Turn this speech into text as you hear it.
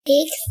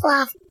Big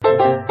fluff.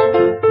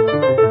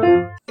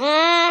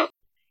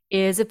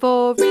 Is it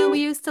for real?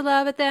 We used to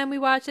love it, then we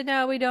watch it,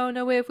 now we don't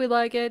know if we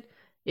like it.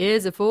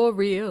 Is it for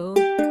real?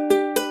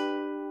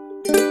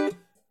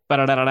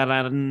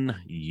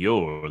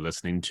 You're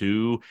listening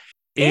to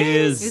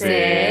Is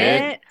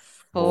it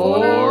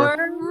for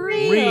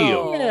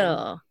real?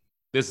 real?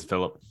 This is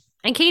Philip.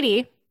 And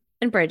Katie.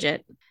 And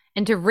Bridget.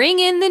 And to ring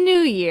in the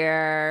new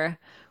year,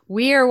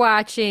 we are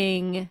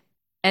watching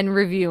and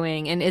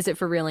reviewing, and is it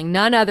for reeling,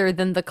 none other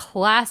than the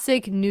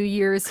classic New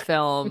Year's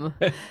film,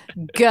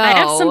 Go. I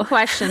have some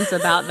questions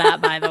about that,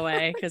 by the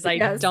way, because I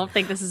Yes. don't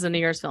think this is a New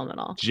Year's film at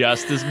all.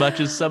 Just as much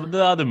as some of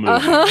the other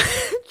movies.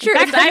 True, In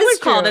fact, that I is would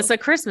call true. this a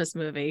Christmas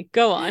movie.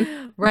 Go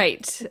on.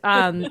 Right.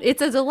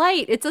 It's a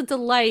delight. It's a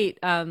delight.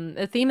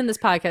 A theme in this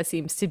podcast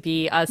seems to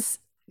be us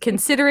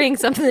considering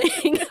something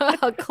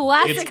a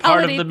classic It's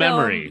part of holiday the film.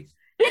 memory.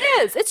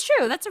 It is. It's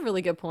true. That's a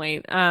really good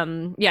point.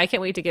 Yeah, I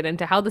can't wait to get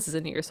into how this is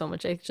a New Year so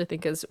much. I actually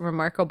think is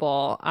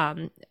remarkable.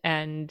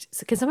 And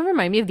so, can someone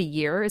remind me of the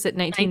year? Is it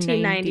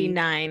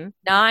 1999?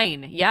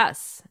 1999.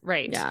 Yes.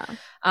 Right. Yeah.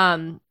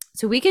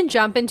 So we can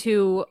jump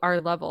into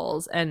our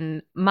levels,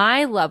 and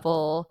my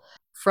level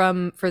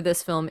for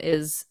this film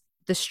is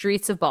the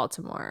streets of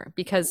Baltimore,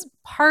 because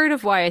part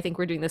of why I think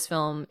we're doing this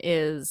film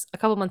is a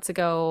couple months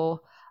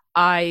ago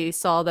I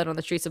saw that on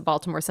the streets of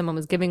Baltimore someone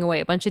was giving away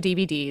a bunch of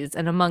DVDs,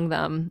 and among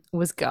them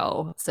was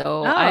Go.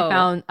 So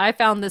I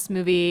found this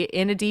movie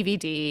in a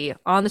DVD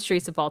on the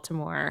streets of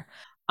Baltimore.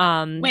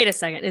 Wait a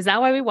second. Is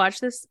that why we watched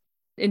this?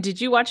 And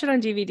did you watch it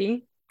on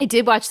DVD? I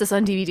did watch this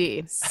on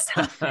DVD.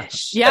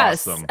 Selfish.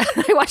 Yes. Awesome.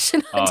 I watched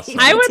it on Awesome. DVD.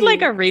 I would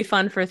like a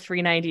refund for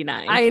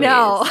 $3.99. I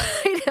know.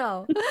 I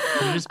know. You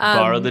just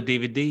borrow the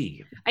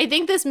DVD. I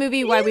think this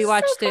movie, why we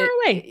watched so far it.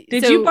 away.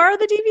 Did so- you borrow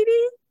the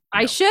DVD?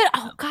 I should.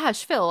 Oh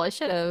gosh, Phil, I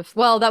should have.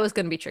 Well, that was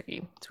going to be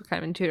tricky. We're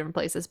kind of in two different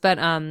places, but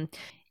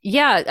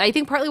yeah, I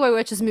think partly why we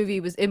watched this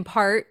movie was in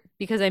part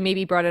because I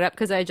maybe brought it up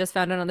because I just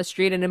found it on the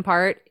street, and in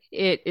part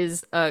it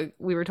is.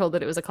 We were told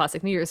that it was a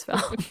classic New Year's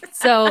film,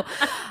 so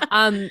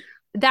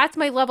that's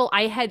my level.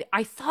 I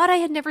thought I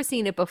had never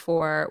seen it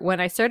before.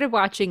 When I started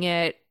watching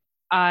it,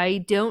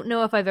 I don't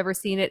know if I've ever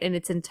seen it in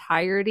its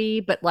entirety,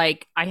 but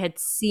like I had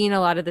seen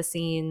a lot of the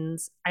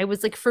scenes. I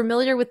was like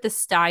familiar with the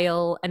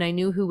style, and I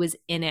knew who was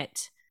in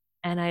it.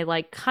 And I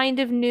like kind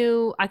of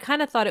knew, I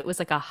kind of thought it was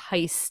like a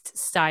heist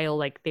style,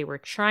 like they were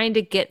trying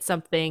to get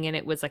something and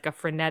it was like a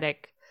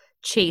frenetic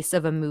chase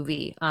of a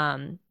movie.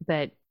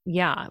 But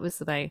yeah, it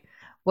was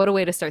what a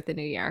way to start the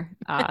new year.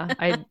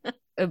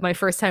 My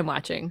first time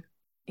watching.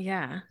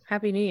 Yeah.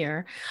 Happy New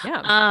Year.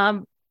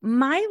 Yeah.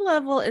 My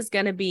level is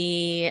going to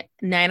be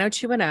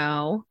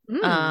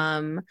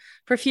 90210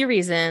 for a few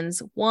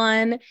reasons.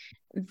 One,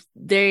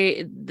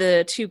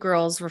 the two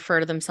girls refer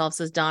to themselves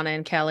as Donna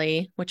and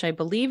Kelly, which I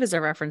believe is a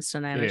reference to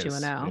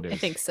 90210. I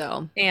think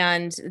so.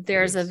 And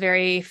there's a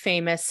very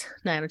famous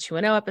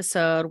 90210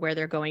 episode where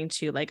they're going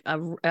to like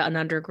an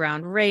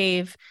underground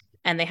rave,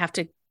 and they have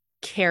to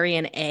carry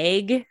an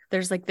egg.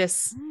 There's like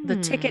this, the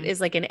ticket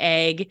is like an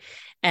egg,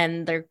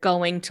 and they're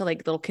going to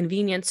like little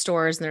convenience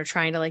stores, and they're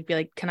trying to like be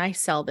like, can I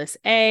sell this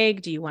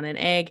egg? Do you want an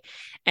egg?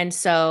 And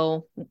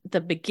so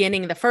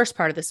the first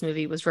part of this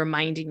movie was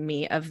reminding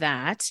me of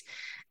that.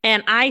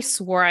 And I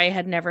swore I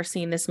had never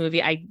seen this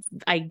movie. I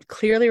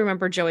clearly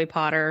remember Joey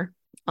Potter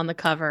on the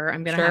cover.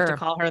 I'm gonna have to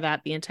call her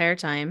that the entire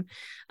time.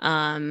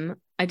 I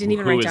didn't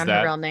even write down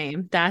her real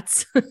name.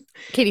 That's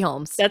Katie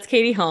Holmes. That's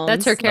Katie Holmes.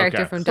 That's her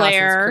character from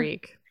Claire, Dawson's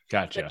Creek.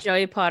 Gotcha. But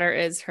Joey Potter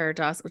is her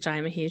which I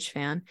am a huge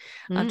fan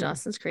of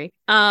Dawson's Creek.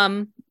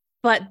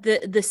 But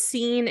the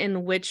scene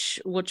in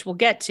which we'll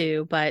get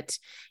to, but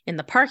in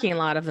the parking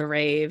lot of the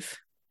rave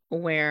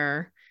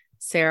where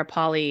Sarah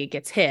Polley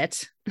gets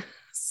hit,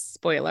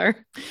 spoiler,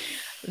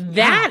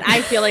 that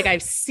I feel like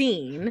I've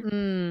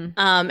seen.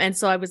 And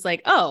so I was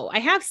like, oh, I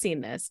have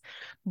seen this,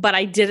 but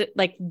I did it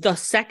like the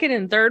second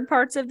and third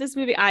parts of this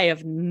movie I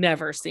have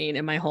never seen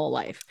in my whole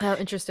life. Oh,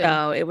 interesting.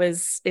 So it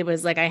was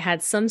like I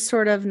had some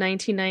sort of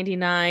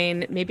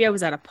 1999, maybe I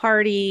was at a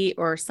party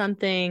or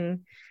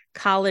something,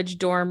 college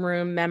dorm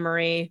room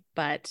memory,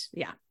 but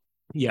yeah.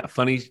 Yeah,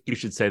 funny you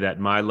should say that.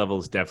 My level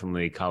is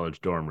definitely college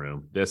dorm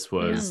room. This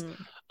was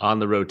on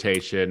the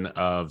rotation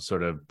of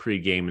sort of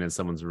pre-gaming in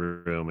someone's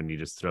room, and you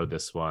just throw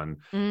this one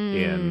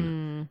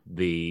in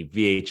the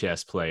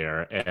VHS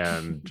player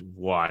and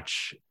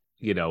watch,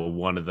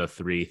 one of the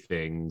three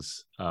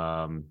things.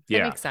 That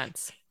makes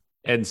sense.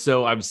 And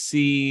so I've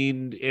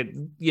seen it,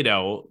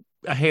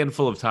 a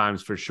handful of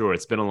times for sure.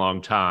 It's been a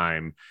long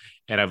time,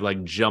 and I've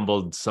like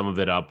jumbled some of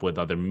it up with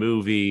other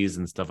movies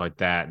and stuff like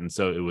that. And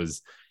so it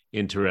was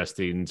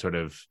interesting sort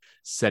of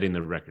setting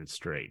the record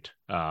straight.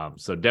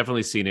 So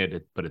definitely seen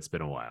it, but it's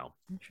been a while.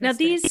 Now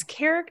these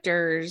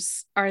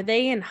characters, are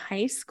they in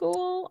high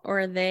school or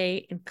are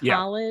they in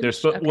college? Yeah, they're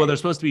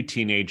supposed to be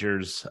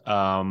teenagers.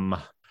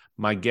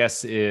 My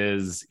guess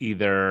is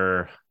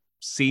either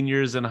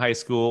seniors in high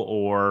school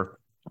or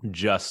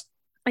just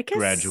I guess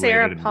graduated.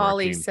 Sarah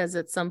Polley says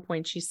at some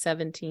point she's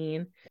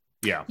 17.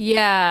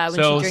 Yeah, when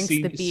she drinks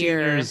the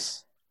beer.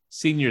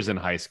 Seniors in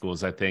high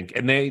schools, I think.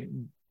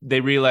 And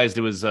they realized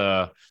it was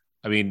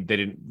I mean, they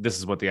didn't. This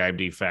is what the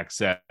IMDb fact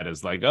said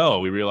is like,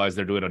 oh, we realized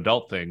they're doing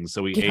adult things,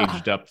 so we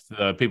aged up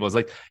the people. It's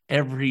like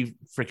every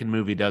freaking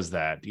movie does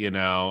that, you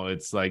know.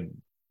 It's like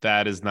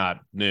that is not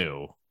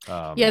new.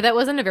 Yeah, that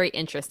wasn't a very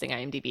interesting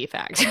IMDb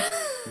fact.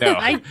 No,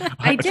 I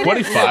a didn't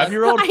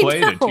 25-year-old I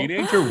playing a know.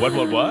 teenager.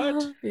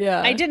 What?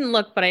 Yeah, I didn't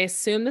look, but I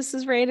assume this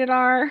is rated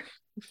R.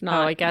 If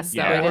not, I guess so.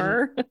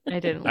 Yeah. I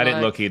didn't. I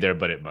didn't look either,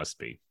 but it must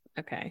be.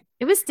 Okay.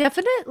 It was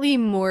definitely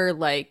more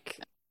like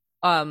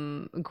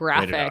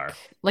graphic,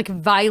 like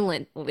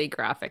violently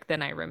graphic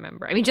than I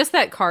remember. I mean, just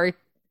that car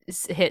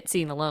hit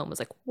scene alone was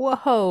like,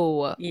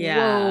 whoa,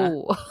 Yeah.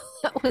 whoa.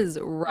 That was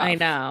rough. I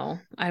know.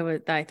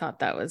 I thought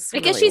that was I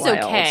guess really she's wild.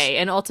 okay,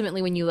 and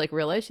ultimately when you like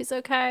realize she's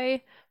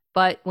okay,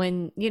 but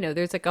when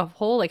there's like a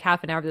whole like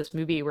half an hour of this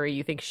movie where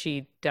you think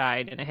she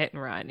died in a hit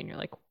and run and you're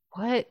like,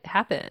 what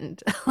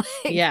happened? Like,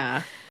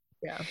 Yeah.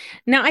 Yeah.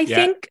 Now I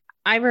think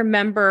I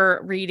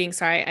remember reading,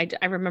 I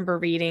remember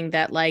reading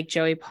that like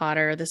Joey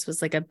Potter, this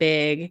was like a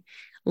big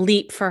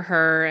leap for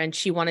her, and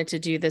she wanted to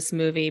do this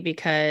movie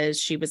because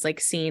she was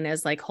like seen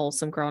as like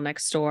wholesome girl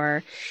next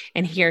door,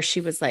 and here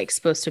she was like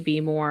supposed to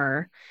be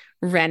more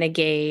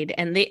renegade.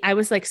 And I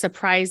was like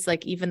surprised,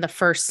 like even the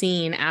first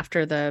scene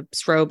after the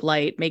strobe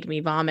light make me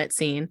vomit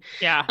scene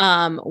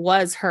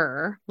was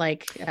her,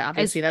 like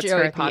obviously As that's Joey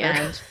her at Potter. the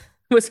end.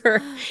 Was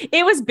her,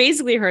 it was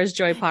basically her as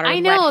Joey Potter with I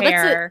know red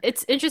hair.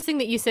 it's interesting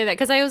that you say that,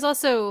 because I was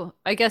also,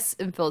 I guess,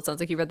 and Phil, it sounds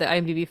like you read the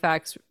IMDb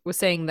facts, was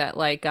saying that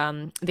like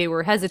they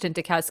were hesitant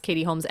to cast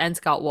Katie Holmes and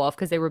Scott Wolf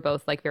because they were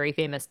both like very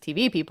famous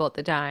TV people at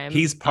the time.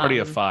 He's Party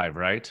of Five,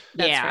 right?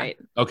 That's yeah. right.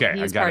 Okay,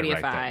 He's I got Party it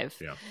of right Five.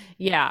 then.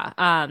 Yeah.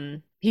 Yeah.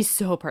 He's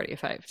so Party of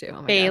Five too.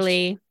 Oh my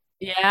Bailey. gosh.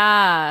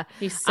 Yeah.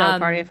 He's so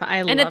Party of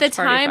Five. And at the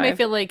time, I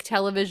feel like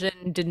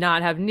television did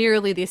not have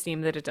nearly the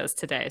esteem that it does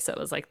today. So it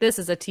was like, this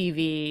is a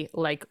TV,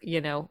 like,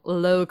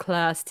 low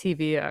class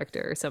TV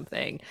actor or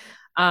something.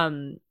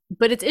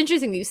 But it's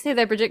interesting that you say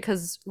that, Bridget,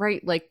 because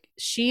right, like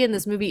she in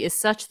this movie is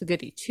such the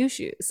goody two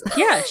shoes.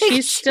 Yeah,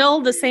 she's still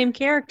the same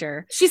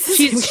character.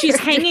 She's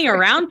hanging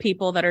around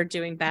people that are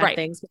doing bad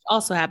things, which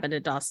also happened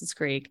at Dawson's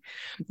Creek.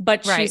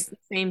 But she's the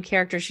same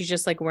character. She's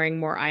just like wearing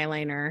more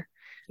eyeliner.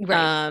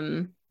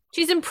 Right.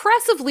 She's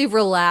impressively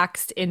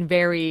relaxed in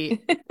very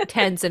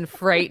tense and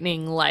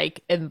frightening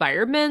like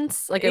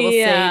environments. Like I will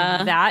say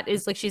that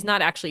is like she's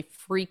not actually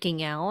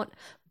freaking out,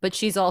 but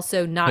she's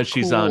also not. But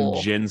she's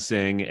on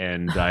ginseng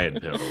and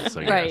diet pills.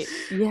 I right.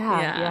 guess.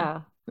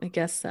 Yeah. I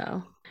guess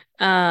so.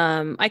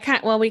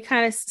 We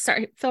kind of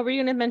start. Phil, were you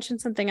going to mention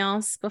something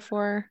else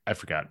before? I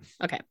forgot.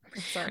 Okay.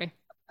 Sorry.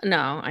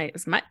 No,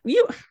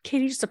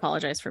 Katie just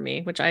apologized for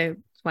me, which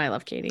why I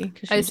love Katie.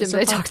 I assumed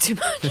I talked too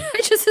much.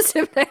 I just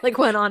assumed I like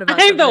went on about.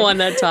 I'm the one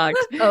that talked.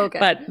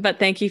 Okay. But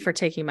thank you for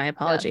taking my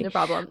apology. Yeah, no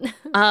problem.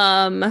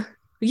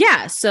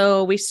 Yeah,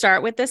 so we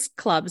start with this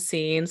club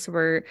scene.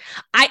 So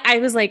I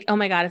was like, oh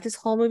my God, if this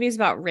whole movie is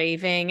about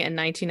raving in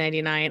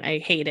 1999, I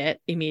hate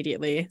it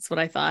immediately. That's what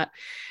I thought.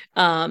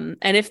 And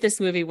if this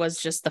movie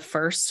was just the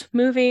first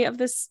movie of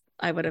this,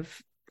 I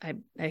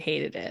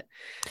hated it.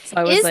 So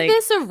I was is like,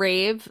 this a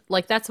rave?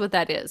 Like that's what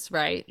that is,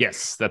 right?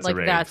 Yes, that's like a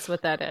rave. That's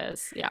what that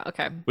is. Yeah.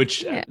 Okay.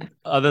 Which,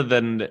 other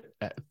than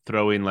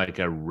throwing like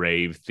a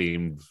rave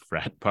themed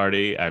frat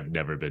party, I've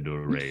never been to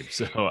a rave.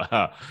 So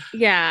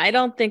yeah, I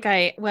don't think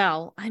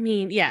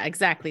yeah,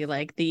 exactly.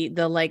 Like the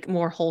like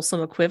more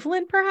wholesome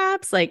equivalent,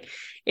 perhaps. Like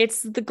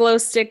it's the glow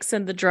sticks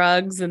and the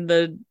drugs and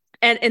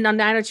and on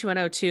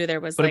 90210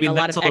 there was a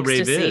lot of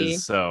ecstasy. Rave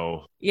is,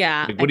 so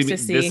yeah, like, what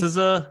ecstasy. do you mean? This is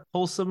a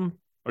wholesome.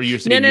 Or you're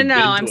saying no.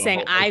 I'm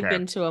saying I've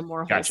been to a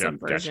more wholesome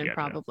version, gotcha.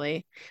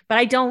 probably, but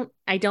I don't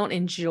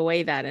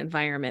enjoy that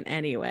environment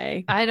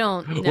anyway. I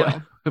don't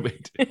know.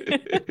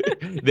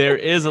 There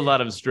is a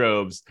lot of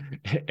strobes,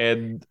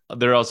 and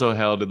they're also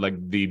held in like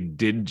the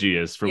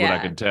dingiest, from what I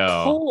can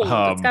tell. Cold.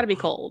 It's got to be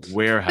cold.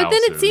 Warehouses. But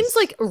then it seems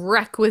like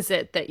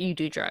requisite that you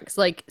do drugs.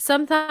 Like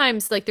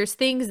sometimes, like there's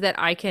things that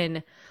I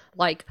can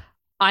watch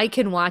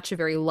a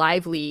very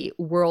lively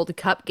World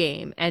Cup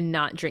game and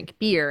not drink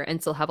beer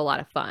and still have a lot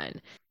of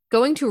fun.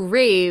 Going to a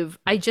rave,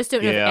 I just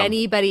don't know if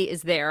anybody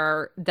is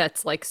there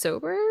that's like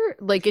sober.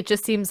 Like it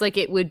just seems like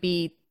it would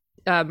be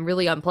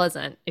really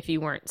unpleasant if you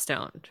weren't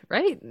stoned,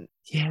 right?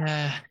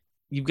 Yeah,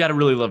 you've got to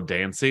really love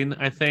dancing,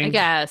 I think. I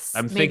guess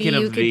I'm maybe thinking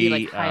you of could be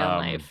like high on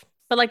life.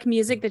 But like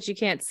music that you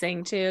can't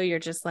sing to, you're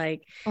just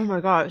like, oh my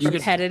gosh,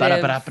 repetitive. There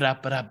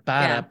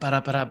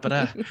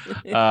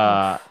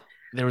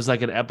was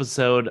like an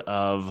episode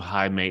of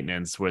High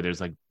Maintenance where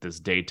there's like this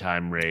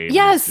daytime rave.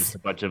 Yes, just a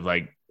bunch of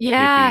like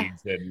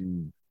hippies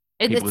and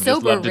it's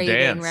sober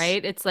raving,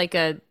 right? It's like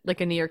a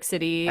New York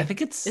City. I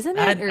think it's. Isn't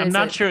it? I'm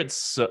not sure. It's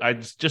so. I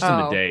just in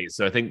the day,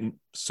 so I think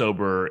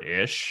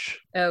sober-ish.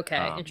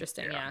 Okay,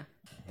 interesting. Yeah.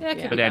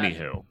 But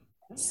anywho,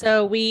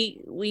 so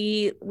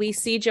we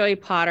see Joey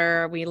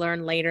Potter. We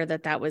learn later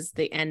that was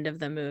the end of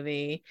the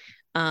movie.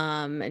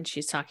 And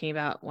she's talking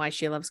about why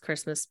she loves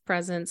Christmas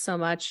presents so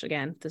much.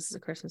 Again, this is a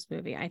Christmas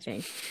movie, I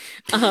think.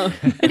 I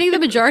think the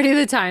majority of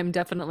the time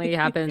definitely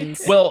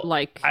happens. Well,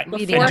 like I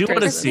do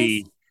want to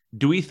see.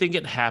 Do we think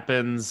it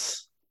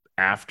happens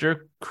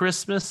after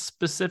Christmas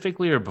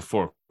specifically or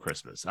before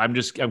Christmas? I'm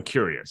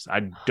curious.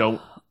 I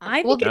don't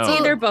I Well, think it's no.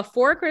 either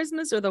before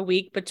Christmas or the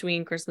week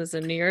between Christmas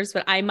and New Year's,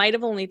 but I might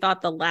have only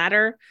thought the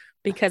latter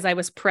because I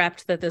was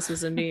prepped that this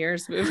was a New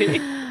Year's movie.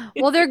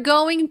 Well, they're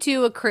going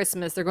to a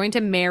Christmas. They're going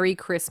to Merry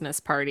Christmas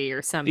party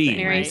or something, Themed,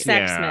 Merry right?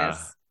 yeah.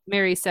 Sexmas.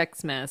 Merry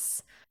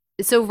Sexmas.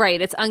 So, right,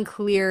 it's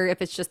unclear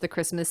if it's just the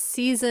Christmas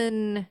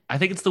season. I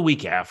think it's the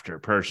week after,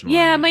 personally.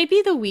 Yeah, it might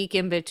be the week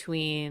in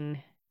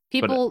between.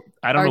 People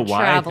I don't are know why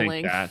traveling. I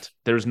think that.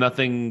 There's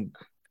nothing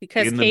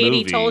Because in the Katie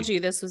movie. told you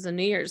this was a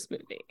New Year's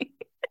movie.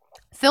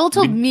 Phil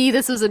told We- me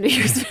this was a New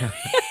Year's movie.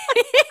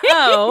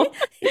 Oh.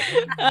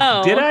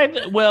 Oh. Did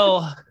I?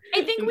 Well,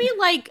 I think we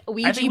like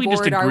Ouija think we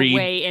just board our agreed-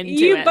 way into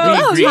You it.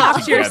 both agreed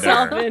talked together.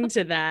 yourself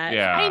into that.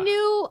 yeah. I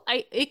knew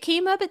it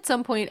came up at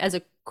some point as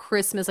a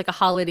Christmas, like a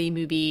holiday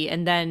movie,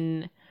 and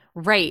then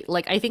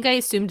like I think I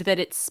assumed that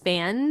it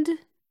spanned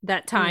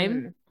that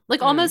time. Like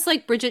Mm. almost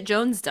like Bridget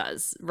Jones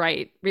does,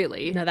 right?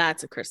 Really. No,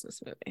 that's a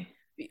Christmas movie.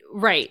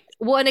 Right.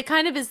 Well, and it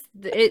kind of is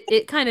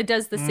it kind of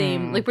does the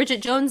same. Mm. Like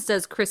Bridget Jones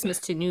does Christmas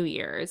to New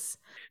Year's.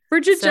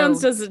 Bridget So-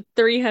 Jones does a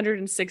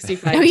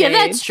 365 Oh yeah, days.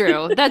 that's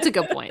true. That's a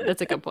good point.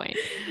 That's a good point.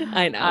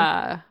 I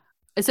know.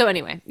 So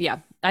anyway, yeah,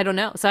 I don't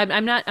know. So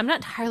I'm not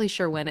entirely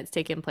sure when it's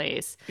taking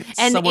place. It's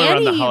And somewhere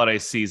around the Annie- holiday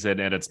season,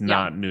 and it's Yeah.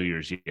 not New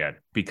Year's yet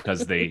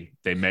because they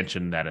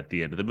mentioned that at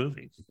the end of the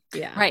movie.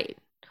 Yeah. Right.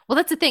 Well,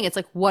 that's the thing. It's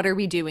like, what are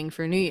we doing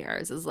for New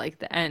Year's is like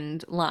the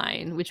end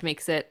line, which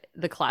makes it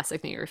the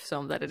classic New Year's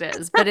film that it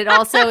is. But it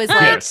also is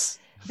like, Yes.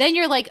 then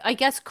you're like, I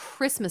guess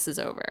Christmas is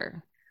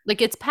over. Like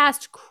it's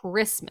past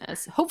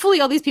Christmas. Hopefully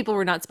all these people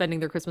were not spending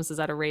their Christmases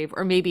at a rave,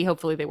 or maybe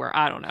hopefully they were.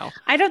 I don't know.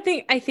 I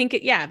think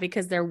it, yeah,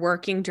 because they're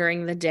working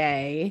during the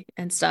day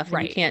and stuff. And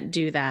Right. you can't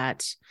do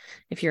that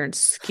if you're in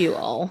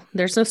school.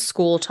 There's no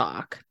school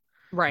talk.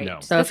 Right.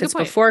 No. So That's if a it's good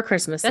point. before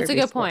Christmas, That's there'd a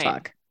be good school point.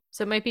 talk.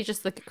 So it might be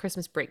just like a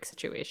Christmas break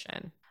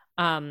situation.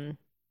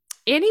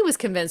 Annie was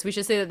convinced we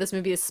should say that this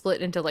movie is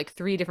split into like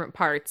 3 different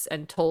parts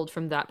and told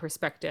from that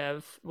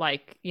perspective,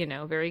 like,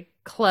 very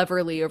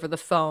cleverly over the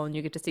phone.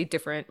 You get to see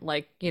different,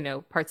 like,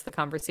 parts of the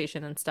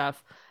conversation and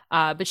stuff.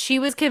 But she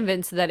was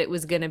convinced that it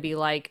was going to be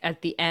like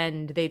at the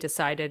end, they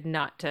decided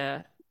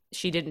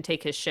she didn't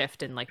take his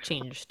shift and like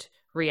changed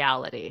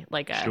reality,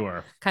 like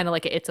Sure. kind of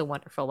like It's a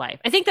Wonderful Life.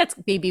 I think that's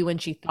maybe when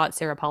she thought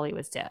Sarah Polly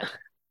was dead.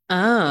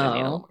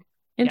 Oh,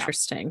 Yeah.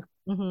 interesting.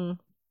 Mm-hmm.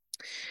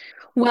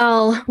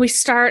 Well, we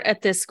start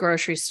at this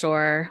grocery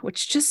store,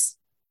 which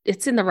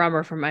it's in the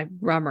rummer for my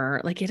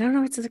rummer. Like, I don't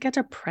know, it's like a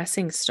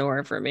depressing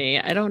store for me.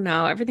 I don't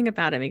know. Everything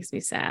about it makes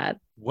me sad.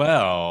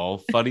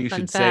 Well, funny you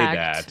Fun should say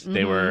fact. that.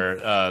 They Mhm.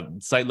 were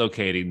site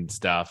locating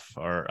stuff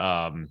or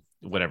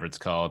whatever it's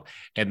called,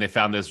 and they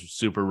found this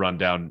super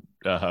rundown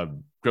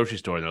grocery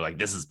store. They're like,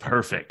 this is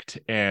perfect.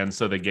 And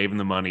so they gave him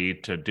the money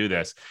to do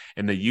this,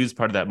 and they used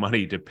part of that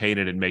money to paint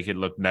it and make it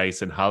look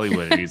nice in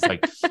Hollywood. And he's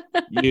like,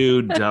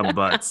 you dumb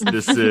butts,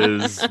 this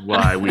is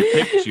why we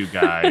picked you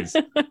guys.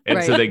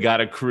 And so Right. they got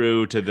a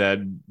crew to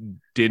then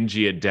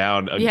dingy it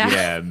down Yeah.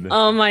 again.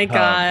 Oh my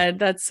God,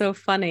 that's so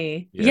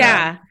funny. Yeah.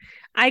 Yeah.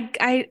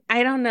 I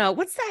don't know.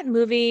 What's that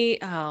movie?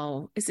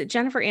 Oh, is it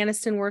Jennifer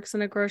Aniston works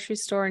in a grocery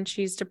store and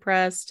she's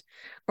depressed?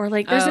 Or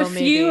like there's a Oh,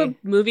 few maybe.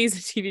 movies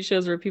and TV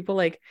shows where people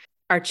like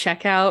are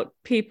checkout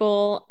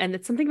people, and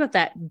it's something about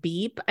that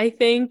beep, I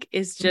think,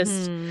 is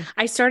just Mhm.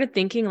 I started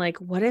thinking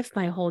like, what if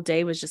my whole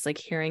day was just like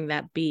hearing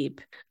that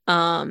beep?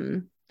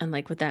 And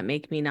like would that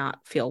make me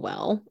not feel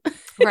well?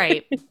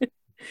 Right.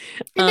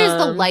 And there's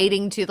the Um,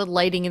 lighting too. The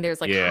lighting, and there's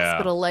like Yeah.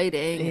 hospital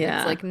lighting. Yeah.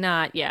 It's like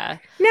not, yeah.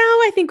 Now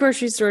I think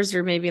grocery stores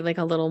are maybe like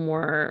a little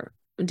more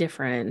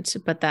different,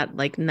 but that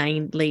like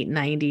late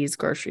 90s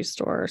grocery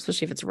store,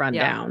 especially if it's run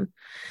Yeah. down.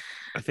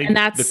 I think And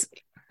that's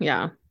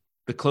yeah.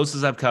 the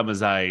closest I've come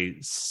is I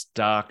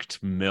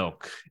stocked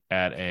milk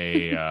at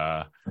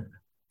a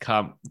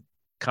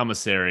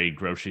commissary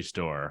grocery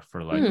store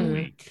for like a Hmm.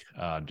 week,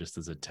 just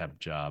as a temp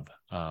job.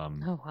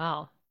 Oh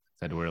wow.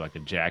 I had to wear like a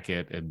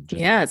jacket and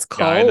just Yeah, it's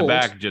guy in the cold.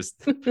 back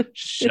just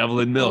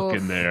shoveling milk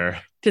in Oof.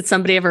 there. Did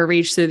somebody ever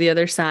reach through the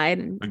other side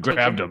and I take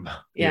grabbed it? them.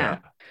 Yeah.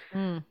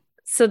 Mm.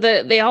 So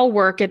they all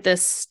work at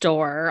this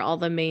store, all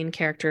the main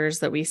characters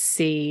that we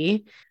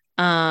see.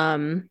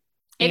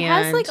 It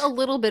has like a and-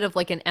 little bit of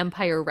like an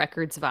Empire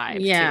Records vibe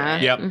yeah. to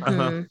it, Yep. Uh-huh.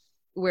 mhm.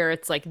 where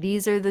it's like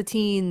these are the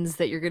teens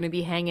that you're going to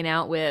be hanging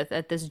out with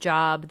at this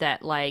job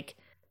that like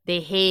they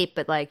hate,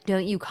 but like,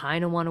 don't you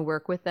kind of want to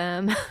work with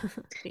them?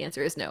 The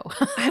answer is no.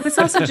 I was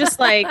also just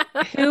like,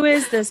 who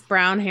is this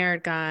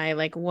brown-haired guy?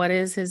 Like, what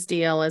is his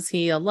deal? Is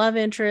he a love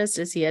interest?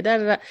 Is he a da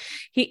da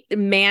da?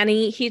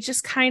 Manny, he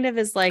just kind of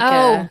is like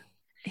Oh.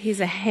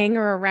 he's a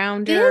hanger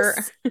arounder.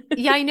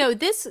 Yeah, I know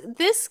this.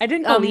 I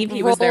didn't believe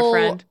he was their role,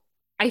 friend.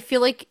 I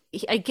feel like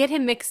I get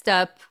him mixed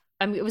up.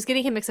 I was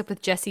getting him mixed up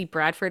with Jesse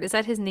Bradford. Is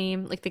that his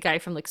name? Like the guy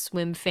from like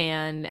Swim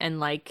Fan and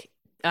like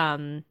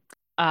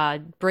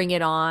Bring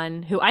It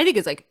On, who I think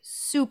is like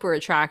super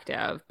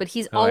attractive, but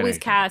he's Oh, I always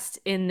think- cast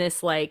in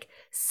this like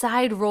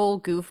side role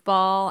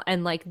goofball.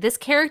 And like this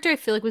character I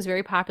feel like was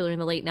very popular in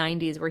the late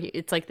 90s where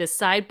it's like this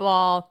side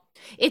ball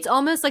It's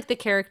almost like the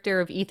character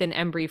of Ethan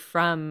Embry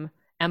from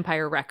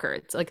Empire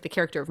Records, like the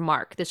character of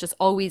Mark, that's just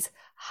always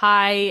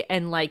high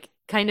and like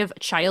kind of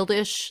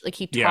childish. Like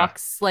he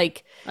talks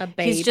like a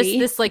baby. He's just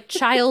this like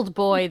child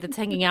boy that's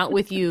hanging out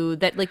with you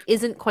that like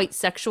isn't quite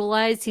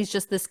sexualized. He's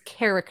just this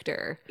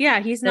character.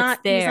 Yeah, he's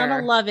not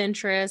a love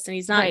interest, and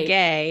he's not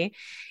gay.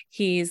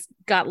 He's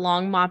got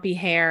long moppy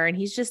hair, and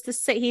he's just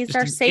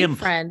our safe imp.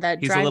 friend that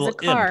drives a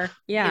car. Imp.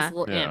 Yeah. He's a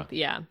little imp,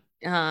 yeah.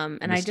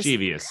 And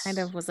mischievous. I just kind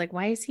of was like,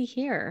 why is he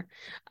here?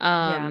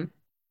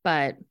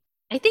 But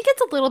I think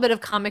it's a little bit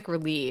of comic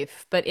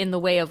relief, but in the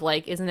way of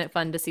like, isn't it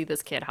fun to see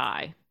this kid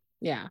high?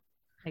 Yeah.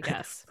 I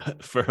guess.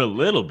 For a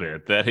little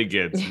bit, then it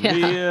gets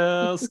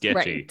real sketchy.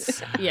 Right.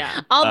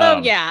 Yeah.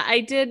 Although,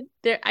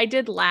 I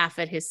did laugh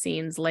at his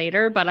scenes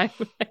later, but I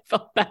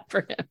felt bad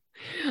for him.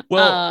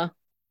 Well,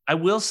 I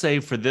will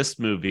say for this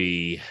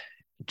movie,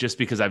 just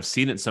because I've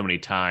seen it so many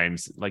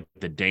times, like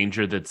the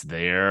danger that's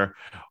there,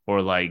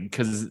 or like,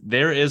 because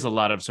there is a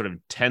lot of sort of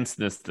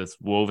tenseness that's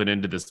woven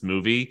into this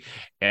movie.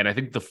 And I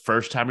think the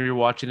first time you're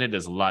watching it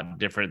is a lot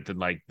different than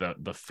like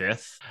the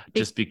fifth,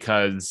 just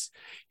because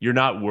you're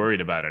not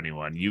worried about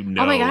anyone. You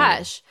know, oh my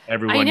gosh,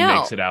 everyone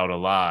makes it out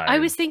alive. I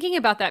was thinking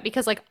about that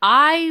because like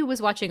I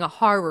was watching a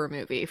horror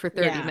movie for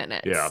 30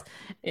 minutes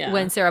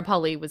when Sarah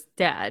Polley was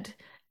dead.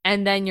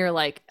 And then you're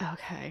like,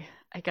 okay,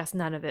 I guess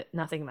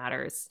nothing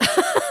matters.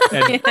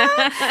 But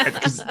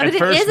it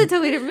is a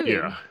totally different movie.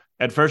 Yeah.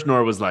 At first,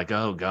 Nora was like,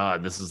 oh,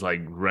 God, this is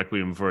like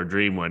Requiem for a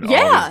Dream when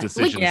all these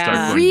decisions start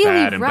going really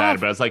bad and rough. bad.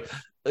 But I was like,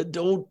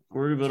 don't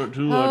worry about it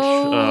too much.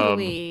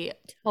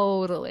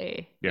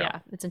 Totally. Yeah. Yeah,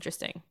 it's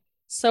interesting.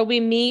 So we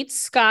meet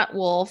Scott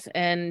Wolf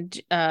and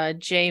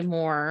Jay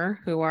Moore,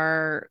 who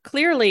are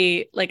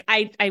clearly like,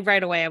 I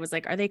right away I was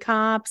like, are they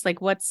cops? Like,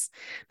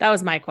 that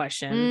was my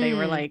question. They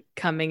were like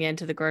coming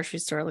into the grocery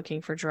store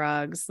looking for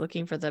drugs,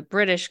 looking for the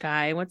British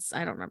guy. I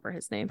don't remember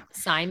his name.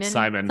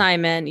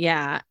 Simon.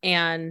 Yeah.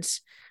 And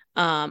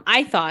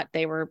I thought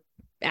they were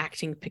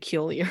acting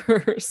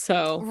peculiar.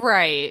 So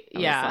right. I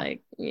was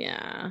like,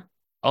 yeah.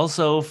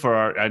 Also,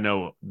 I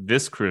know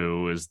this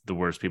crew is the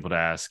worst people to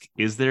ask.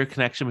 Is there a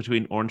connection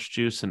between orange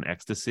juice and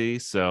ecstasy?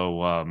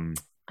 So, I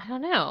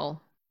don't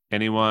know.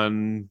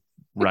 Anyone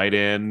write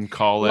in,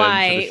 call in?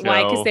 Why?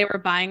 Because they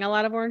were buying a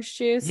lot of orange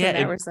juice. Yeah,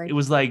 it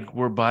was like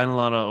we're buying a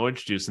lot of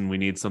orange juice and we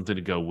need something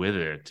to go with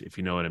it, if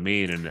you know what I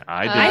mean. And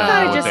I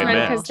thought it just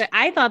meant because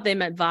I thought they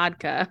meant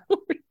vodka.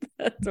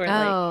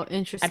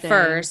 Interesting. At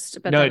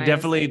first, but no,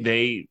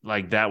 definitely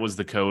that was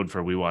the code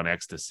for we want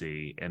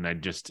ecstasy, and I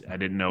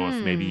didn't know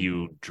if maybe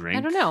you drink.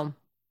 I don't know.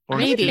 Or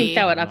maybe think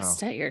that would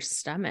upset your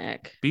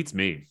stomach. Beats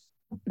me.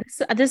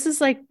 This is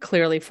like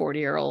clearly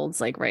 40-year-olds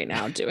like right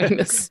now doing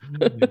this.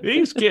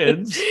 These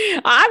kids.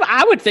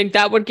 I would think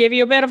that would give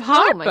you a bit of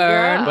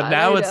heartburn. But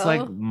now it's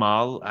like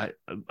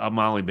a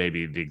Molly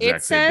baby, the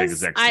exact same thing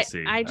as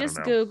ecstasy. I just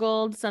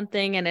Googled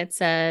something and it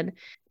said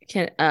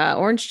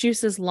orange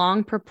juice is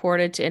long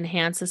purported to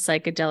enhance a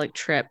psychedelic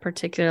trip,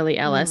 particularly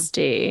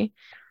LSD.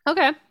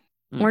 Okay.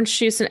 Orange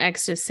juice and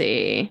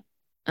ecstasy.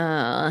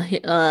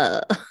 Hey,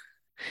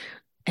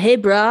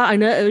 brah, I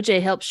know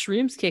OJ helps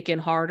shrooms kick in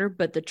harder,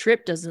 but the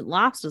trip doesn't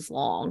last as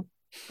long.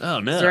 Oh,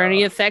 no. Is there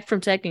any effect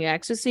from taking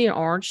ecstasy and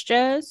orange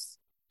juice?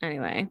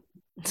 Anyway.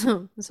 It's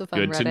a fun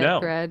Good to know.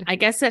 thread. I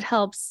guess it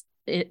helps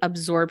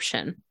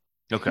absorption.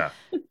 Okay.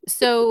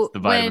 So the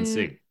vitamin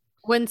C.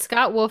 When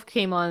Scott Wolf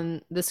came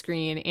on the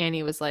screen,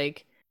 Annie was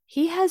like,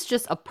 he has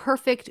just a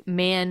perfect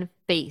man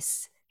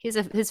face.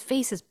 His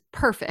face is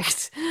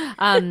perfect.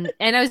 And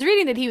I was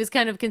reading that he was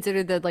kind of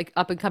considered the like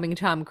up and coming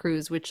Tom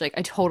Cruise, which like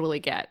I totally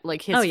get.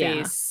 Like his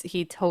face,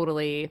 he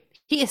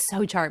is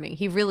so charming.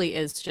 He really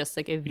is just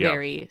like a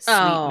very sweet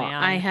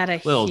man. I had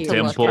a little huge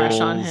dimples crush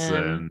on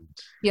him.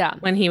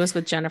 When he was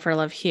with Jennifer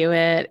Love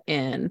Hewitt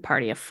in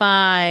Party of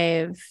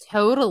Five.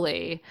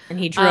 Totally. And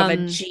he drove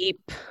a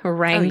Jeep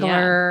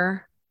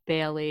Wrangler.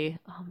 Bailey.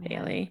 Oh, man.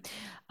 Bailey.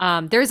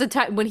 There's a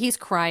time when he's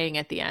crying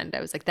at the end. I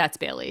was like, that's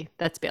Bailey.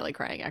 That's Bailey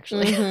crying,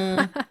 actually.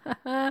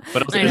 But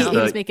also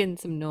he's making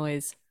some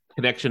noise.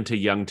 Connection to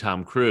young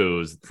Tom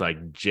Cruise. It's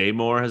like Jay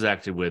Moore has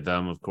acted with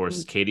him. Of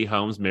course, Katie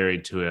Holmes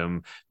married to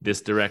him.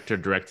 This director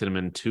directed him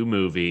in 2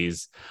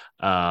 movies.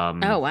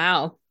 Oh,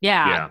 wow.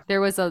 Yeah.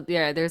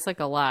 There's like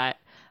a lot.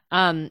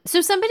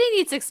 So somebody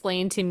needs to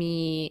explain to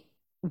me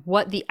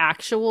what the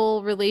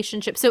actual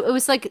relationship. So it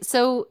was like,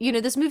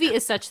 this movie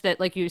is such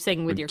that, like you were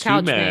saying with your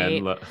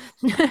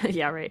couchmate.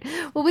 Yeah, right.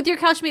 Well, with your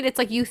couchmate, it's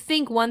like you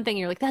think one thing,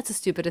 you're like, that's the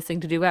stupidest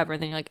thing to do ever.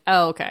 And then you're like,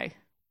 oh, okay,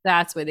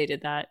 that's why they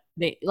did that.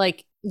 They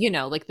like,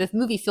 like the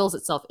movie fills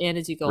itself in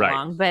as you go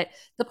along. But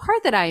the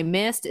part that I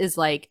missed is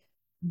like,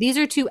 these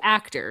are 2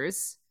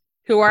 actors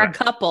who are a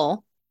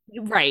couple.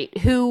 Right.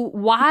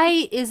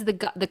 Why is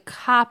the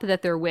cop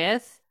that they're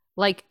with,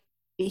 like,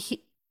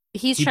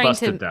 he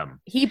busted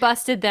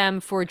them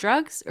for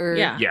drugs or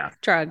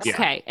drugs.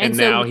 Okay. And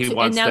now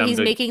he's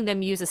making them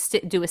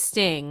do a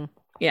sting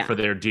for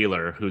their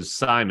dealer who's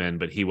Simon,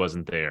 but he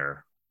wasn't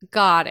there.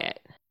 Got it.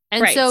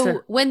 And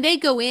so when they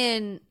go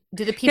in,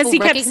 do the people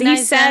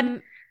recognize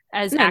them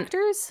as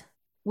actors?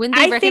 When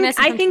they recognize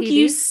him I from think TV?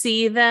 you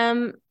see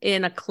them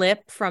in a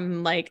clip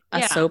from like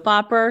a soap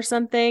opera or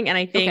something, and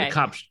I think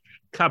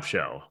Cop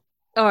show.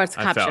 Oh, it's a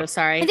cop show.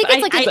 Sorry, I think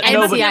it's like an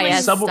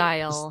NCIS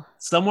style.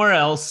 Somewhere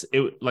else,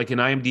 like in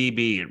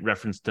IMDb, it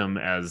referenced them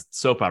as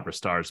soap opera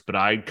stars, but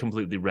I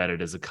completely read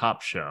it as a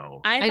cop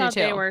show. I thought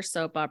they were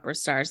soap opera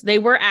stars. They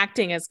were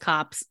acting as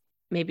cops,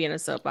 maybe in a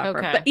soap opera.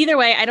 Okay. But either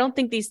way, I don't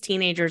think these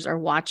teenagers are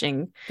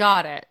watching.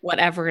 Got it.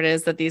 Whatever it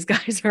is that these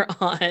guys are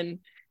on.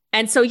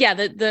 And so, yeah,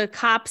 the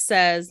cop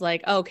says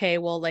like, okay,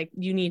 well, like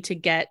you need to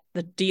get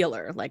the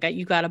dealer. Like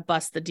you got to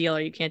bust the dealer.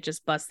 You can't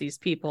just bust these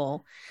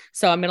people.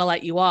 So I'm going to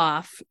let you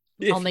off.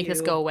 I'll make this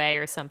go away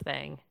or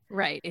something.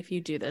 Right. If you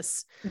do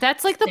this.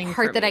 That's like the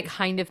part that I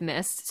kind of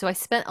missed. So I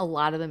spent a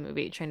lot of the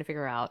movie trying to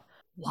figure out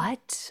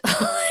what?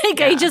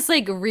 I just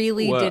like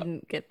really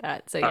didn't get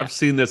that. So yeah. I've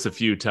seen this a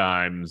few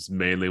times,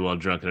 mainly while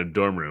drunk in a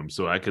dorm room,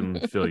 so I can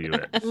fill you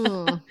in.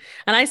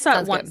 And I saw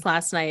it once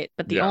last night,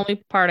 but the only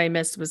part I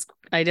missed was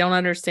I don't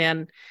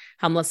understand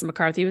how Melissa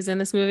McCarthy was in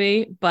this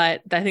movie,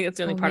 but I think that's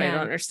the only part I don't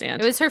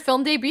understand. It was her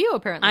film debut,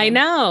 apparently. I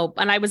know.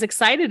 And I was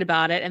excited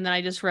about it. And then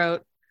I just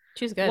wrote,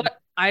 she's good.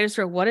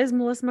 What is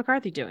Melissa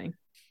McCarthy doing?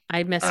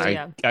 I missed it.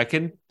 I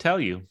can tell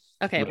you.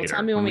 Okay, well,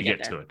 tell me when we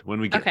get to it. When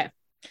we get okay.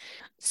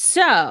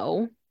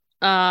 So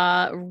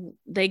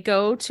they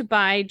go to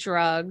buy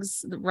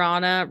drugs.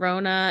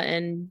 Rona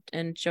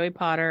and Joey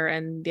Potter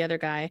and the other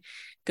guy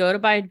go to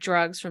buy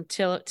drugs from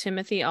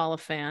Timothy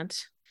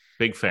Olyphant.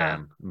 Big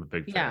fan. I'm a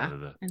big fan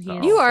of the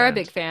you are a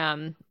big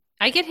fan.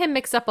 I get him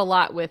mixed up a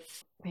lot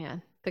with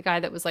the guy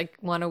that was like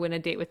want to win a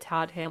date with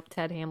Ted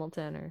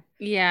Hamilton or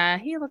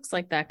he looks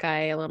like that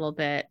guy a little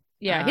bit.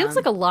 Yeah, he looks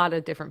like a lot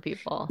of different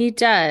people. He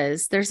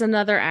does. There's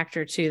another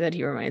actor too that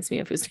he reminds me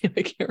of whose name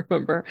I can't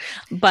remember,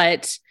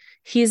 but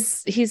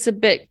he's a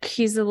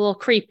little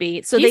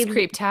creepy. So he's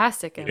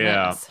creeptastic in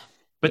this.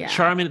 But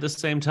charming at the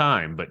same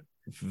time, but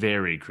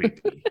very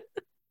creepy.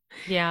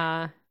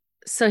 Yeah.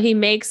 So he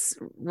makes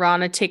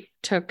Rana take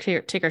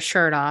her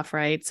shirt off,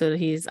 right? So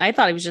I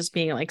thought he was just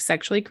being like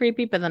sexually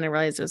creepy, but then I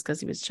realized it was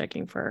because he was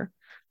checking for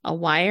a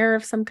wire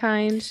of some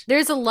kind.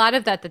 There's a lot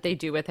of that they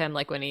do with him,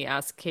 like when he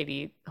asks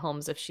Katie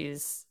Holmes if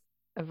she's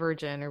a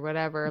virgin or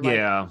whatever.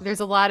 Like, there's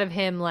a lot of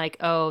him like,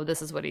 oh,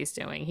 this is what he's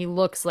doing. He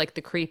looks like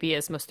the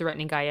creepiest, most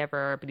threatening guy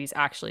ever, but he's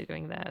actually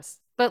doing this.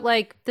 But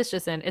like, this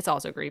just it's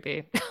also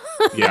creepy.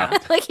 Yeah.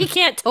 Like he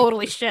can't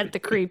totally shed the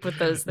creep with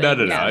those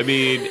things. No. I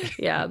mean,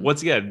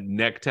 once again,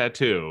 neck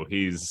tattoo.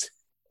 He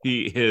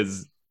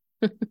is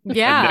a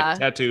neck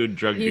tattooed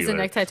drug dealer. He's a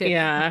neck tattoo.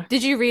 Yeah.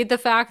 Did you read the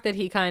fact that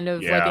he kind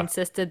of like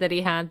insisted that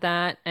he had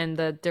that and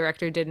the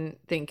director didn't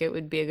think it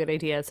would be a good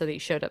idea, so that he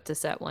showed up to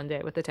set one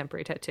day with a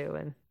temporary tattoo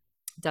and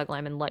Doug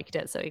Liman liked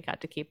it, so he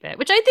got to keep it,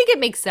 which I think it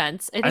makes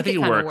sense. I think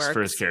it works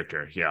for his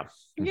character. Yeah.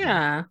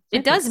 Yeah.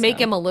 It does make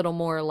him a little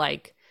more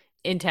like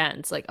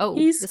intense, like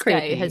this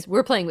creepy. Guy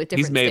we're playing with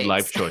different he's made stakes.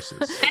 Life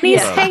choices. And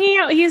he's hanging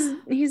out,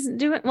 he's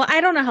doing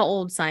I don't know how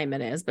old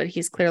Simon is, but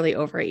he's clearly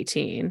over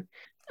 18.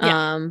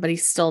 But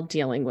he's still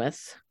dealing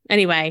with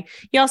anyway.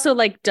 He also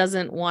like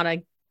doesn't want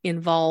to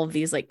involve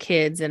these like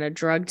kids in a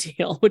drug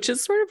deal, which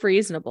is sort of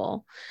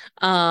reasonable.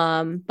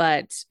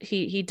 But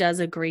he does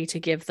agree to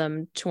give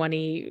them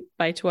 20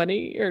 by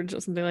 20 or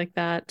something like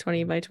that.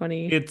 20 by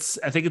 20.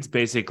 I think it's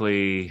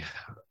basically,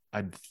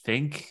 I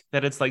think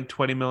that it's like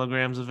 20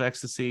 milligrams of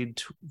ecstasy,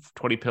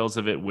 20 pills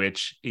of it,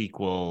 which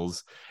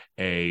equals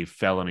a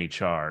felony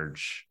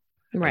charge.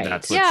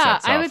 Right. Yeah,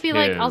 I would be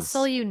like, I'll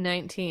sell you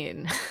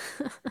 19.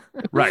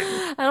 Right.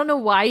 I don't know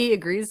why he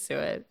agrees to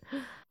it.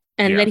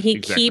 And then he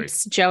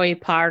keeps Joey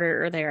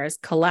Potter there as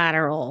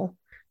collateral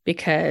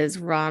because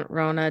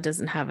Rona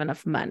doesn't have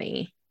enough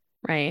money,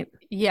 right?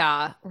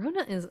 Yeah,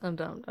 Rona is a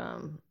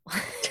dum-dum.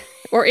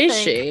 Or is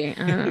she?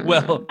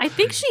 Well, I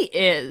think she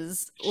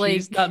is.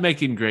 She's not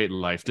making great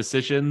life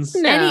decisions.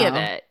 No, any of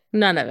it.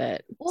 None of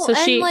it. Well, so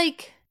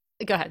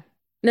go ahead.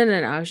 No.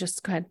 I was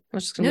just go ahead. I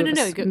was just gonna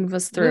move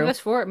us through.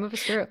 Move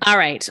us through. All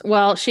right.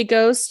 Well, she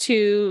goes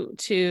to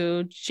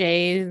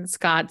Jay and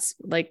Scott's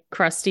like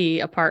crusty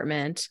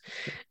apartment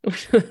 /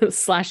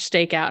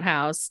 stakeout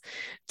house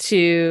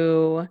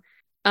to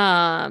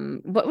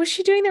what was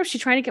she doing there? Was she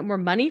trying to get more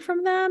money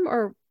from them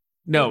or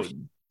no?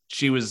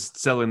 She was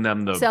selling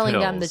them the pills.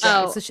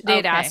 drugs. So they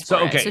had asked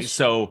for it.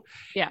 So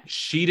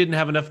she didn't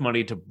have enough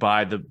money to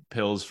buy the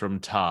pills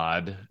from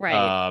Todd.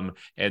 Right.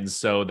 And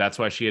so that's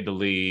why she had to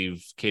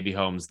leave Katie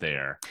Holmes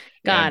there.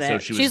 Got it. So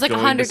she's like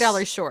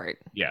 $100 short.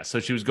 Yeah. So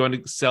she was going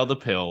to sell the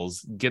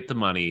pills, get the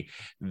money,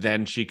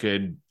 then she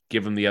could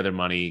give him the other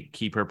money,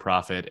 keep her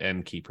profit,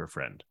 and keep her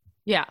friend.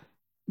 Yeah.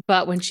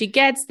 But when she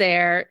gets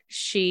there,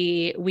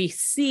 we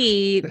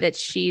see that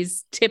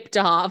she's tipped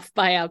off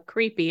by how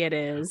creepy it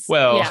is.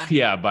 Well,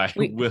 by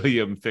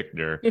William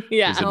Fichtner.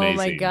 Yeah. Oh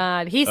my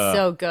God. He's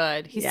so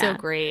good. He's so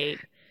great.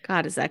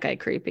 God, is that guy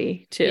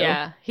creepy too?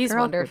 Yeah. He's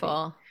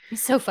wonderful. Creepy.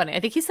 He's so funny. I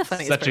think he's the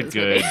funniest. Such a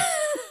good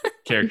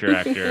character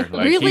actor.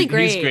 Like Really he's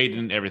great. great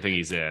in everything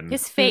he's in.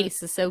 His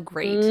face is so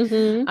great.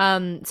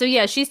 Mhm. So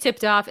yeah, she's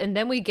tipped off, and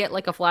then we get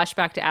like a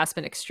flashback to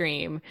Aspen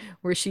Extreme,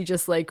 where she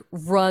just like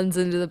runs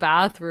into the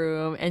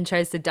bathroom and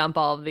tries to dump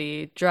all of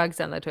the drugs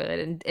down the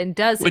toilet, and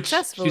does Which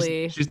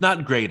successfully. she's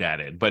not great at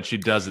it, but she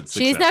does it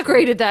successfully. She's not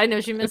great at that. I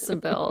know she missed some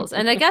bills.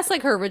 And I guess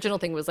like her original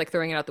thing was like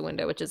throwing it out the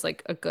window, which is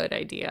like a good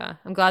idea.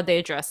 I'm glad they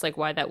addressed like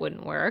why that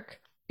wouldn't work.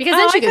 Because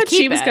then Oh, she I could thought she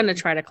keep was it. going to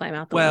try to climb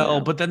out the Well,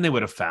 window. but then they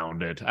would have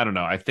found it. I don't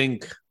know. I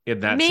think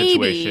in that Maybe.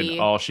 situation,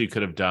 all she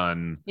could have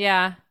done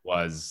Yeah.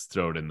 was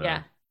throw it in the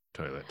Yeah.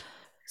 toilet.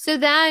 So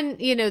then,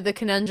 the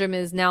conundrum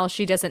is now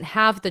she doesn't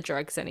have the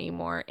drugs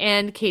anymore,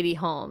 and Katie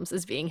Holmes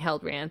is being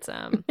held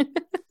ransom.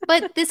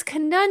 But this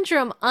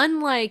conundrum,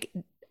 unlike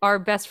our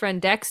best friend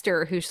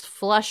Dexter, who's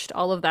flushed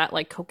all of that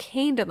like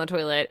cocaine down the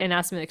toilet in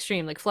Aspen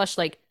Extreme, like flushed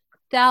like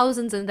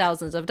thousands and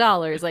thousands of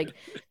dollars, like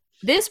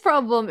this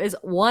problem is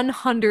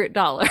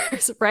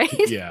 $100,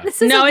 right? Yeah.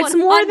 This is No, like it's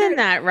more 100 than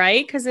that,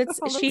 right? Because I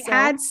don't she think so.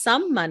 had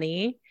some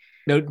money.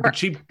 No, but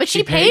she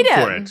paid for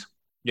him. it.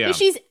 Yeah. Yeah,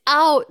 she's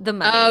out the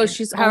money. Oh,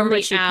 she's however only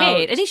much she out.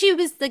 paid. I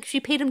think she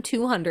paid him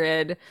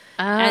 200,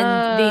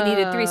 and they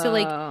needed 3. So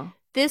like Oh.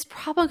 this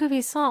problem could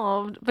be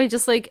solved by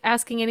just like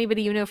asking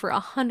anybody you know for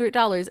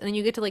 $100, and then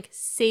you get to like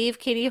save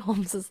Katie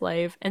Holmes's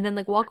life, and then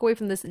like walk away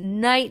from this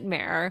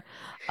nightmare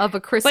of a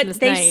Christmas But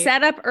they night.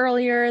 set up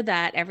earlier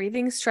that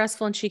everything's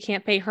stressful and she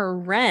can't pay her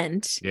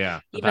rent,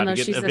 Yeah. even about though to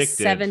get she's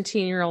evicted. a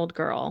 17-year-old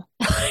girl.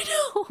 I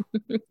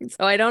know.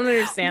 So I don't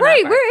understand.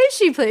 Right, that part. where is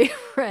she playing?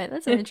 Right,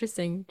 that's an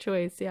interesting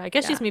choice. Yeah, I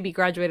guess she's Yeah. maybe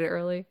graduated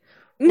early.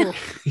 No.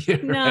 Yeah,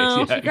 right.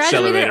 No, Yeah, she Graduated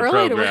accelerated early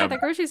to work program. at the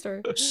grocery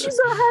store. She's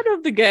ahead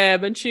of the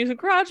game, and she's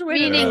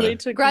graduated Meaning early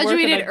to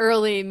graduated work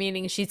early,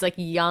 meaning she's like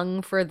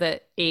young for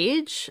the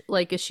age.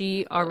 Like, is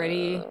she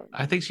already?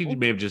 I think she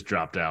may have just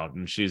dropped out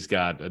and she's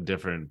got a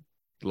different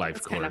life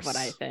That's course. kind of what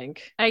I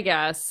think. I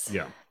guess.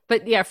 Yeah.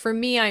 But yeah, for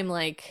me, I'm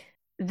like,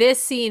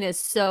 this scene is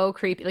so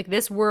creepy. Like,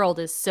 this world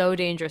is so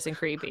dangerous and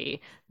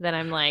creepy that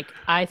I'm like,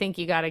 I think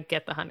you got to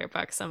get the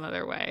 $100 some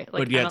other way.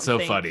 Like, But I yet don't so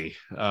think- funny.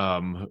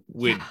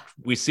 We Yeah.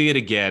 we see it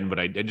again, but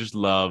I just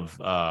love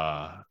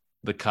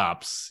the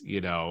cops,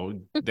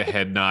 the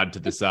head nod to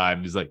the side.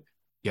 And he's like,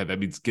 yeah, that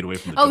means get away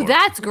from the Oh, door.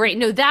 that's great.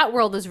 No, that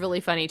world is really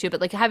funny too.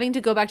 But like having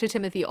to go back to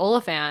Timothy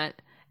Oliphant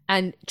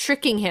and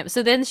tricking him.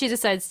 So then she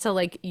decides to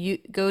like you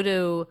go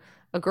to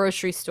a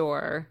grocery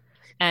store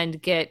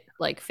and get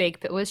like fake.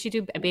 What does she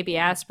do? A baby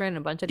aspirin,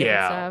 a bunch of different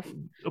Yeah, stuff.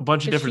 a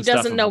bunch of 'Cause different she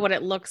doesn't stuff. know what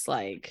it looks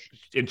like.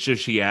 And so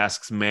she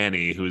asks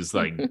Manny, who's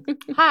like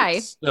Hi.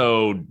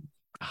 so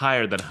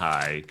higher than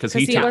high, because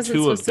Because he he took wasn't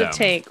two of supposed them. to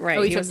take, right?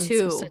 Oh, he he took wasn't two.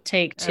 supposed to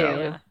take two. Oh,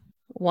 yeah.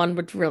 One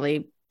would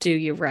really do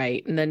you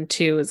right, and then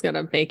two is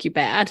gonna make you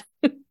bad.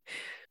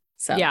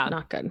 So Yeah.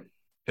 not good.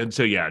 And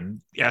so yeah,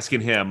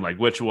 asking him like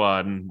which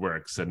one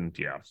works, and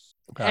yeah.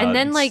 And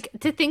then It's- like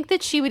to think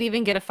that she would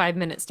even get a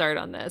 5-minute start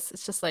on this.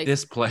 It's just like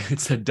this plan,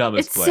 it's the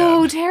dumbest it's plan.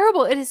 so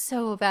terrible. It is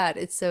so bad.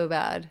 It's so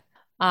bad.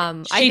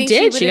 I She think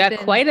did. would She have got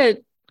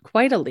been-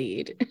 quite a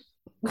lead.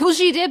 Well,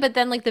 she did, but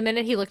then like the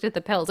minute he looked at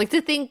the pills, like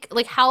to think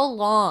like how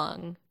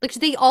long, like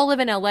they all live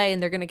in LA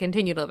and they're going to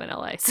continue to live in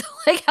LA. So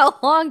like how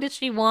long does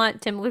she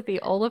want Timothy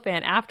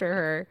Oliphant after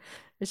her?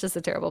 It's just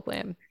a terrible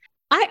plan.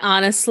 I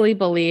honestly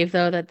believe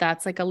though that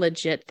that's like a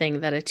legit thing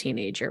that a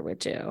teenager would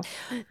do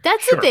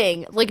That's Sure. the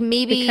thing. Like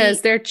maybe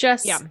because they're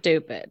just Yeah.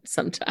 stupid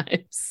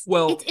sometimes.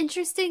 Well, it's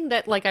interesting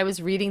that like I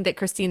was reading that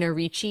Christina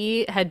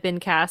Ricci had been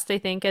cast, I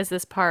think, as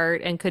this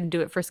part and couldn't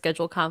do it for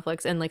schedule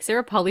conflicts. And like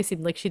Sarah Polley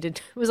seemed like she did.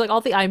 It was like all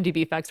the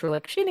IMDb facts were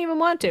like she didn't even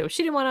want to.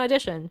 She didn't want to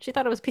audition. She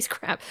thought it was a piece of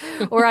crap,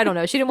 or I don't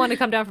know. She didn't want to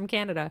come down from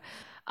Canada.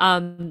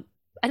 And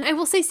I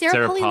will say Sarah,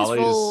 Sarah Polley in this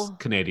Polley's role.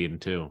 Canadian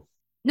too.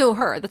 No,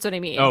 her. That's what I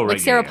mean. Oh, Like right,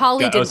 Sarah yeah.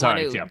 Polley Yeah, didn't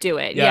sorry, want to yeah. do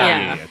it.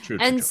 Yeah. Yeah. True.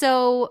 And true.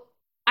 so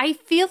I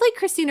feel like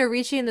Christina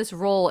Ricci in this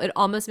role, it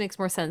almost makes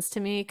more sense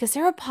to me because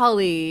Sarah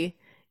Polley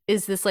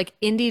is this like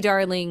indie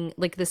darling,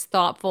 like this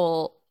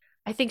thoughtful.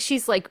 I think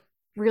she's like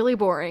really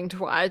boring to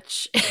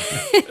watch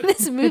in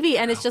this movie,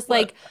 and it's just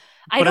like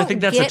But I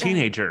think that's a get-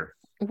 teenager.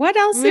 What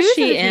else is Ruth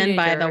she is a in,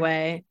 by the teenager.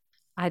 way?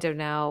 I don't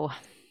know.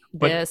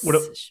 But This what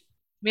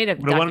made a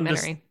what I wanted to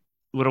documentary.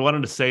 What I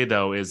wanted to say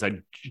though is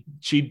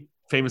she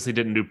famously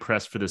didn't do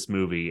press for this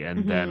movie,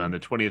 and then Mhm. on the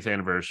 20th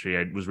anniversary,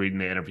 I was reading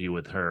the interview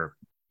with her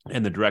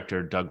and the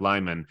director Doug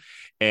Lyman,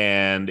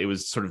 and it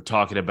was sort of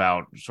talking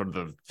about sort of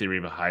the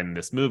theory behind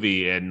this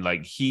movie, and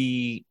like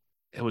he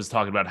was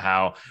talking about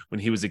how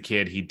when he was a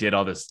kid he did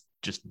all this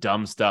just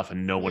dumb stuff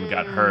and no one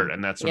got hurt,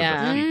 and that's sort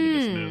Yeah. of the theme of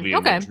this movie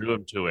and what Okay. drew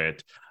him to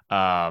it.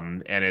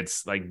 And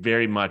it's like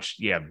very much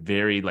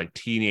very like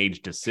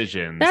teenage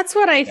decisions That's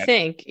what I That-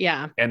 think.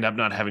 Yeah. end up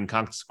not having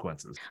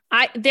consequences.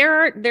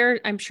 There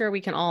I'm sure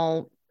we can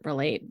all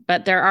relate,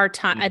 but there are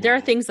there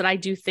are Mhm. things that I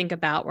do think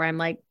about where I'm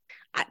like,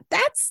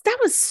 that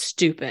was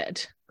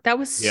stupid. That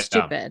was Yeah.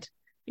 stupid.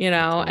 You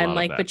There's know, a lot and of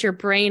like, that. but your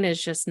brain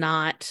is just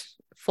not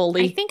I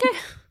fully think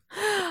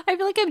I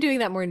feel like I'm doing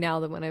that more now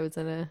than when I was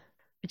in a.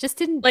 I just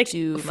didn't like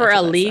do for much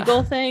of that illegal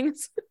stuff.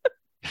 things.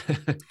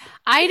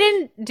 I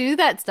didn't do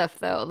that stuff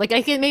though. Like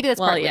I can maybe that's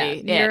Well,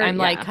 partly yeah, it. I'm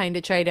like kind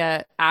of try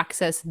to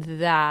access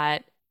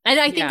that. And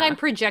I think I'm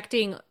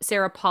projecting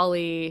Sarah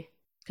Polley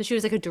because she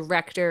was like a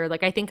director.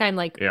 Like I think I'm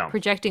like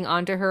projecting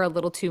onto her a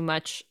little too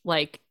much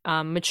like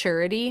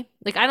maturity.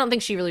 Like I don't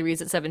think she really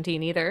reads at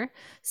 17 either.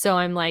 So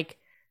I'm like,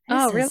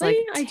 this is like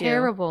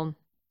terrible.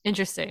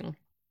 Interesting.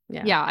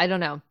 Yeah, I don't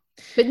know.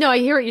 But no, I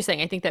hear what you're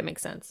saying. I think that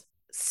makes sense.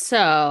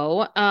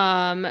 So,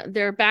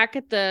 they're back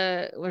at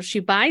she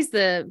buys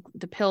the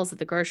pills at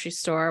the grocery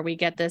store. We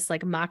get this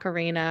like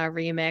Macarena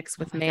remix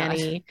with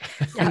Manny.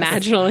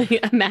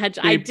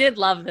 I did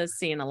love this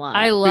scene a lot.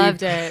 I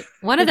loved it.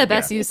 One of the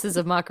best uses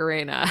of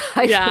Macarena.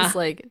 I was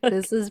like,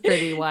 this is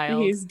pretty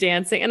wild. He's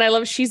dancing, and I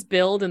love she's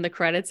billed in the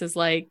credits as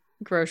like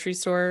grocery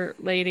store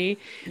lady.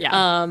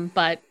 Yeah.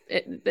 But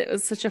it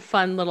was such a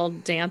fun little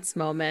dance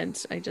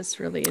moment. I just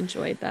really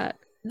enjoyed that.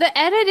 The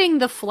editing,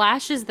 the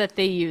flashes that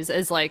they use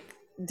as like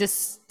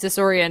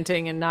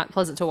disorienting and not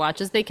pleasant to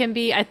watch as they can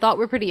be, I thought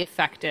were pretty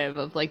effective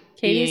of like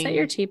Katie, is that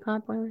your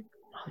teapot boiler?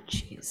 Oh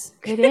jeez.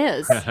 It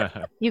is.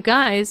 You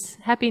guys,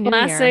 happy new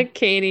year. Classic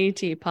Katie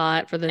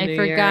teapot for the new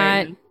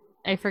year.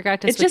 I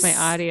forgot to switch my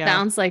audio.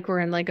 Sounds like we're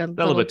in like a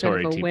little bit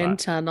of a wind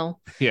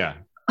tunnel. Yeah.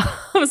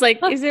 I was like,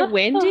 is it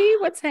windy?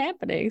 What's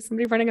happening?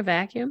 Somebody running a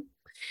vacuum?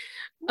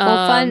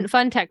 Well,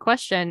 fun tech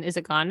question. Is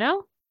it gone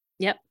now?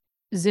 Yep.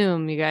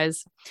 Zoom, you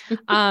guys.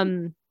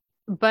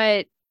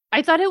 But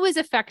I thought it was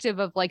effective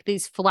of like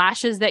these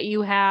flashes that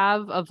you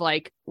have of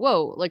like,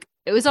 whoa, like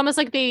it was almost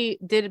like they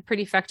did it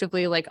pretty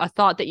effectively, like a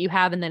thought that you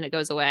have and then it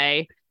goes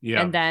away.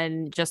 Yeah. And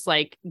then just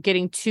like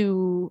getting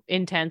too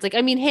intense. Like,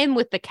 I mean, him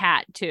with the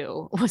cat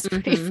too was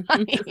pretty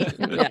funny.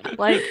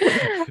 Like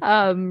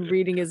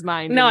reading his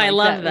mind. No, I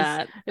love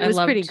that. It was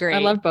pretty great. I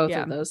love both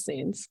of those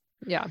scenes.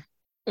 Yeah.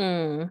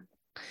 We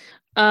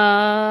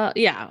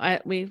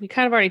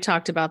kind of already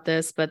talked about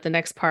this, but the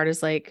next part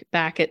is like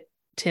back at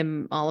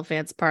Tim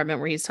Oliphant's apartment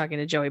where he's talking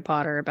to Joey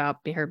Potter about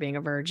her being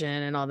a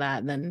virgin and all that,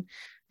 and then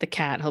the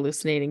cat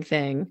hallucinating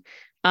thing.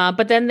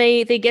 But then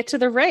they get to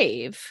the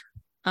rave,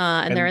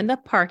 and they're in the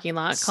parking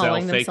lot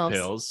calling themselves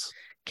pills.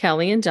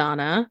 Kelly and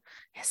Donna,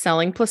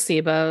 selling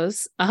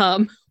placebos.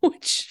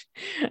 Which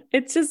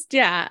it's just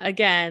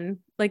again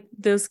like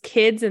those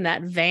kids in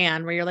that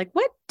van where you're like,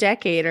 what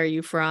decade are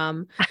you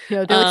from?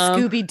 No, they're like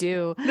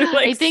Scooby-Doo.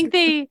 Like, I think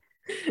they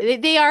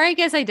are, I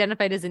guess,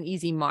 identified as an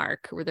easy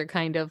mark where they're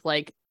kind of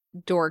like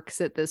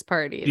dorks at this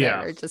party.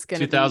 Yeah, are just gonna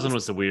 2000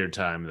 was a weird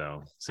time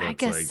though. So I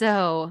guess like...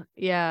 so.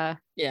 Yeah.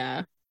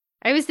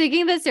 I was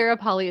thinking that Sarah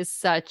Polley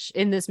is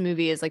in this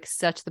movie is like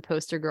such the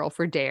poster girl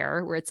for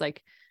Dare, where it's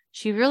like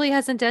she really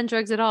hasn't done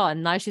drugs at all,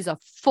 and now she's a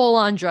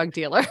full-on drug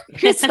dealer.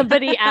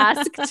 Somebody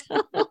asked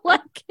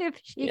like if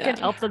she could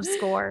help them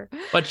score,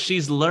 but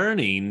she's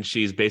learning.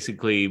 She's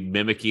basically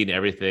mimicking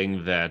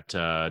everything that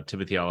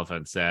Timothy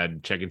Oliphant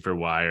said, checking for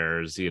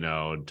wires,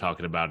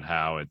 talking about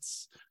how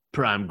it's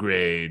prime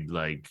grade,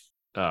 like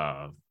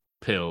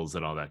pills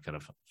and all that kind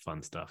of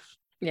fun stuff.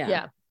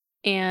 Yeah.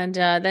 And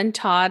then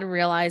Todd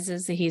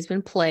realizes that he's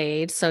been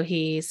played, so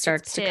he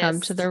starts to come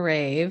to the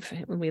rave.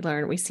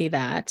 We see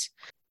that.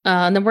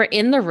 And then we're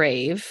in the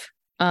rave.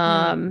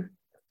 But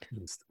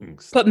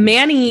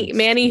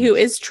Manny, who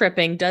is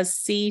tripping, does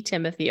see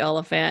Timothy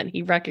Oliphant.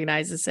 He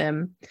recognizes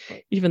him,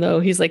 even though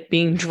he's like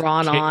being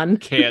drawn on.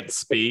 Can't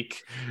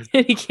speak.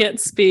 He can't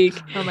speak.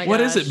 Oh my god!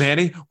 What is it,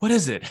 Manny? What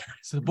is it?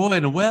 Is it a boy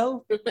in a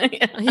well?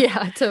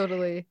 Yeah,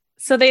 totally.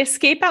 So they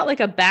escape out like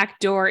a back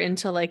door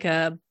into like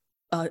a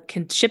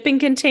shipping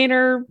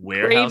container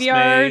warehouse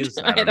graveyard. Maze?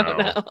 I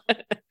don't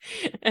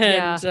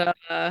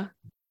know.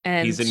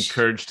 And he's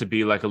encouraged to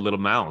be like a little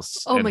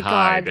mouse. Oh my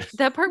god,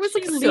 that part was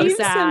like so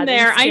sad in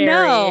there. I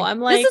know. I'm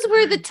like, this is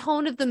where the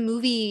tone of the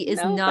movie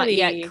is not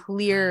yet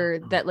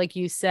clear. That, like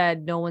you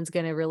said, no one's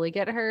gonna really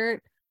get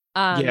hurt.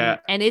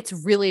 And it's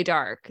really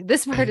dark.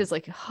 This part is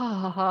like,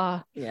 yeah.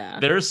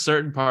 There are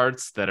certain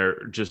parts that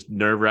are just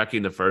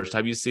nerve-wracking the first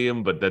time you see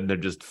him, but then they're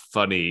just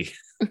funny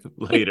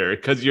later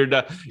because you're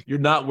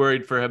not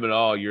worried for him at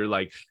all. You're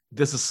like,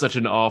 this is such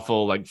an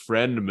awful like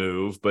friend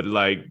move, but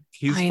like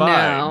he's fine.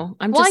 Know.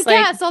 I'm just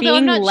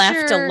being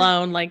left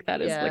alone like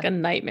that is like a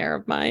nightmare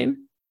of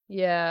mine.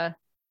 Yeah,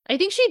 I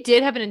think she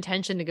did have an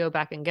intention to go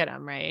back and get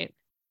him, right?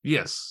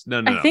 Yes.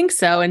 No. I think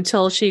so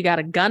until she got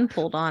a gun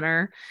pulled on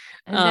her.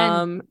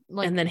 And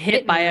then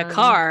hit by a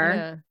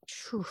car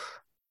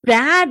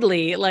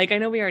badly. Like I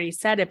know we already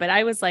said it, but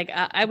I was like,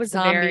 I was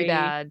very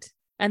bad.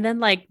 And then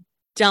like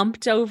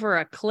dumped over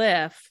a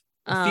cliff.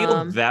 I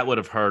feel that would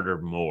have hurt her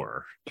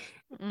more.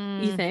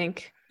 You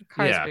think?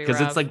 Yeah,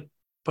 because it's like,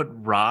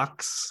 but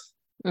rocks.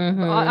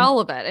 Mm-hmm. All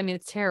of it. I mean,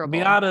 it's terrible.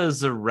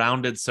 Miata's are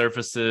rounded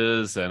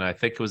surfaces, and I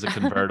think it was a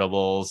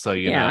convertible. So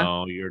you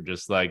know, you're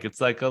just like, it's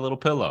like a little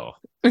pillow.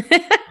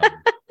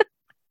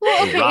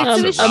 Well,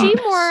 okay, so is she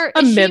more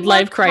a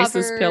midlife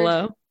crisis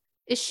pillow?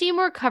 Is she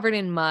more covered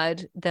in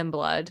mud than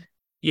blood?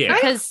 Yeah,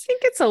 I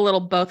think it's a little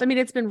both. I mean,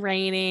 it's been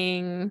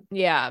raining.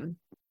 Yeah,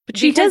 but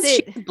she's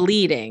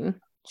bleeding.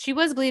 She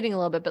was bleeding a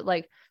little bit, but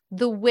like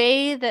the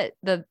way that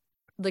the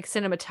like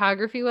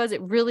cinematography was.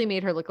 It really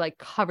made her look like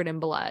covered in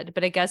blood,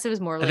 but I guess it was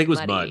more I like think it was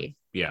muddy. mud.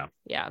 Yeah.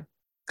 Yeah.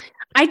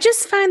 I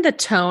just find the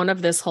tone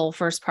of this whole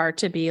first part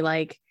to be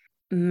like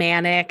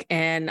manic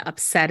and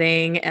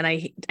upsetting, and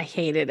I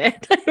hated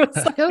it. I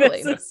was like,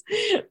 Totally.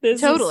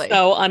 this Totally. is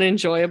so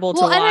unenjoyable to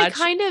Well, and I watch.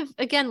 kind of,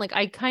 again, like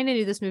I kind of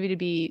knew this movie to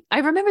be. I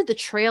remember the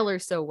trailer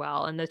so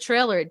well, and the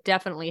trailer it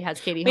definitely has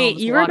Katie Wait,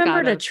 Holmes you walk remember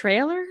out the of.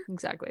 trailer?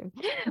 Exactly.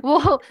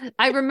 Well,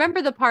 I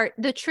remember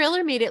the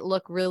trailer made it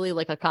look really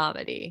like a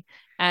comedy.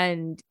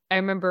 And I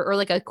remember, or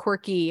like a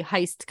quirky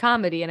heist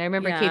comedy. And I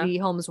remember Yeah. Katie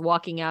Holmes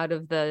walking out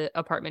of the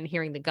apartment,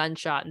 hearing the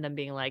gunshot, and then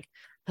being like,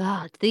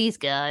 oh, it's these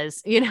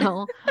guys, you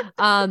know?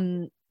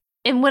 And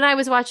when I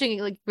was watching,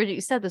 like Bridget,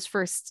 you said this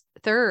first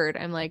third,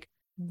 I'm like,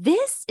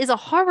 this is a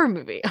horror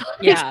movie. Like,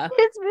 Yeah.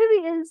 this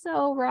movie is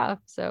so rough.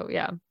 So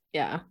yeah.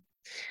 Yeah.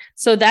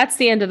 So that's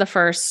the end of the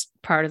first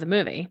part of the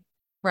movie.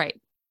 Right.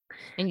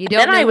 And you And don't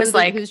then know I was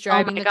like, who's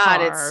driving the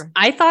car.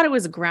 I thought it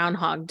was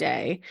Groundhog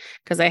Day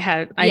because I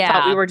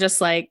thought we were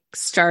just like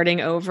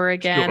starting over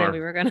again Sure. and we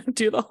were going to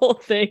do the whole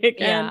thing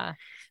again. Yeah.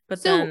 But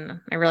So,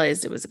 then I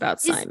realized it was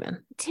about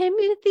Simon.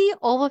 Timothy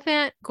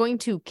Oliphant going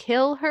to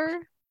kill her?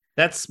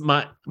 That's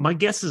my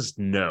guess is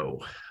no.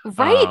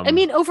 Right. I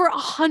mean, over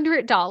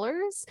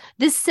 $100,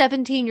 this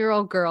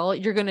 17-year-old girl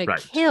you're going to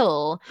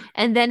kill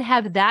and then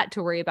have that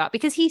to worry about,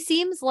 because he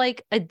seems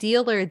like a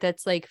dealer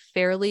that's like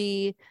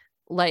fairly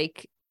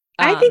like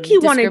I think he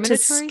wanted to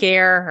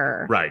scare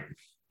her. Right.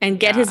 And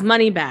get his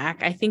money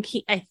back. I think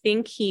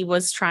he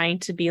was trying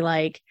to be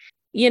like,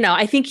 you know,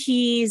 I think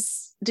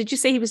did you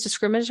say he was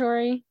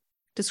discriminatory?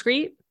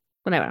 Discreet?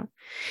 Whatever.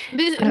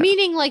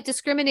 Meaning like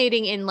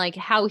discriminating in like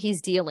how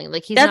he's dealing.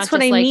 Like he's that's not just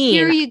what I like, mean.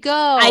 Here you go.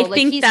 I like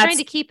think he's trying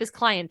to keep his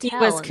clientele.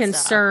 He was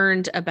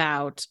concerned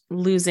about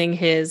losing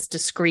his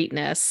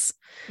discreetness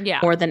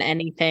more than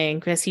anything,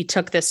 because he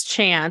took this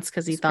chance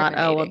because he thought,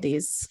 oh, well,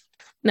 these.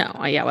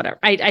 No, yeah, whatever.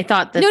 I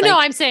thought that. No,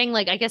 I'm saying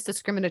like, I guess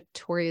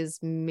discriminatory is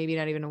maybe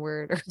not even a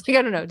word. Or like,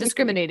 I don't know.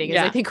 Discriminating is,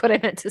 I think, what I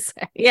meant to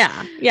say.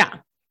 Yeah.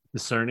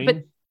 Discerning.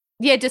 But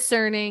yeah,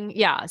 discerning.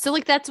 Yeah. So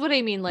like, that's what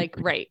I mean. Like,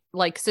 right.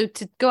 Like, so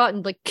to go out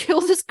and like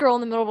kill this girl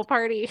in the middle of a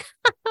party.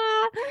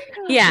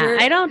 Yeah.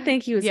 I don't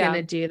think he was going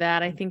to do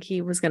that. I think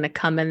he was going to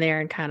come in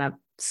there and kind of,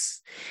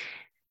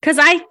 because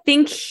I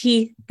think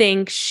he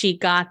thinks she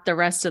got the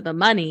rest of the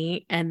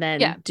money and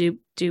then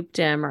duped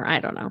him, or I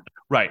don't know.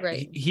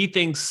 Right. He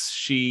thinks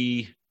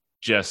she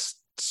just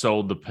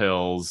sold the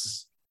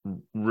pills,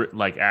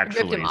 like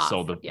actually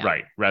sold the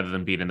right, rather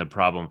than being in the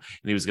problem.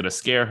 And he was going to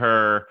scare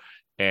her.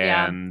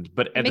 And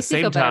but at the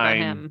same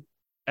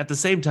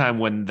time,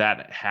 when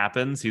that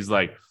happens, he's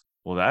like,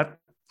 well, that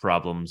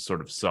problem's sort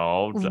of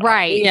solved.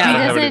 Right.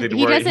 Yeah.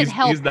 He doesn't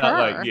help he's not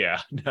her.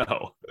 like,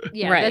 no.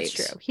 Yeah, that's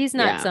true. He's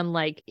not some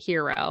like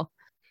hero.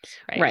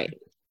 Right.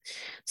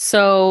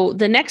 So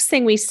the next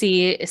thing we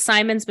see is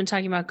Simon's been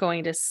talking about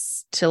going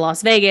to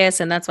Las Vegas,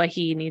 and that's why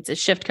he needs his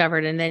shift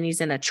covered, and then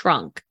he's in a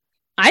trunk.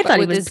 I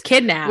thought he was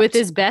kidnapped with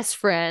his best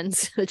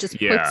friends. That just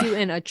puts you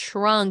in a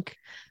trunk,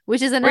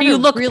 which is another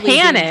really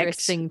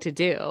dangerous thing to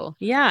do.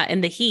 Yeah,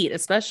 in the heat,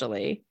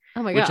 especially.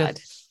 Oh my god! I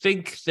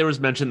think there was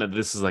mention that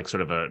this is like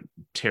sort of a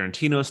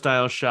Tarantino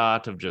style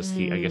shot of just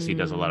I guess he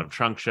does a lot of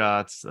trunk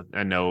shots.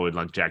 I know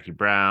like Jackie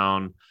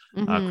Brown,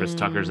 Chris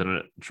Tucker's in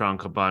a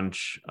trunk a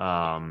bunch.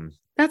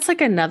 That's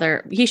like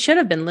he should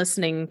have been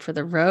listening for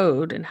the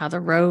road and how the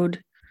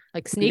road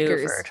like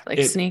sneakers,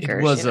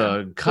 sneakers. It was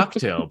a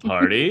cocktail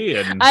party,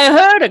 and I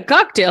heard a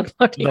cocktail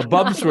party. The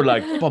bumps were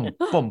like bump,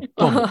 bump,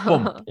 bump,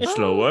 bump,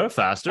 slower,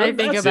 faster. I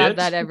think about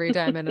that every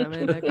time I'm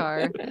in a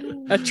car,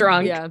 a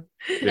trunk. Yeah,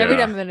 every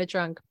time I'm in a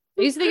trunk.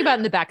 I used to think about it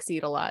in the back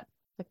seat a lot.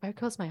 Like, if I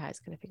close my eyes,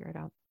 can I figure it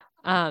out?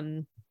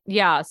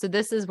 Yeah, so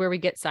this is where we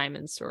get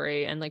Simon's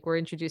story, and like we're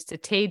introduced to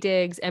Taye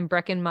Diggs and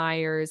Breckin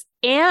Myers,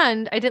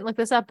 and I didn't look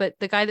this up, but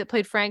the guy that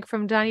played Frank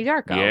from Donnie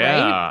Darko.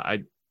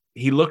 Right?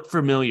 He looked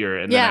familiar,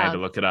 and then I had to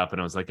look it up, and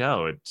I was like,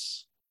 oh,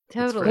 it's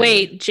totally.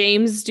 Wait,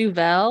 James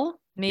Duval?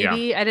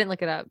 Maybe I didn't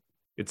look it up.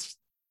 It's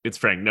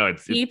Frank. No,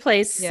 he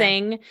plays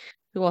Singh,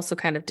 who also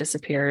kind of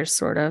disappears,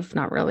 sort of,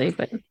 not really,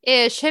 but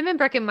ish. Him and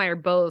Breckin Meyer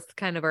both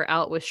kind of are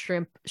out with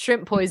shrimp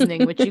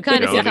poisoning, which you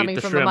kind of see coming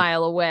from a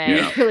mile away.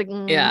 Yeah. You're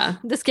like,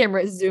 this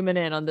camera is zooming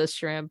in on this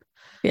shrimp.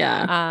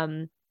 Yeah.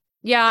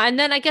 Yeah, and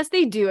then I guess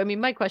they do. I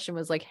mean, my question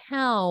was like,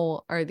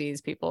 how are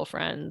these people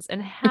friends,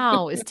 and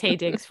how is Taye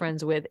Diggs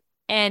friends with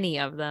any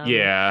of them?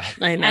 Yeah,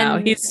 I know.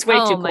 And he's way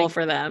too cool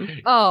for them.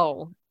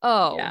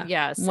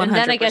 Yes. 100%. And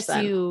then I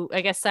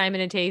guess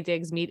Simon and Taye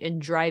Diggs meet in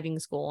driving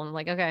school, and I'm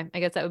like, okay, I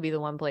guess that would be the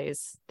one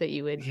place that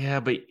you would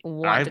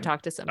want to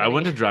talk to somebody. I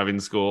went to driving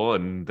school,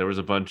 and there was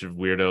a bunch of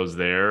weirdos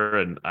there,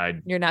 and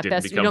you're not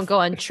best. You don't go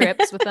on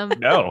trips with them.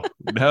 No.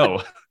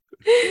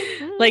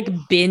 Like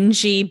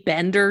bingey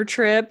bender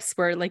trips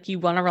where like you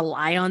want to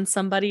rely on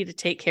somebody to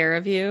take care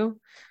of you.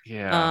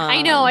 Yeah,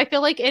 I know. I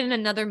feel like in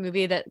another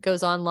movie that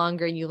goes on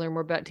longer and you learn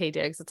more about Taye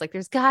Diggs, it's like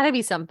there's got to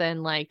be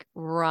something like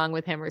wrong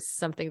with him or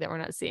something that we're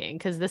not seeing,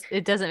 because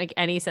it doesn't make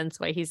any sense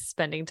why he's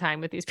spending time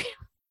with these people.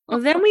 Well,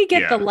 then we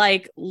get the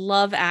like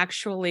Love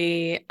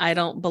Actually, I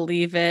don't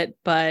believe it,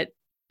 but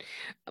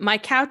My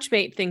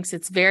couchmate thinks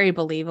it's very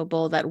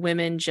believable that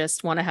women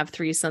just want to have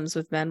threesomes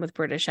with men with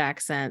British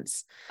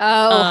accents.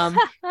 Oh,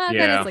 that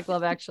Yeah. is like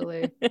Love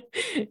Actually.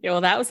 Yeah,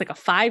 well, that was like a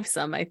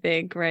fivesome, I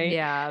think, right?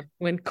 Yeah.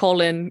 When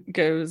Colin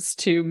goes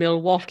to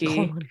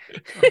Milwaukee.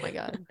 Oh my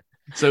God.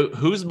 So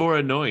who's more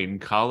annoying,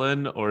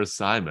 Colin or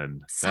Simon?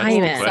 That's the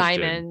Simon.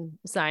 question.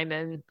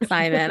 Simon.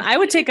 Simon. I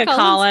would take a Colin's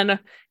Colin.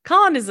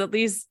 Colin is at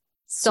least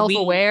sweet.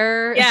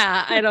 self-aware.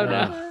 Yeah, I don't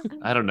know.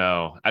 I don't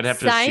know. I'd have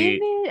to see.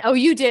 Simon. Oh,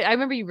 you did. I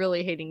remember you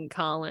really hating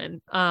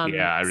Colin. Yeah,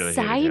 I really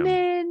hated him.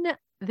 Simon.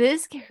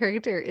 This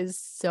character is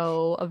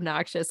so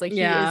obnoxious. Like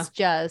Yeah. he is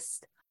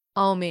just.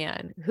 Oh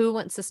man, who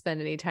wants to spend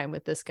any time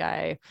with this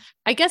guy?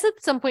 I guess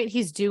at some point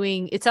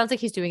it sounds like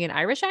he's doing an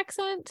Irish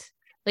accent.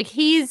 Like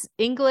he's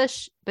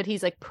English, but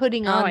he's like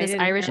putting Oh, on I this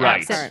didn't Irish hear that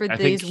accent part. for I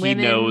these think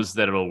women. he knows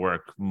that it'll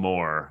work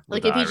more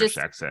Like with if the he Irish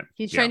just- accent.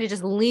 He's Yeah. trying to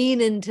just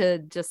lean into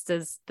just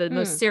as the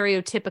most Hmm.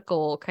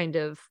 stereotypical kind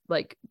of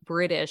like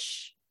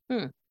British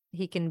Hmm.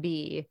 he can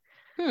be.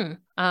 Hmm.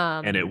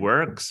 And it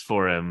works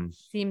for him.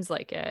 Seems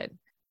like it.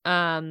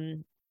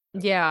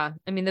 Yeah.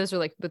 I mean, those are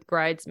like with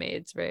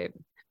bridesmaids, right?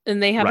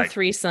 And they have a Right.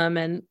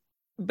 threesome,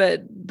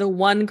 but the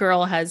one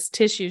girl has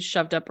tissues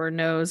shoved up her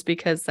nose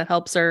because that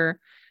helps her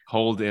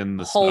Hold in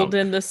the hold smoke.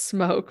 in the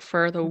smoke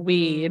for the Mhm.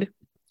 weed.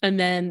 And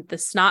then the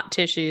snot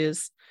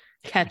tissues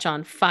catch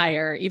on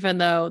fire, even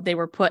though they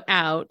were put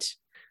out.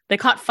 They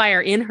caught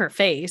fire in her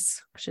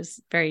face, which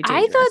is very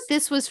dangerous. I thought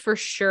this was for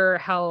sure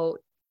how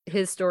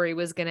his story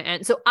was going to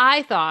end. So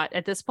I thought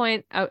at this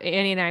point,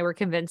 Annie and I were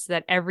convinced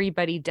that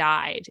everybody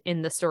died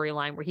in the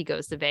storyline where he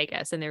goes to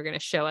Vegas, and they were going to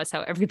show us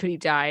how everybody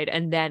died.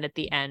 And then at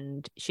the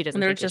end, she doesn't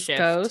And they're take the just shift.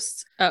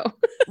 ghosts. Oh,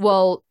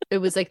 Well, it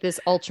was like this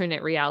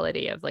alternate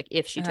reality of like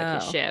if she took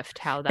his Oh. shift,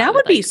 how That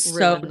would be like, so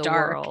ruin the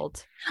dark.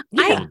 world.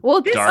 I- Yeah.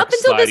 Well, this Dark up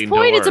until this sliding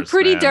point, it's a doors,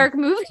 pretty man. dark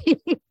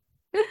movie.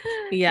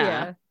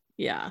 Yeah.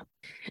 Yeah.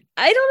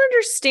 I don't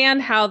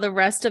understand how the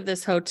rest of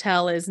this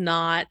hotel is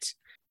not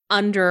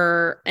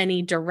under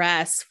any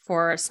duress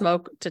for a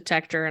smoke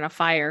detector and a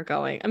fire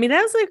going. I mean,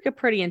 that was like a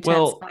pretty intense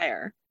Well,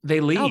 fire. They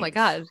leave. Oh my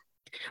God.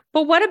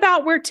 But what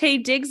about where Tay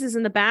Diggs is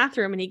in the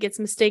bathroom and he gets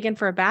mistaken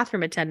for a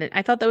bathroom attendant?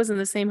 I thought that was in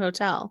the same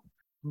hotel.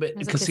 But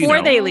There's a casino.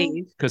 Before they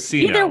leave.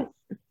 Casino. Either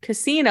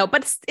casino,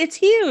 but it's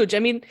huge. I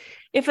mean,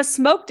 if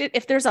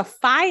there's a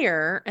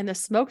fire and the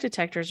smoke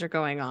detectors are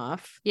going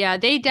off. Yeah,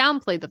 they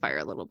downplayed the fire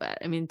a little bit.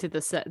 I mean, to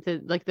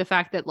like the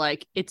fact that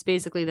like it's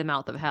basically the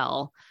mouth of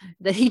hell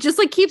that he just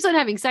like keeps on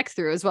having sex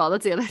through as well.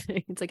 That's the other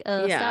thing. It's like,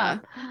 Yeah.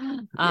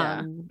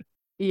 stop.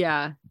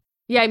 Yeah.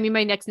 I mean,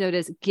 my next note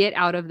is get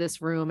out of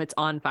this room. It's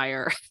on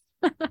fire.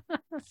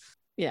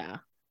 Yeah.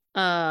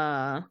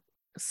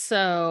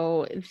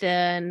 So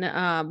then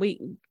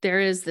there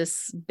is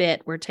this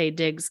bit where Tay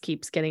Diggs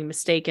keeps getting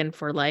mistaken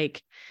for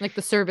like Like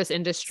the service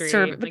industry.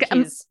 Serv- like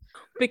I'm- he's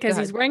because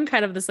Go he's ahead. wearing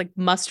kind of this like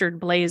mustard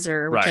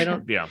blazer, which I Right.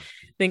 don't Yeah.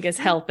 think is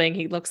helping.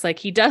 He looks like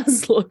he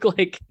does look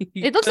like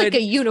it looks like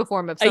a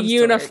uniform of some sort.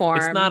 uniform.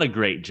 It's not a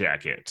great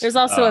jacket. There's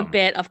also a Um,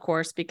 bit, of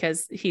course,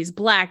 because he's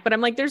black, but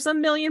I'm like, there's a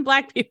million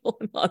black people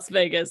in Las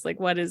Vegas. Like,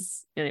 what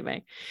is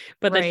anyway?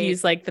 But that Right.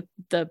 he's like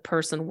the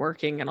person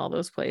working in all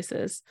those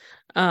places.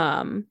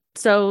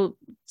 So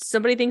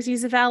somebody thinks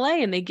he's a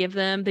valet, and they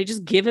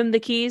just give him the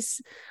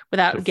keys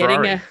without To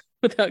getting Ferrari.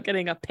 without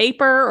getting a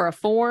paper or a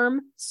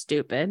form.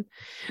 Stupid.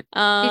 He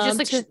just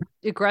like to-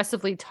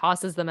 aggressively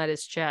tosses them at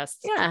his chest.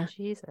 Yeah.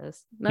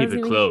 Jesus. not Keep it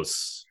even-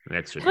 close. An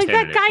extra Like 10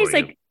 that in it for guy's you.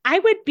 like, I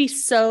would be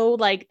so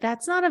like,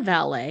 that's not a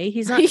valet.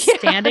 He's not Yeah,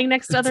 standing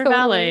next to other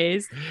totally.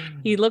 valets.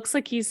 He looks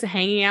like he's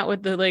hanging out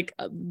with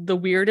the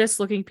weirdest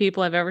looking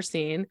people I've ever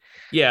seen.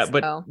 Yeah, So-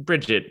 but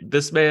Bridget,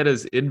 this man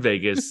is in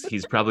Vegas.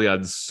 He's probably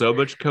on so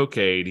much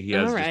cocaine. He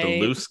has All just a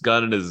right. loose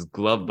gun in his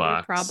glove You're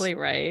box. probably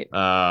right.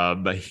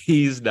 But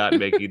he's not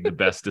making the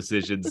best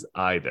decisions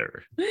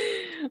either.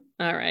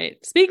 All right.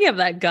 Speaking of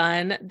that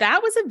gun,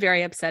 that was a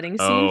very upsetting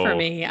scene for Oh,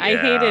 me. I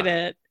yeah. hated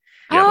it.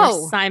 Yep. Where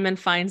Oh, Simon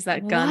finds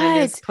that gun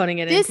and is What? putting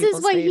it this in is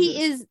people's why faces.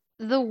 he is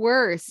the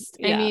worst.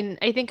 I Yeah. mean,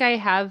 I think I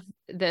have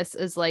this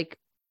as like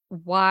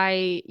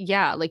why,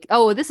 yeah, like,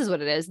 oh, this is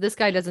what it is. This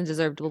guy doesn't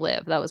deserve to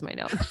live. That was my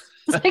note.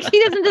 It's like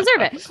he doesn't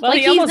deserve it. Well, like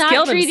he he's almost not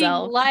killed treating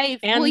himself life.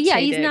 and Well, yeah,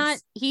 Tay he's Diggs. not.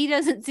 He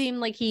doesn't seem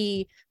like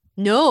he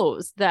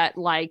knows that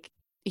like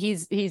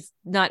he's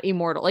not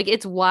immortal. Like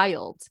it's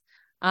wild.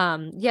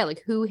 Yeah,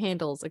 like who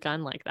handles a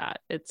gun like that?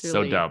 It's So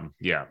really dumb.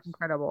 Yeah.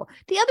 incredible.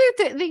 The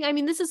other thing, I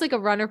mean, this is like a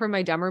runner for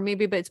my dumber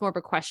maybe, but it's more of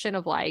a question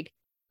of like,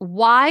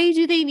 why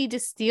do they need to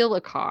steal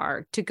a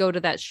car to go to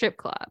that strip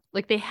club?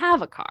 Like they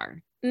have a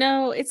car.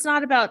 No, it's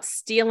not about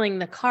stealing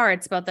the car.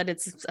 It's about that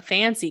it's a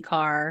fancy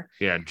car.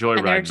 Yeah. Joyride.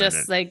 And they're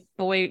just like,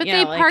 boy, But yeah,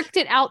 they like, parked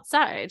it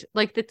outside.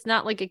 Like it's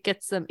not like it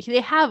gets them. They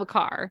have a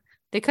car.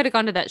 They could have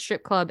gone to that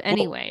strip club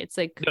anyway. It's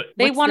like No,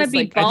 they what's want to this, be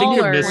like, I think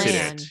you're ballers. missing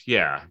plan? it.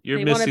 Yeah. You're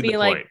They want to missing be the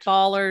like point.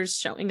 ballers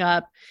showing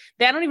up.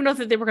 I don't even know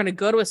that they were going to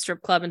go to a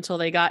strip club until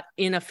they got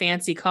in a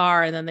fancy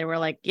car. And then they were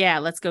like, yeah,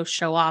 let's go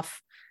show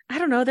off. I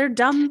don't know. They're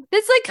dumb.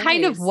 It's like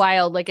kind of Nice.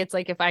 wild. Like it's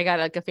like if I got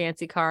like a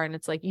fancy car and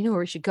it's like, you know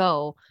where we should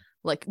go?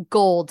 like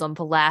gold on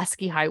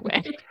Pulaski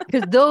Highway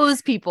because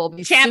those people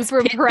be Chaps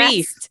super pit beef.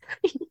 impressed.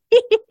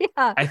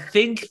 Yeah. I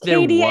think there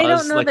Katie, was I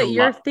don't know like that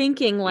you're lot.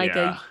 thinking like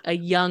Yeah. a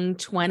young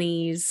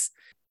 20s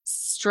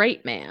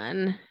straight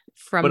man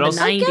from But the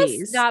also- I 90s.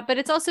 guess not, but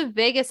it's also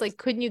Vegas. Like,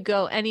 couldn't you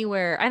go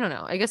anywhere? I don't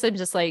know. I guess I'm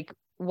just like,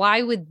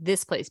 why would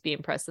this place be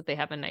impressed that they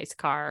have a nice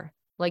car?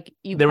 Like,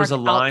 you There was a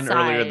parked line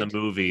earlier in the outside.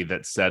 movie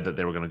that said that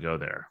they were going to go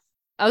there.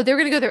 Oh, they were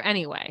gonna go there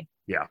anyway.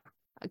 Yeah.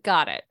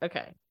 Got it.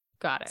 Okay.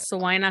 Got it. So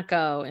why not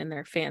go in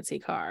their fancy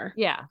car?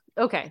 Yeah.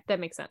 Okay. That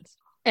makes sense.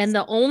 And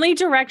the only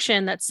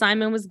direction that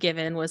Simon was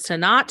given was to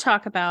not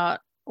talk about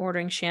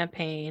ordering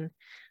champagne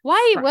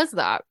Why Right. was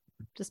that?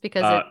 Just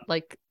because it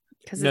like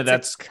because No, it's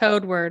that's- a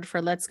code word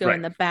for let's go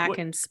in Right. the back What-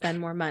 and spend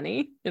more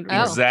money.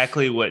 Oh.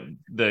 Exactly what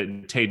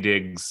the Tay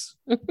Diggs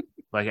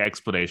like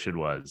explanation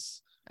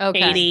was. okay.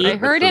 Katie. I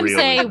heard The him real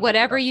say, reason.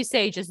 whatever you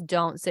say, just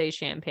don't say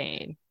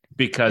champagne.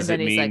 Because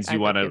And it then he's like, means "I you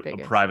think want you're a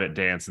biggest." private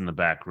dance in the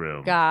back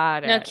room.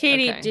 Got it. Now,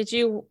 Katie, Okay.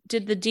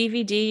 did the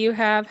DVD you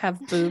have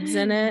boobs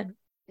in it?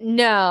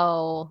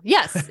 No.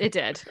 Yes, it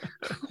did.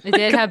 It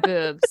did have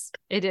boobs.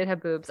 It did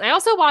have boobs. I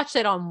also watched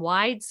it on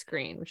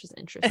widescreen, which is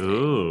interesting.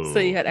 Ooh. So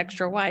you had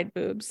extra wide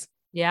boobs.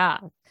 Yeah.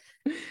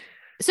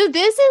 So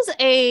this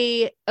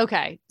is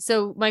okay.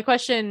 So my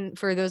question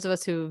for those of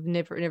us who've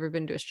never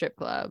been to a strip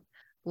club,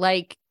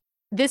 like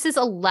this is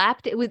a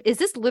is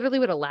this literally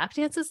what a lap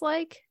dance is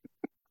like?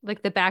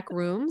 Like the back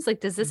rooms? Like,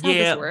 does this how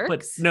this works?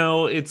 But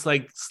no, it's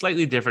like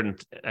slightly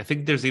different. I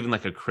think there's even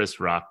like a Chris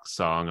Rock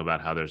song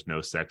about how there's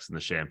no sex in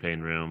the champagne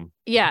room.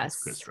 Yes.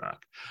 It's Chris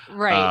Rock.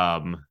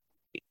 Right.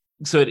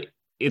 So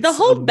it's The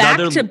whole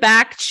another-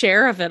 back-to-back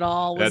chair of it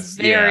all was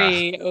That's- yeah.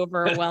 very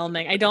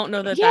overwhelming. I don't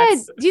know that Yeah.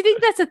 that's. Do you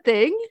think that's a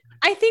thing?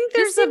 I think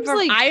This there's a. seems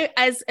like- I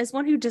as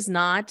one who does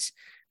not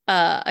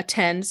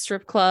attend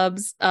strip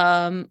clubs,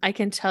 I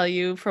can tell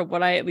you from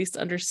what I at least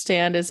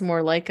understand is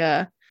more like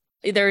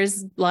there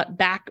is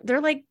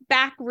they're like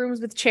back rooms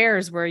with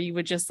chairs where you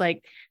would just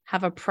like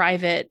have a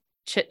private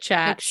chit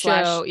chat Like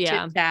show,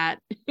 chit chat.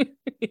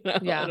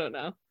 Yeah. I don't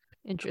know.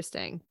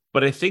 Interesting.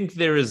 But I think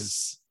there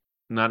is,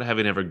 not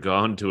having ever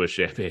gone to a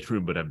champagne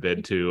room, but I've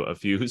been to a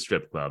few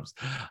strip clubs.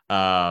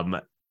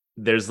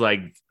 There's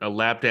like a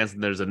lap dance,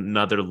 and there's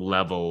another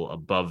level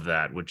above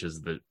that, which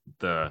is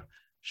the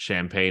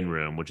champagne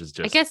room, which is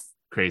I just guess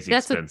crazy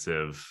that's what-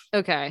 expensive.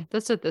 okay.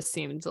 That's what this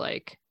seems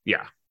like.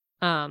 Yeah.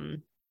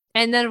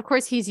 And then of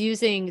course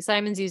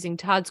Simon's using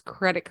Todd's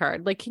credit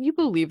card. Like, can you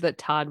believe that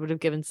Todd would have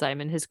given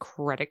Simon his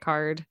credit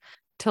card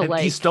to And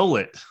like he stole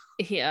it.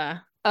 Yeah.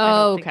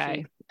 Oh,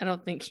 I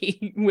don't think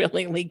he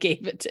willingly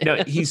gave it to No,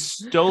 him. he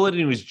stole it, and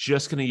he was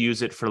just going to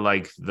use it for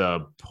like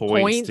the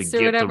points to Points or get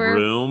the whatever.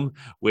 room,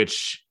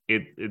 which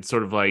it's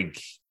sort of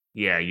like,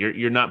 yeah,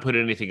 you're not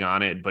putting anything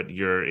on it, but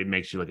it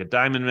makes you like a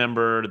diamond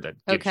member that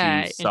gets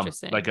Okay, you some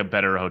interesting. like a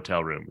better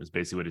hotel room is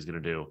basically what he's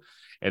going to do.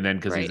 And then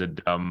because he's a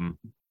dumb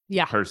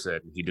Yeah. person,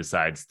 he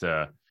decides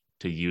to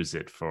use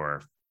it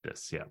for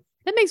this. Yeah.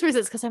 That makes more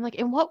sense because I'm like,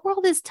 in what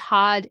world is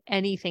Todd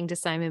anything to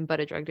Simon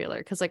but a drug dealer?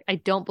 Because like I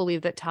don't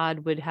believe that Todd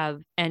would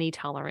have any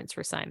tolerance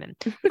for Simon.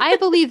 I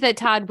believe that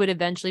Todd would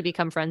eventually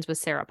become friends with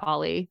Sarah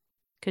Polly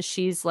because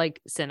she's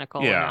like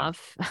cynical Yeah.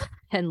 enough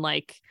and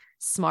like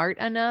smart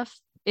enough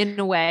in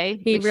a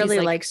way. He Like, she's, really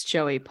like, likes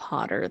Joey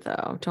Potter,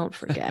 though. Don't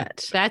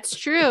forget. That's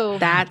true.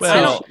 That's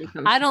Well- how she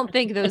becomes- I don't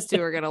think those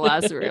two are gonna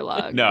last very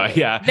long. No, but-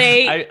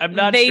 yeah. I'm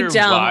not they sure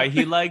don't. why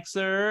he likes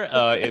her.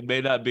 It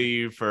may not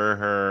be for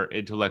her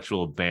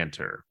intellectual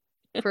banter.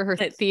 For her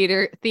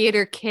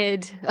theater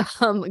kid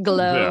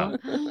glow.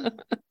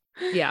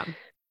 Yeah.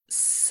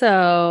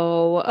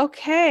 So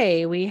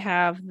okay, we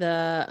have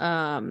the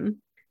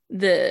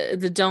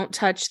don't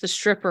touch the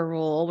stripper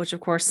rule, which of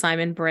course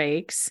Simon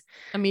breaks.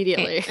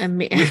 Immediately.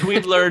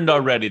 We've learned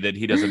already that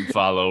he doesn't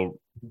follow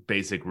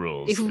basic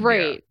rules.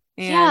 Right.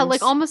 Yeah,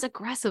 like almost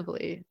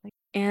aggressively. Like,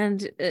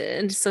 and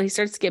so he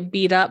starts to get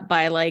beat up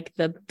by like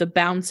the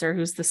bouncer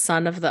who's the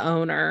son of the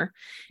owner,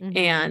 mhm.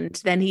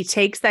 and then he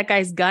takes that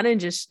guy's gun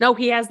and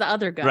he has the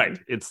other gun. Right.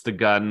 It's the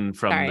gun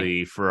from Sorry.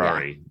 the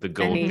Ferrari, the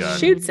gold he gun.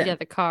 shoots him. Yeah,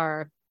 the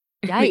car.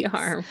 in the Yikes.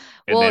 arm.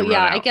 And Well, they run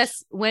yeah, I out.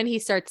 guess when he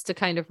starts to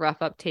kind of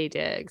rough up Tay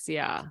Diggs,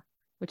 yeah,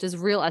 which is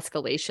real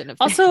escalation of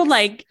Also, things.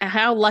 like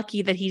how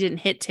lucky that he didn't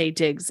hit Tay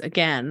Diggs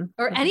again.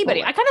 or with a anybody.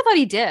 bullet. I kind of thought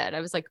he did.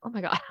 I was like, oh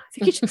my god, I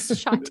think he just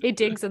shot Tay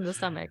Diggs in the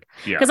stomach.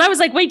 Yeah. Because I was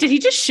like, wait, did he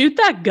just shoot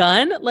that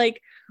gun? Like,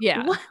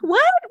 Yeah,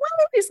 what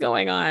is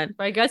going on?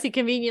 but I guess he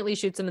conveniently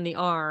shoots him in the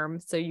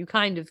arm, so you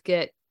kind of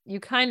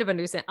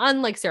understand.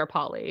 Unlike Sarah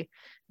Polly,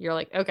 you're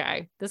like,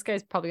 okay, this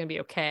guy's probably gonna be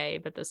okay,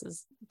 but this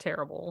is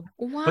terrible.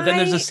 Why? But then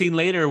there's a scene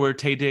later where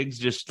Tay Diggs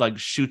just like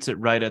shoots it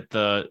right at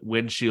the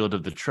windshield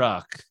of the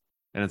truck.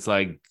 And it's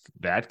like,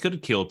 that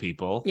could kill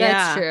people. Yeah.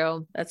 That's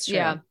true. That's true.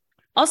 Yeah.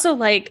 Also,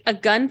 like a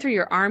gun through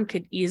your arm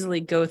could easily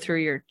go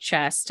through your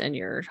chest and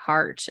your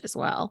heart as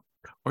well.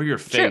 Or your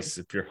True. face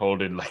if you're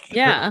holding like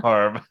Yeah. your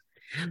arm.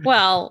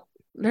 Well,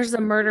 there's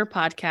a murder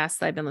podcast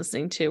that I've been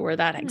listening to where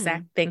that Hmm.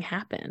 exact thing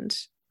happened.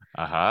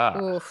 Aha.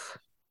 Oof.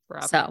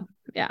 Rough. So,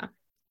 yeah.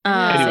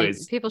 Yeah,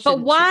 Anyways. people. But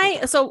shouldn't shoot why?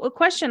 people. So, a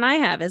question I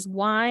have is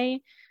why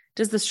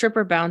does the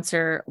stripper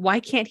bouncer, why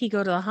can't he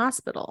go to the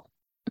hospital?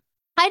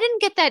 I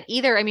didn't get that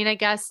either. I mean, I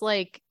guess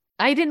like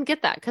I didn't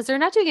get that because they're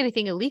not doing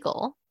anything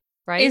illegal,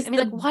 right? Is I mean,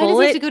 the like, why does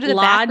he have to go to the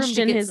bathroom lodged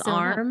to in get his sewn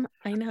up? arm?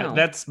 I know.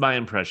 That's my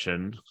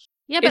impression.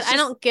 Yeah, but It's I just-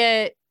 don't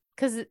get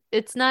because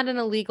it's not an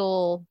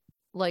illegal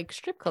like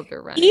strip club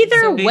they're running. Either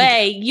So-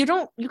 way, you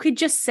could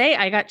just say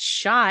I got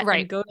shot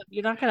Right. and go.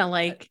 You're not gonna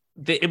like.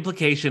 The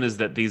implication is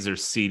that these are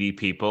seedy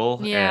people,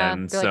 Yeah,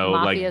 and they're like so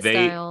mafia like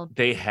style.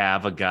 they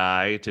have a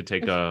guy to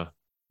take a.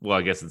 Well,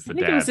 I guess it's the I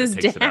think it dad was his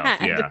that takes it out.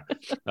 dad.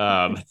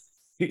 Yeah.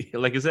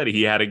 Like I said,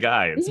 he had a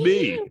guy. It's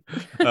me.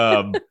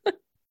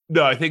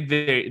 No, I think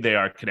they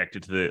are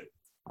connected to the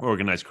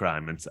organized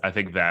crime, and I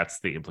think that's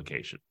the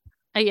implication.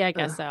 Yeah, I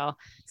guess so.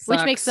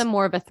 Which makes them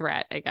more of a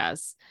threat, I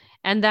guess.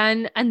 And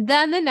then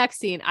the next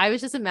scene, I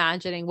was just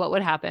imagining what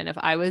would happen if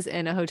I was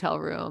in a hotel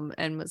room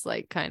and was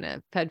like kind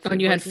of had food when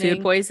you had poisoning,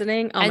 food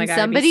poisoning. Oh and my god!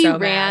 somebody I'd be so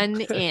ran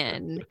mad.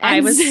 in. I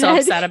and was so said,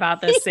 upset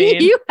about this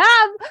scene. You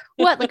have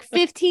what, like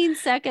 15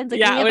 seconds? Like,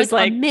 Yeah, we have it was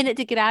like a like- minute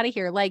to get out of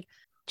here. Like,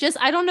 just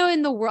I don't know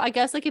in the world. I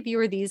guess like if you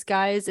were these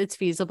guys, it's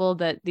feasible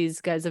that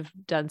these guys have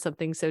done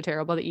something so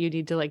terrible that you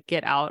need to like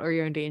get out or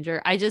you're in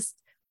danger. I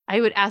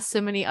would ask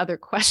so many other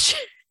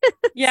questions.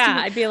 Yeah,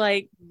 I'd be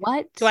like,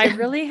 What do I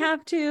really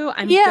have to?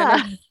 I'm Yeah.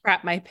 gonna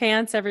crap my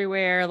pants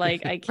everywhere.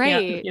 Like I can't,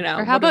 right? you know.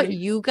 Or how what do about we-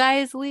 you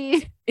guys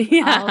leave?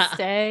 Yeah. I'll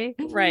stay.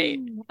 Right.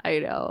 I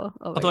know.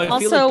 Oh my Although I God.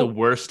 feel like Also- the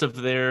worst of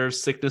their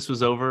sickness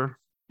was over.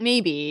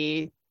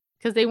 Maybe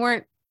because they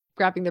weren't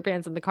grabbing their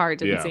pants in the car. It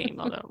didn't Yeah. seem.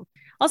 Although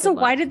Also,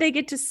 Good why luck. did they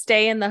get to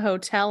stay in the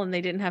hotel and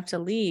they didn't have to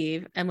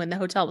leave? And when the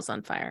hotel was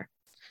on fire,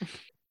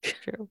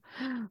 true.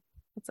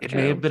 That's It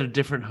true. may have been a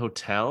different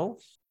hotel.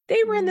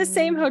 They were in the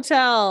same Mm.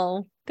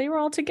 hotel. They were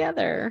all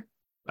together.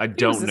 I It was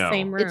don't the know.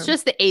 same room. It's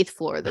just the 8th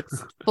floor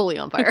that's fully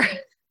on fire.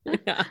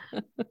 Yeah.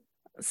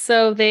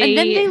 So they And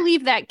then they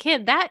leave that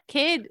kid. That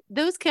kid,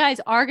 those guys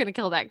are gonna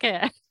kill that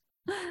kid.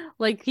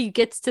 Like he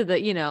gets to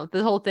the,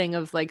 the whole thing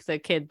of like the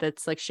kid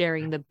that's like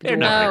sharing the They're door.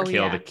 not Oh, going to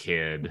kill yeah. the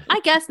kid. I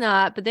guess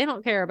not, but they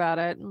don't care about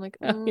it. I'm like,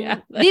 Oh, yeah,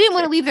 they didn't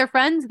want to that's leave their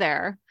friends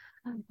there,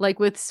 like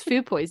with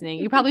food poisoning.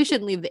 You probably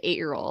shouldn't leave the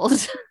 8-year-old.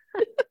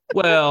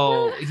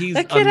 Well, he's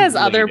that kid has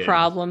other unrelated.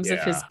 problems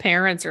if his Yeah.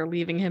 parents are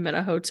leaving him in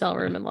a hotel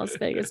room in Las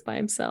Vegas by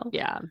himself.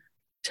 Yeah,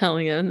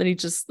 Telling him that he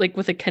just like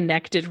with a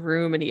connected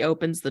room and he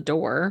opens the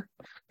door.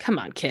 Come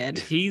on, kid.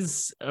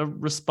 He's a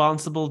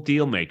responsible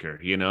deal maker.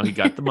 He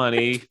got the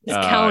money. he's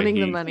counting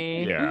the he-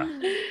 money. Yeah.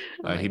 Oh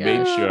my He God.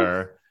 made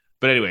sure.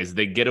 But anyways,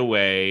 they get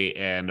away,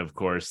 and of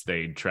course,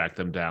 they track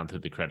them down through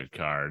the credit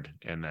card,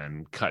 and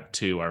then cut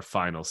to our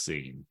final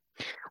scene.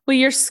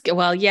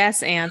 Well,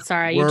 yes, and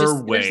sorry.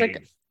 We're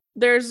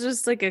There's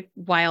just like a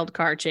wild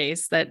car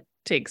chase that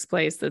takes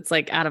place that's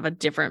like out of a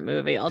different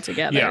movie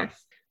altogether. Yeah.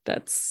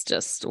 That's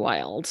just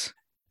wild.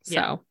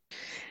 Yeah.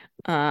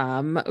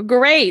 So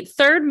great.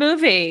 Third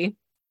movie.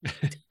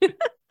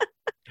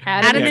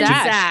 Adam Yeah, and to-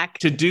 Zach.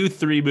 To do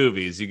 3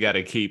 movies, you got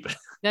to keep.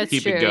 That's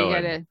keep it true. going. You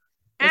gotta,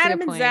 that's a Adam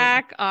good and point.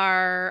 Zach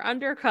are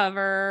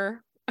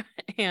undercover.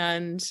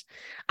 And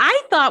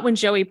I thought when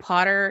Joey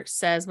Potter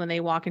says when they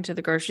walk into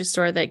the grocery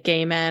store that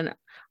gay men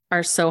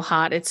are so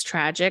hot, it's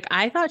tragic.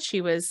 I thought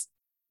she was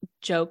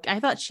I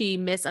thought she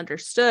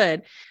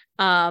misunderstood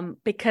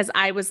because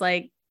I was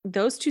like,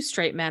 those two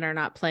straight men are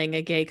not playing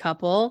a gay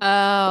couple,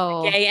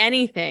 Oh, gay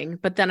anything.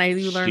 But then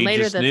you learn She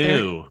later just that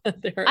knew.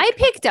 they're I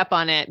picked up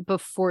on it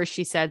before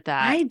she said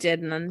that. I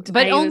didn't,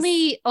 but I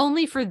was-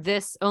 only for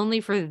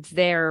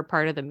their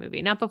part of the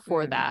movie, not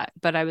before Mm. that.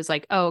 But I was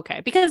like, oh,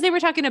 okay, because they were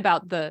talking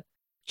about the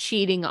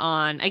cheating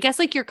on. I guess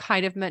like you're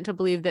kind of meant to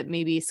believe that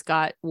maybe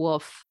Scott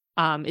Wolf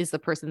is the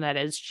person that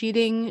is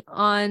cheating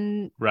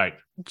on Right.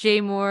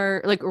 Jay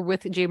Moore, like, or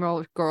with Jay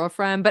Moore's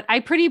girlfriend. But I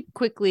pretty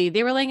quickly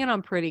they were laying it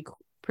on pretty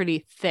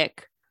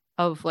thick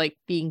of like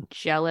being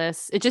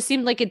jealous. It just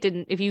seemed like it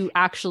didn't. If you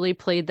actually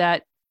played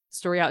that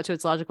story out to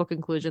its logical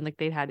conclusion, like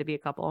they'd had to be a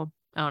couple.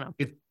 I don't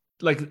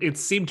know. It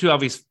seemed too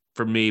obvious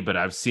for me, but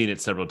I've seen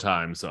it several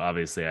times, so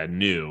obviously I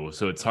knew.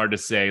 So it's hard to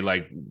say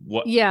like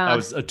what. Yeah. I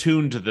was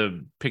attuned to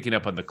the picking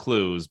up on the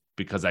clues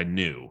because I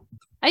knew.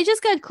 I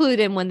just got clued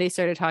in when they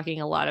started talking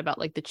a lot about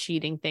like the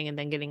cheating thing and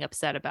then getting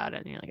upset about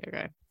it. And you're like,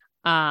 okay.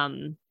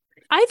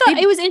 I thought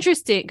it was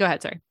interesting. Go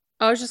ahead, sorry.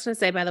 I was just going to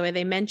say, by the way,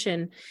 they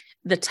mention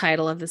the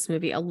title of this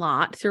movie a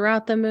lot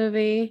throughout the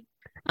movie.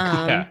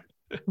 Yeah.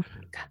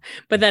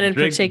 But then in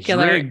Drink,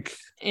 particular, drink.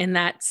 in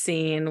that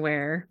scene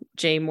where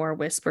Jay Moore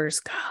whispers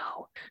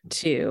 "go"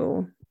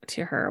 to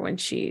her when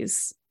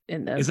she's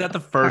in the Is that the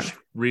first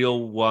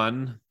real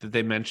one that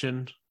they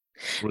mentioned?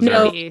 Was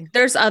No. there- Maybe.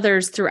 There's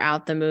others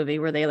throughout the movie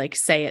where they like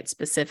say it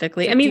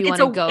specifically. Like, I mean, do you it's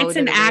wanna go it's to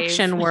an the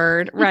action rave?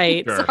 word,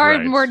 right? Sure. It's a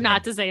hard right. word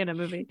not to say in a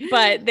movie.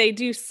 But they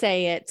do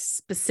say it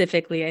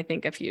specifically, I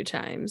think, a few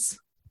times.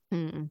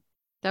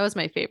 That was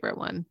my favorite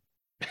one.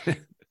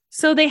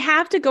 So they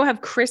have to go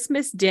have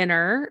Christmas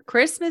dinner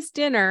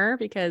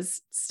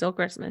because it's still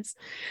Christmas,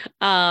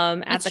 at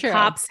That's the true.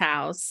 cop's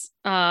house,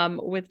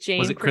 with James.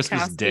 Was it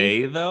Christmas Krakowski.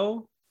 Day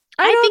though?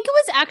 I think it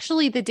was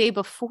actually the day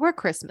before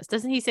Christmas.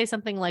 Doesn't he say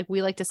something like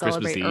we like to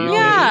Christmas celebrate Eve, early?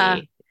 Yeah.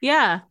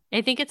 Yeah.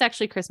 I think it's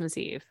actually Christmas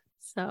Eve.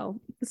 So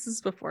this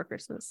is before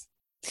Christmas.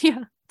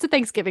 Yeah, it's a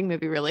Thanksgiving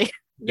movie, really.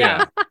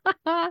 Yeah.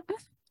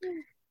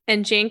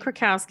 And Jane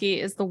Krakowski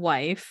is the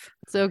wife.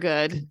 So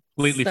good.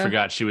 Completely So-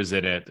 forgot she was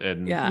in it.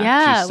 And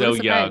Yeah, she's what a so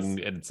surprise. young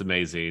and it's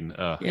amazing.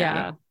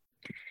 Yeah.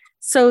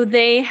 So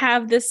they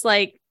have this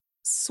like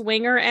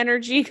swinger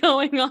energy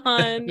going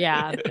on.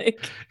 Yeah.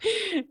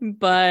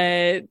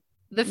 But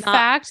The Not-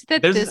 fact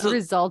that There's this a-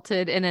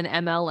 resulted in an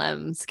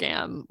MLM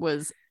scam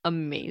was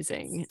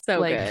amazing. So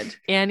like, good.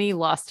 Annie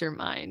lost her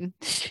mind.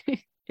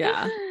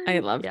 Yeah, I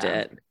loved Yeah.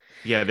 it.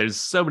 Yeah, there's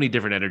so many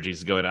different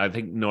energies going. I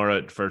think Nora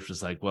at first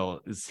was like,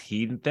 well, is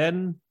he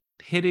then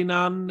hitting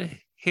on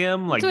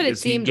him? Like, what it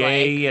is he seemed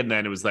gay? And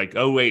then it was like,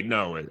 oh, wait,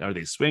 no. Are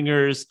they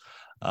swingers?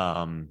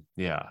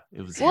 Yeah,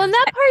 it was. Well, and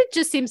that part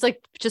just seems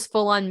like just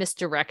full on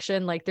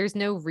misdirection. Like, there's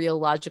no real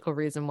logical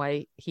reason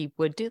why he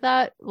would do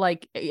that.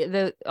 Like,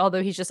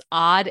 although he's just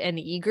odd and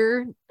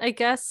eager, I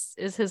guess,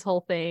 is his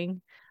whole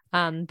thing.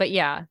 But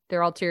yeah,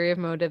 their ulterior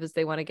motive is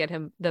they want to get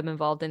them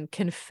involved in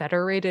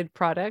Confederated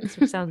products,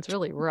 which sounds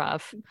really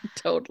rough.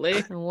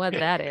 Totally. And what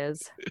that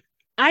is.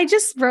 I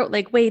just wrote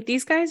like, wait,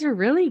 these guys are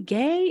really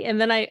gay?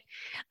 And then I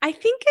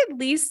think at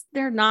least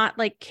they're not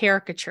like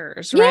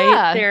caricatures, right?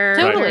 Yeah, They're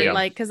totally.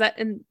 like, because that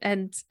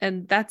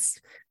and that's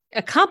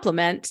a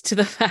compliment to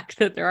the fact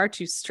that there are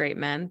two straight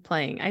men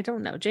playing. I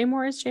don't know. Is Jay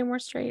Moore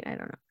straight? I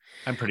don't know.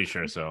 I'm pretty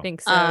sure so. I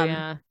think so,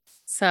 yeah.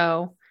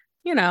 So,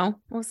 I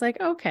was like,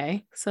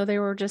 okay. So they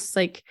were just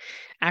like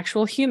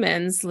actual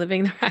humans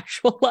living their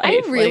actual life.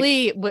 I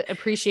really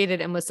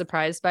appreciated and was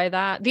surprised by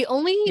that. The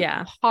only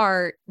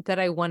part that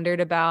I wondered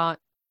about,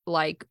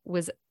 like,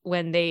 was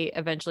when they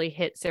eventually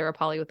hit Sarah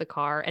Polly with the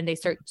car and they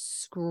start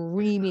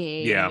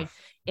screaming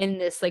in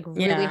this like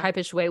really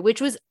high-pitched way,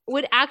 which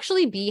would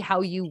actually be how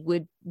you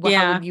would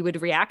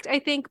react, I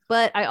think.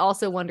 But I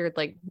also wondered,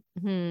 like,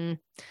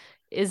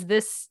 is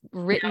this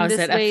written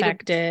this way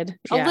affected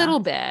a little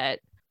bit?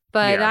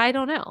 But I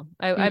don't know.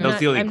 I'm That was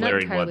the only I'm not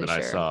glaring one entirely that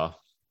I sure. saw.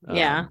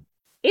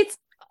 It's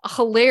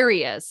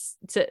hilarious.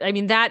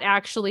 That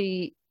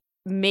actually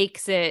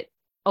makes it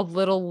a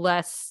little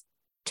less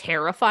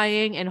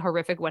terrifying and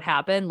horrific what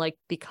happened, like,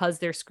 because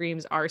their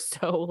screams are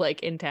so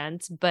like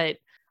intense. But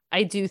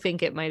I do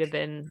think it might have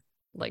been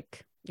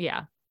like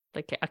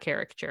a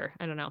caricature.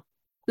 I don't know.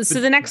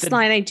 So the next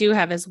line I do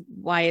have is,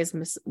 what is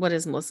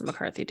Melissa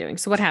McCarthy doing?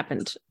 So what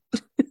happened?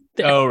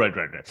 Oh, right.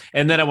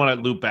 And then I want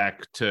to loop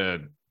back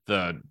to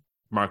the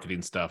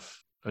marketing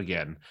stuff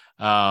again.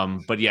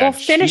 But yeah, well,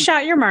 finish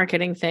out your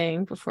marketing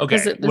thing before. Okay,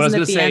 what I was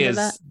going to say is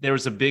that? there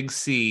was a big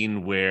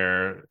scene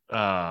where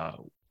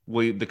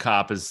the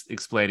cop is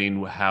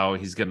explaining how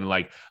he's going to,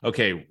 like,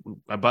 okay,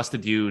 I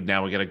busted you.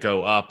 Now we're going to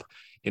go up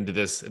into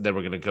this, and then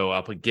we're going to go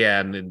up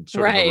again in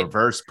sort of a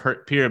reverse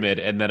pyramid.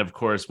 And then, of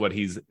course, what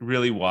he's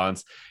really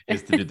wants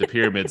is to do the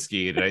pyramid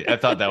scheme. And I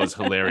thought that was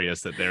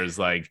hilarious that there's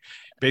like,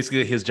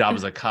 basically his job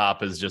as a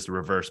cop is just a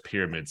reverse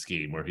pyramid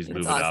scheme where he's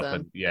moving up.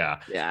 And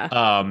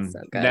So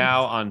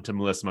now on to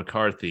Melissa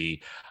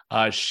McCarthy.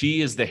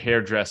 She is the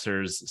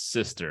hairdresser's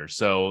sister.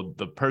 So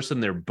the person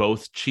they're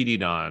both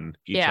cheating on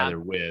each other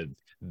with,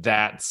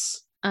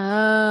 that's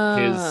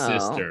his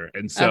sister.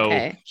 And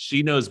so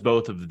she knows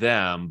both of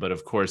them, but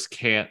of course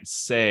can't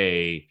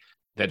say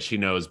that she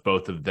knows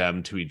both of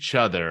them to each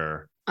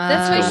other.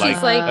 That's why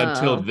she's like,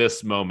 until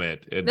this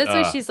moment. That's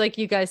why she's like,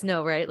 you guys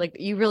know, right? Like,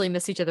 you really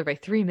miss each other by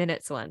 3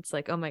 minutes once.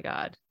 Like, oh my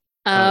God.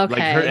 Like,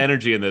 her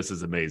energy in this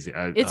is amazing.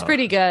 It's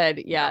pretty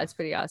good. Yeah, it's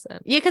pretty awesome.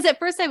 Yeah, because at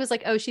first I was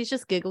like, oh, she's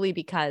just giggly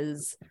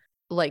because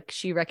like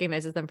she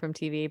recognizes them from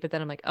TV. But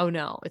then I'm like, oh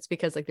no, it's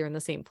because like they're in the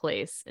same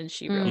place and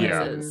she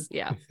realizes.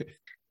 Yeah.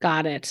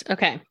 Got it.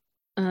 Okay.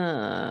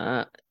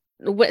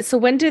 So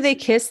when do they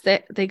kiss?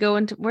 That they go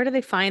into, where do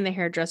they find the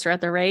hairdresser?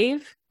 At the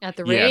rave? At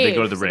the rave. Yeah, they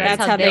go to the So rave.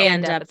 That's how they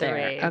end up at the there.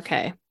 rave.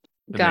 Okay.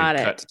 And Got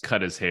they it.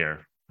 Cut his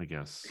hair, I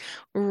guess.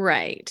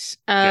 Right.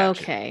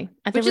 Gotcha. Okay.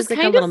 I Which think it is was like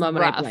a kind little of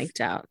moment rough. I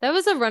blanked out. That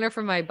was a runner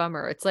for my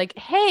bummer. It's like,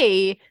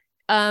 hey,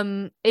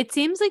 it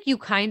seems like you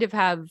kind of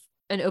have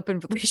an open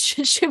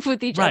relationship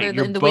with each Right, other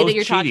you're in the way that both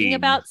you're talking cheating.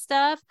 about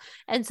stuff.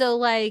 And so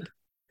like,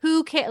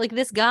 who can, like,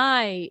 this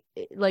guy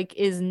like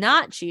is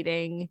not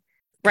cheating.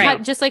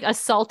 Right. Just like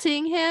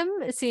assaulting him,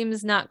 it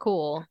seems not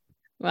cool.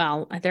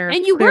 Well, they're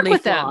And you work clearly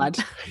with flawed.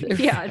 them.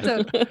 Yeah.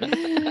 So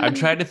I'm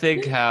trying to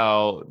think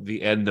how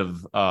the end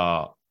of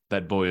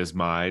That Boy Is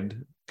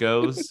Mine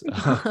goes.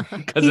 Because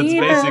it's He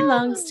basically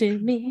belongs to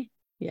me.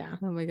 Yeah.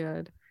 oh my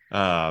God.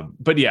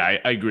 but yeah,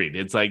 I agreed.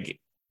 It's like,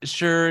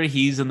 sure,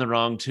 he's in the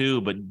wrong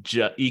too, but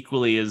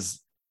equally as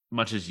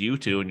much as you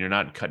two, and you're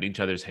not cutting each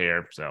other's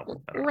hair.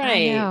 So I don't know.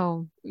 I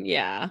know.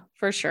 Yeah,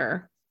 for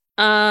sure.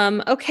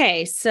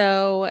 Okay,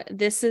 so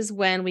this is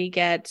when we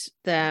get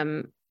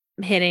them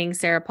hitting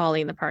Sarah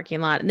Pauly in the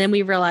parking lot, and then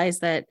we realize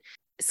that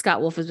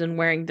Scott Wolf has been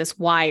wearing this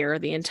wire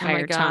the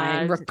entire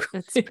time.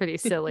 That's pretty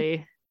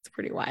silly. It's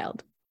pretty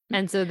wild.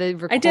 And so they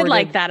recorded... I did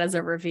like that as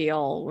a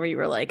reveal where you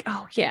were like,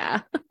 oh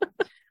yeah.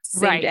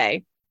 Same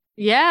day.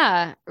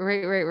 Yeah,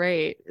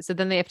 right. So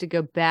then they have to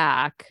go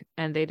back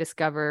and they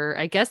discover,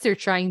 I guess they're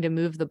trying to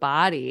move the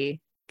body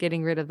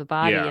getting rid of the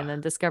body Yeah. and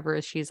then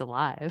discovers she's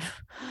alive.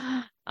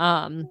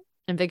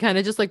 And they kind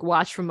of just like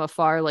watch from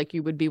afar, like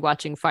you would be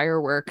watching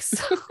fireworks,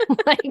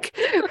 like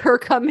her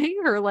coming,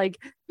 or like,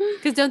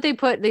 because don't they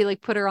put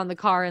her on the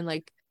car and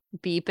like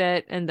beep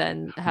it and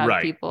then have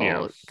Right, people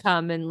yeah.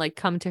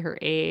 come to her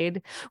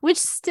aid, which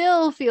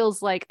still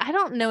feels like, I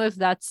don't know if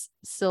that's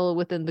still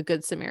within the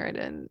Good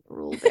Samaritan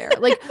rule there.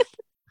 Like,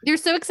 you're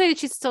so excited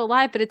she's still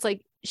alive, but it's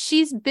like,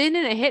 she's been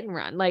in a hit and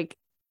run. Like,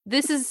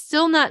 this is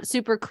still not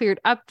super cleared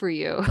up for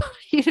you.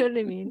 You know what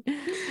I mean?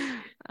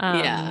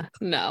 Yeah,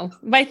 no.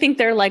 But I think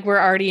they're like, we're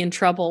already in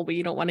trouble.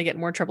 We don't want to get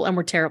more trouble. And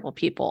we're terrible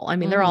people. I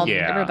mean, they're all,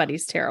 Yeah.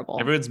 everybody's terrible.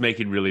 Everyone's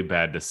making really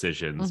bad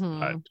decisions, Mhm.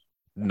 but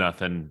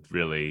nothing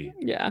really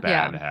Yeah.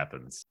 bad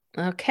happens.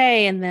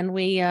 Okay. And then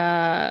we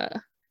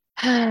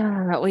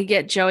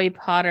get Joey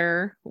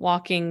Potter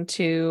walking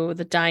to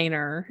the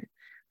diner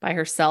by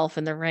herself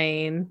in the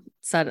rain.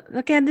 So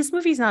again, this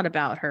movie's not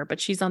about her, but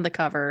she's on the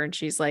cover and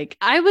she's like,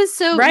 I was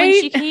so, when Right?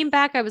 she came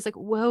back, I was like,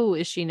 whoa,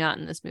 is she not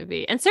in this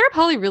movie? And Sarah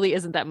Polley really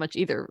isn't that much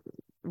either,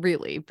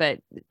 really, but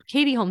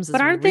Katie Holmes is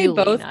but aren't really they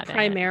both not in it.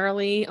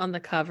 primarily on the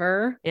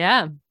cover?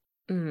 Yeah.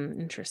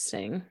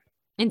 Interesting.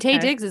 And Taye Okay.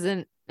 Diggs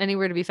isn't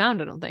anywhere to be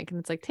found, I don't think. And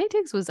it's like, Taye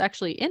Diggs was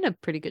actually in a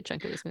pretty good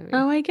chunk of this movie.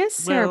 Oh, I guess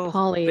Sarah Well,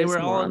 Polley they is were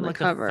more all on in the like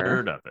cover. a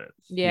third of it.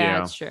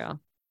 Yeah, it's true.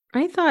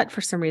 I thought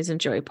for some reason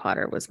Joey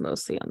Potter was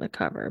mostly on the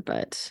cover,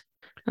 but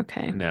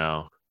okay.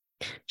 No.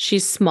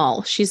 She's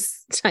small.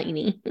 She's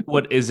tiny.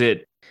 What is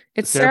it?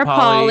 It's Sarah Sarah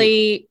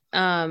Polley.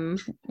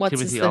 What's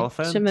Timothy his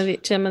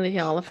Oliphant? Timothy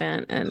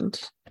Oliphant,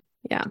 and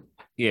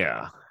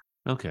Yeah.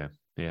 Okay.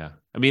 Yeah.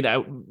 I mean,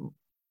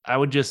 I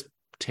would just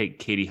take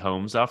Katie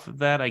Holmes off of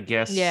that, I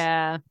guess.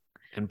 Yeah.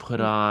 And put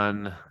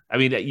on. I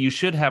mean, you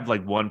should have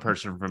like one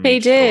person from Taye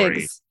each story.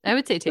 Diggs. I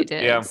would say Taye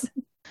Yeah. Diggs.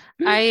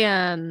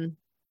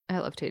 I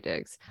love Taye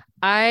Diggs.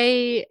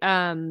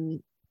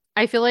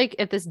 I feel like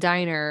at this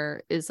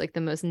diner is like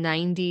the most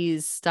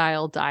 90s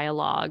style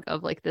dialogue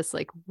of like this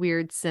like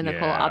weird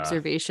cynical Yeah.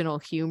 observational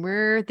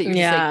humor that you're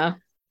just like,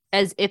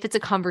 as if it's a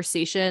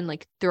conversation,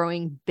 like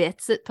throwing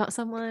bits at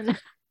someone.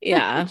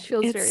 Yeah. Which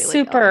feels It's very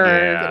super.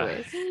 like,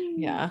 good ways.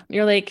 Yeah.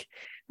 You're like,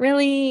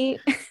 really?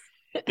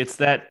 It's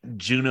that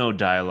Juno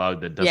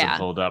dialogue that doesn't Yeah.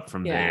 hold up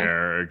from Yeah.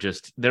 there. Or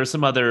just there's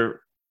some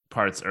other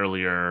parts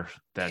earlier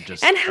that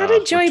just. And how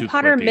did were Joey too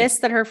Potter quippy. miss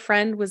that her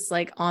friend was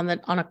like on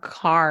a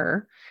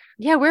car?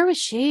 Yeah, where was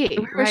she?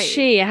 Where was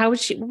she?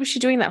 What was she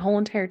doing that whole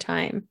entire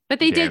time?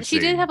 But she did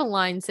Dancing. have a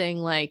line saying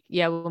like,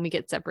 yeah, when we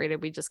get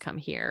separated, we just come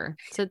here.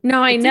 So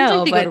No, I it seems know,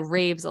 like they go to but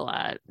raves a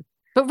lot.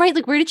 But right,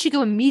 like where did she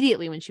go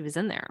immediately when she was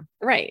in there?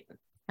 right.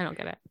 I don't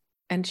get it.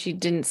 And she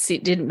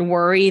didn't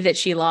worry that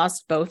she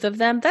lost both of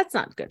them. That's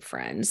not good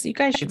friends. You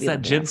guys should It's be that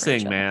looking out for each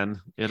ginseng, other.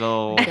 man.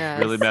 It'll Yes.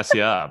 really mess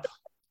you up.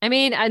 I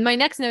mean, my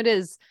next note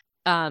is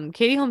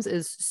Katie Holmes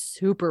is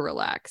super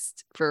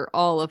relaxed for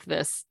all of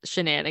this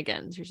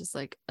shenanigans. You're just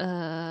like,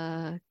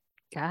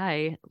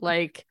 guy,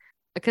 like,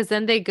 because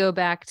then they go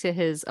back to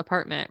his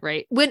apartment,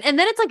 right? And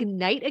then it's like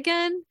night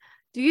again.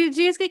 Do you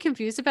guys get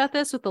confused about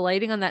this with the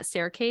lighting on that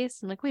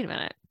staircase? I'm like, wait a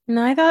minute.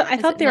 No, I thought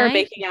Is it they were night?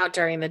 making out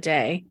during the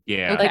day.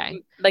 Yeah.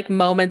 Okay. Like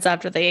moments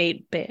after they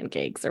ate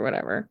pancakes or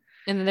whatever.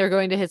 And then they're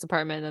going to his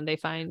apartment and they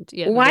find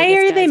Why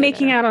Vegas are they guys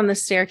making there. out on the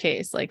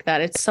staircase like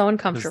that? It's so 'Cause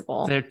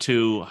uncomfortable. They're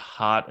too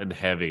hot and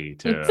heavy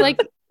to. It's like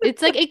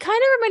it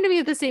kind of reminded me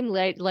of the same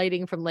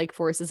lighting from like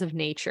Forces of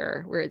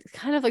Nature, where it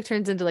kind of like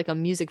turns into like a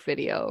music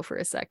video for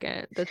a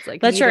second. That's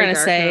like That's what you're neither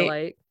gonna dark nor say.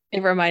 light.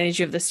 It reminded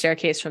you of the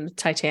staircase from the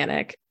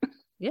Titanic.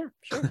 Yeah,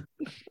 sure.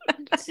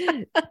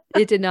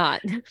 It did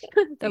not.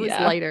 That was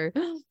Yeah. lighter.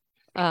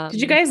 Did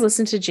you guys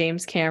listen to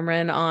James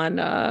Cameron on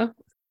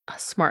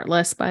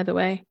Smartless, by the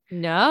way?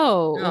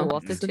 No. Oh, We'll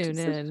have to tune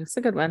in. It's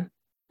a good one.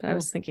 But I Cool.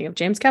 was thinking of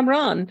James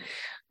Cameron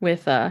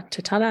with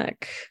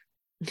Titanic.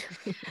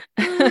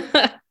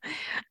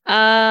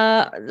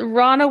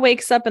 Rana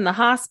wakes up in the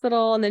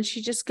hospital and then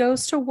she just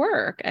goes to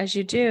work as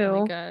you Oh do.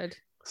 my god.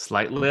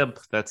 Slight limp.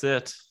 That's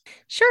it.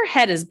 Sure,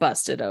 head is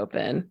busted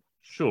open.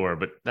 Sure,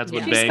 but that's what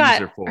Yeah. She's bangs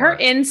got are for. her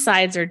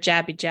insides are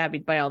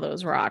jabbied by all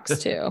those rocks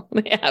too.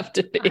 They have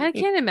to be. I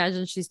can't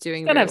imagine she's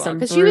doing Gotta very have well some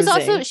because she was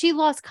also bruising. she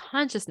lost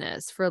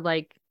consciousness for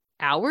like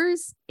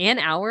hours, an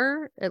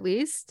hour at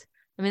least.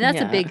 I mean, that's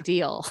a Yeah. big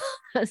deal.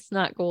 That's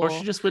not cool. Or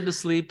she just went to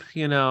sleep.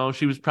 You know,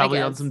 she was probably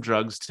on guess. some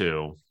drugs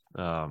too.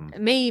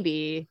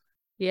 Maybe.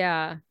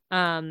 Yeah.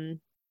 And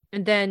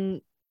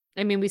then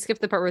I mean we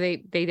skipped the part where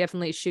they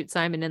definitely shoot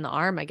Simon in the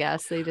arm, I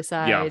guess. They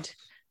decide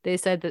they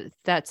said that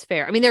that's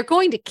fair. I mean, they're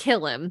going to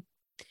kill him.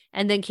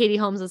 And then Katie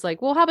Holmes is like,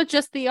 well, how about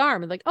just the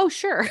arm? And like, oh,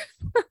 sure.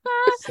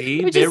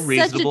 See, Which they're is such a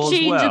reasonable as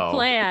change well. of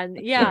plan.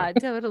 Yeah,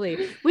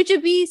 totally. Which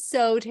would be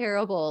so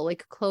terrible,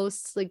 like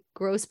close, like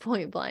gross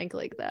point blank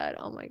like that.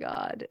 Oh my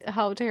God.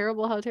 How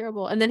terrible, how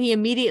terrible. And then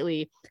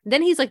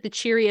he's like the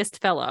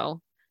cheeriest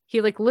fellow.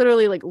 He like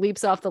literally like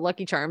leaps off the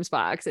Lucky Charms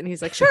box and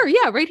he's like, sure,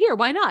 yeah, right here.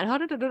 Why not? How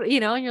did it,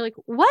 you know, and you're like,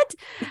 what?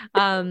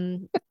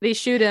 They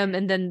shoot him,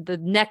 and then the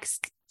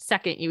next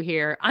second you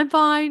hear, I'm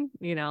fine,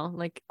 you know,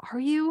 like, are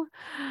you?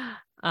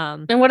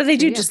 And what do they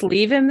do? yeah. Just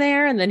leave him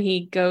there, and then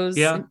he goes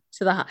to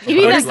the.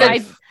 Maybe Bugs that guy.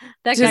 life.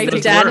 That Does guy the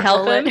takes dad a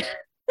help bullet. him?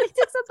 He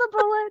takes up the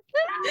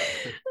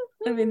bullet.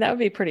 I mean, that would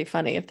be pretty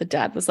funny if the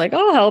dad was like,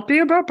 "I'll help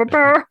you." Bah, bah,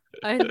 bah.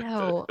 I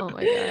know. Oh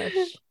my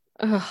gosh.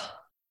 Ugh.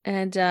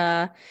 And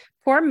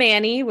poor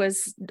Manny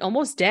was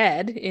almost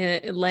dead,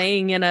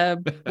 laying in a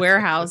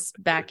warehouse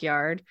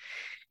backyard.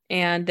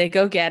 And they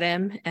go get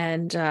him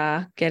and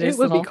get his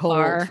little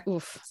car.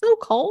 Oof. So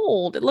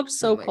cold. It looked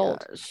so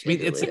cold. I mean,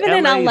 it's Even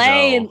in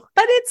LA,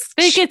 but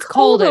it gets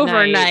cold at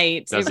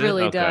overnight. Does it it?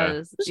 really Okay.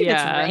 does. Especially if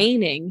it's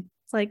raining.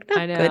 It's like not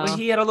I know. good. But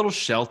he had a little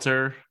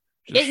shelter.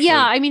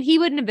 I mean, he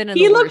wouldn't have been in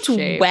He the looked worst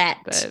shape, wet.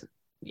 but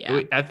yeah.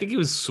 I think he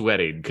was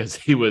sweating because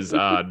he was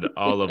on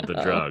all of the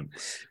Oh.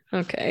 drugs.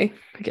 Okay,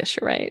 I guess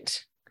you're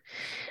right.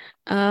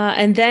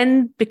 And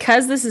then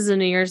because this is a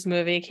New Year's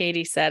movie,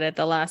 Katie said it.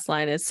 The last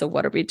line is, "So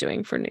what are we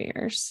doing for New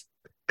Year's?"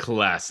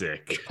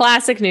 Classic.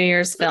 Classic New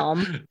Year's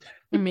film.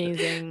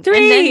 Amazing.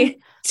 3,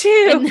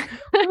 2,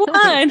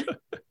 1.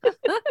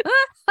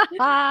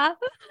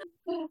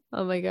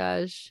 Oh my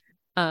gosh.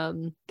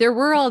 There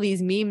were all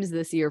these memes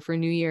this year for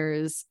New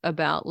Year's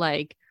about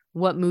like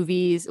what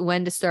movies,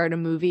 when to start a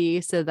movie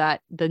so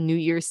that the New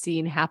Year's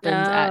scene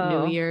happens at New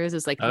Oh. Year's.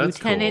 It's like Oh, that's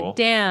Lieutenant cool.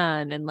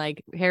 Dan and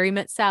like Harry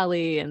Met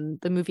Sally and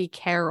the movie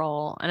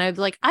Carol. And I was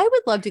like, I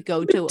would love to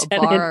go to a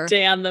Lieutenant bar.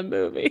 Dan the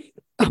movie.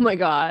 Oh my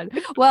God.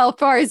 Well,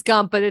 Forrest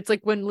Gump, but it's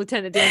like when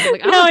Lieutenant Dan's I'm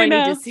like, I No, don't know I if I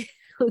need know. to see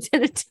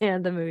Lieutenant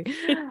Dan the movie.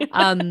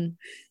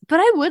 But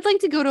I would like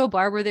to go to a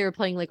bar where they were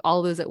playing like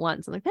all those at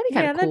once. I'm like, that'd be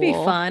kind Yeah, of that'd be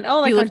cool. fun.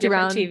 Oh, like You on looked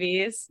different around.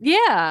 TVs.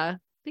 Yeah.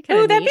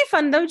 Oh, that'd be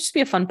fun. That would just be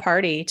a fun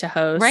party to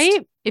host.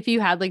 right. If you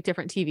had like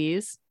different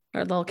TVs.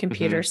 Or little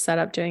computers set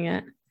up doing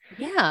it.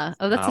 Yeah.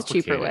 Oh, that's a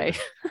cheaper way.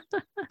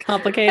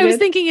 Complicated. I was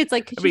thinking it's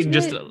like, I mean,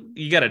 just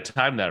you got to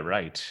time that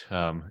right,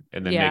 and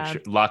then Yeah. make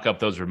sure lock up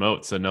those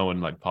remotes so no one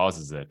like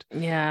pauses it.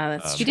 Yeah,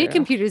 that's Um, if you true. did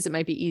computers, it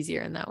might be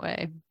easier in that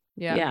way.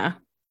 Yeah. Yeah.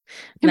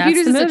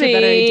 Computers is That's the such a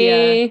better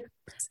idea.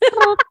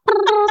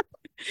 movie.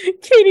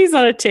 Katie's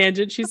on a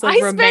tangent. She's like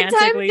I spent time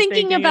romantically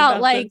thinking about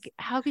this. like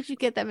how could you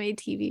get that many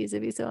TVs?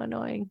 It'd be so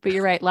annoying. But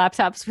you're right,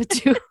 laptops would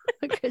do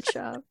a good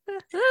job.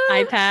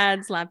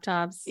 iPads,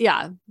 laptops.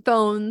 Yeah,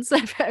 phones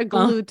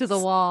glued to the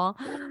wall.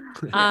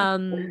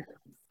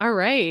 All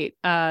right.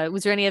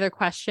 Was there any other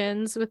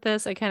questions with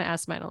this? I kind of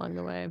asked mine along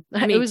the way.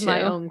 Me It was my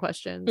too. own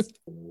questions.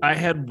 I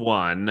had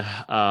one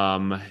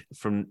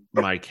from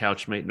my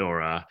couchmate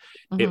Nora.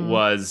 It Mhm.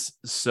 was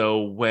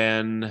so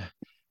when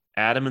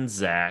Adam and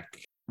Zach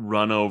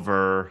run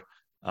over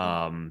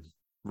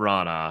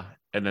Rana,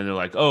 and then they're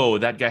like, "Oh,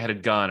 that guy had a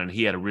gun, and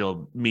he had a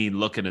real mean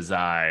look in his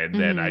eye." And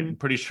then I'm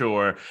pretty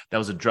sure that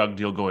was a drug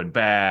deal going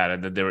bad,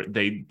 and then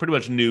they pretty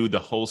much knew the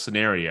whole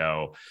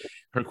scenario.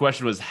 Her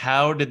question was,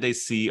 how did they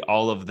see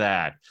all of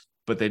that,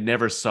 but they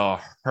never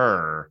saw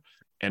her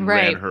and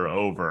ran Right. her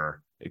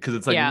over? Because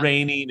it's like Yeah.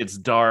 raining, it's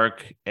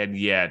dark, and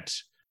yet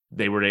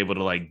they were able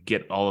to like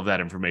get all of that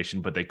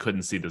information, but they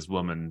couldn't see this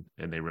woman,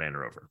 and they ran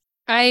her over.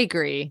 I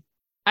agree.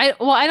 I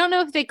don't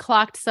know if they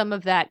clocked some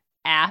of that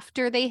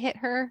after they hit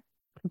her,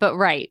 but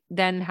right.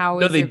 Then how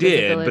No, is they their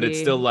did, but it's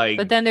visibility? still like,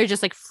 But then they're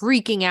just like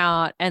freaking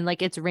out and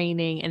like it's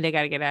raining and they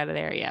got to get out of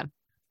there. Yeah.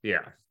 yeah.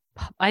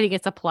 I think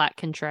it's a plot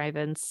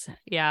contrivance.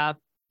 Yeah.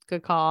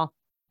 Good call.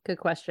 Good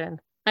question.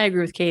 I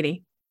agree with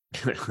Katie.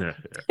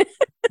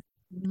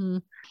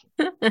 Mhm.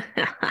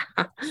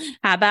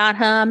 How about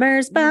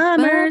Hummers,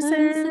 Bummers,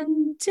 Bummers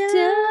and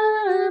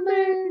Dummers.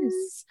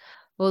 Dummers?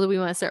 Well, do we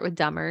want to start with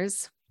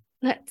Dummers?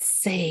 Let's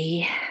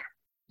see.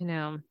 You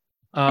know,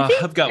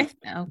 I've got,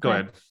 Oh, go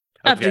ahead.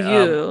 Up to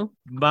Okay, you.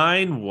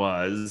 mine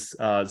was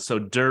so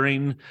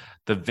during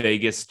the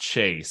Vegas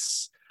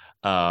chase,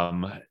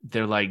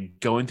 they're like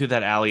going through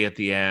that alley at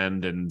the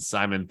end, and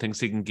Simon thinks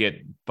he can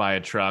get by a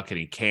truck and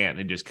he can't,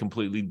 and just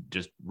completely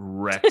just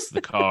wrecks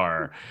the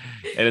car.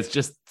 And it's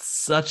just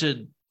such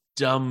a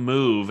dumb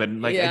move.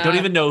 And like I don't Yeah.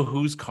 even know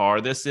whose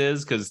car this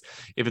is, because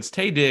if it's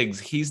Taye Diggs,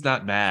 he's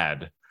not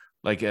mad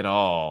like at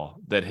all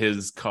that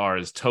his car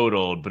is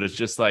totaled, but it's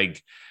just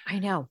like I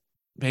know.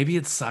 maybe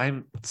it's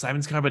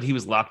Simon's car, but he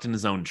was locked in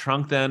his own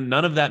trunk then.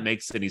 None of that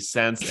makes any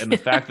sense. And the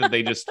fact that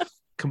they just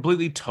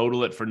completely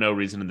total it for no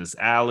reason in this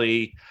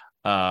alley.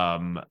 I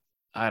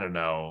don't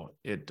know.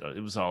 It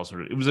was all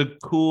sort of, it was a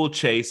cool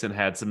chase and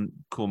had some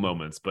cool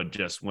moments, but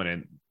just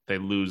when they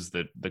lose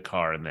the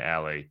car in the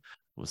alley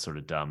was sort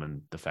of dumb.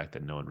 And the fact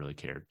that no one really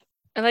cared.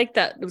 I like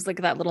that. It was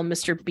like that little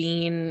Mr.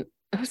 Bean.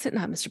 Was it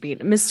not Mr. Bean?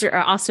 Mr.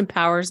 Austin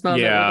Powers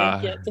moment. where Yeah.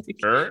 they get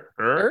the-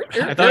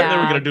 I thought they were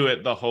Yeah. going to do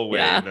it the whole way.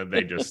 Yeah. And then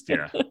they just,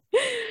 yeah.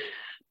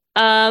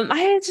 I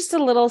had just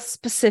a little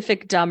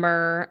specific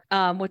dumber,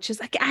 which is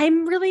like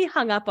I'm really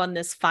hung up on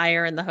this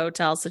fire in the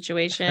hotel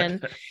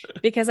situation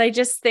because I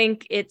just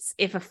think it's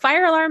if a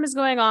fire alarm is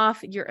going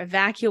off, you're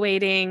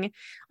evacuating.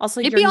 Also,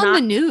 It'd you're be on not,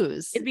 the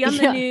news. It'd be on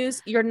the Yeah.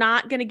 news. You're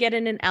not going to get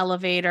in an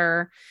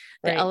elevator.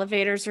 The Right.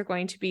 elevators are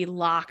going to be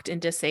locked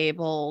and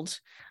disabled.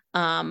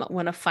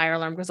 when a fire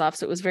alarm goes off.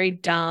 So it was very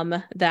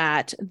dumb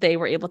that they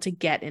were able to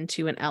get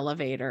into an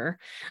elevator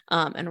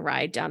and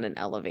ride down an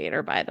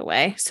elevator, by the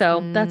way.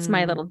 So that's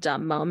my little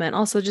dumb moment.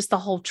 Also, just the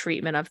whole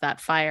treatment of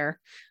that fire,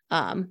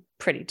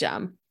 pretty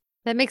dumb.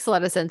 That makes a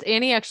lot of sense.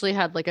 Annie actually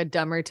had like a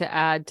dumber to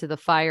add to the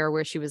fire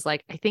where she was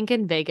like, I think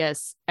in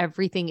Vegas,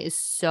 everything is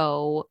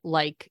so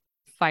like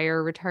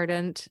fire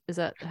retardant. Is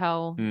that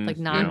how like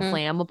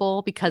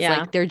non-flammable? Because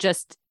like they're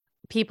just,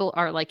 people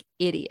are like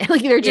idiots.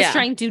 Like they're just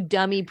trying to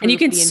dummy proof and you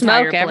can the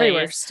smoke entire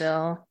everywhere place.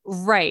 still.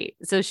 Right.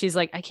 So she's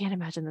like, I can't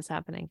imagine this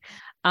happening.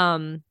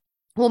 Well,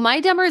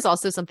 my dumber is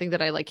also something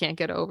that I like can't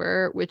get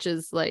over, which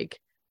is like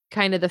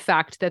kind of the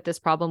fact that this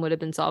problem would have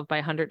been solved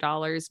by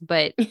 $100,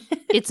 but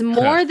it's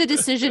more the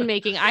decision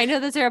making. I know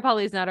that Sarah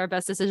Polley is not our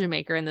best decision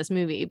maker in this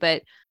movie,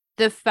 but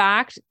the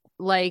fact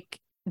like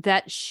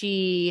that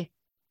she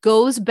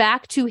goes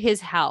back to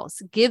his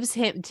house, gives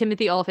him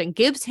Timothy Olyphant,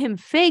 gives him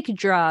fake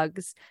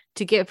drugs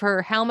to give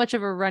her how much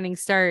of a running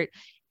start,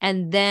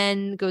 and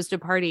then goes to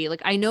party.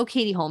 Like, I know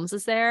Katie Holmes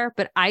is there,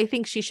 but I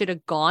think she should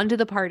have gone to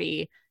the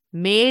party,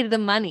 made the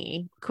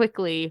money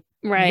quickly,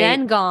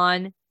 then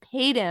gone,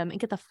 paid him, and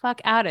get the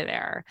fuck out of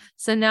there.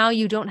 So now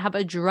you don't have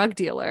a drug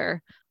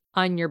dealer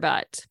on your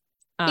butt.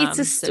 It's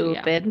a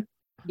stupid.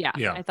 Yeah,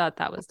 I thought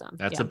that was dumb.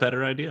 That's a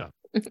better idea.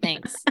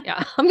 Thanks.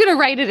 Yeah, I'm gonna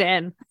write it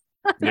in.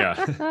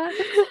 Yeah.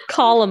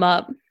 Call him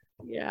up.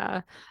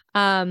 Yeah.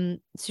 So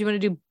you want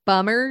to do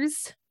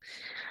bummers?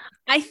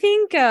 I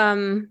think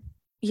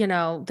you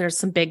know, there's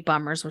some big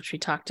bummers which we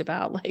talked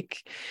about, like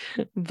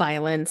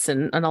violence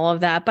and all of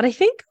that. But I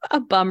think a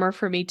bummer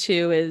for me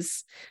too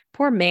is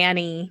poor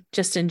Manny,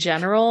 just in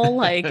general,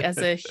 like as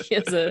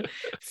a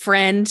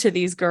friend to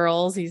these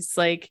girls. He's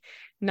like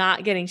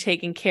not getting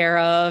taken care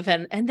of.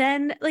 And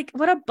then like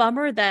what a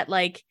bummer that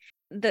like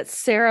that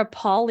Sarah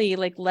Polley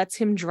like lets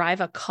him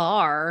drive a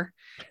car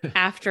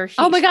after he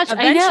oh my gosh,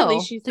 eventually I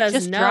know. She says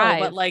just no, drive.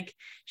 but like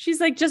she's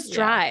like just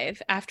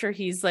drive after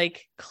he's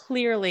like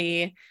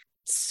clearly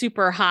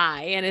super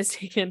high and has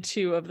taken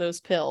 2 of those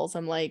pills.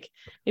 I'm like,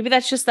 maybe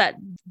that's just that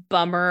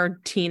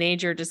bummer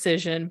teenager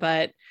decision,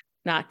 but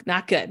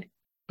not good.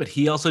 But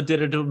he also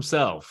did it to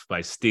himself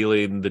by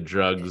stealing the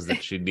drugs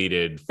that she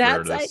needed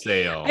for the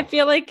sale. I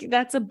feel like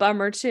that's a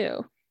bummer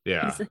too.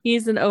 Yeah.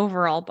 He's an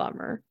overall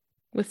bummer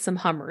with some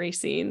hummery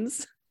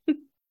scenes.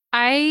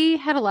 I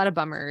had a lot of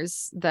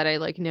bummers that I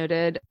like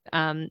noted.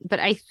 But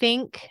I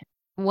think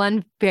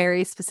one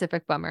very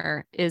specific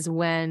bummer is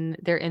when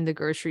they're in the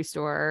grocery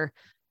store.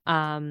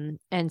 And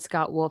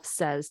Scott Wolf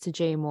says to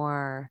Jay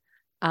Moore,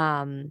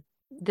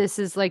 this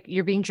is like,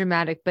 you're being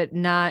dramatic, but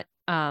not,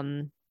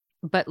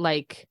 but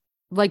like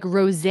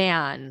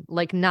Roseanne,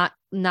 like not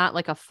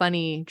like a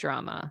funny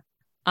drama,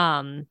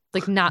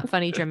 like not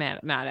funny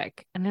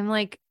dramatic. And I'm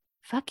like,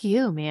 fuck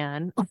you,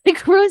 man.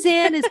 Like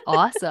Roseanne is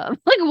awesome.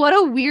 Like what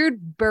a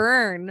weird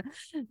burn,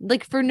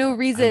 like for no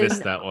reason. I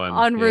missed that one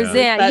on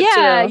Roseanne.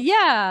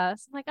 Yeah.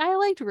 So, like I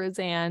liked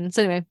Roseanne.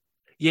 So anyway,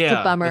 it's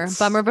a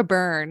bummer of a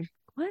burn.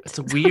 What? It's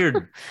a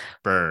weird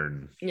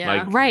burn. Yeah.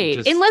 Like, right.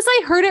 Unless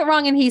I heard it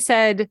wrong and he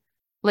said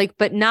like,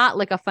 but not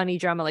like a funny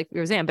drama like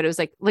Roseanne, but it was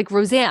like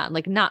Roseanne,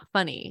 like not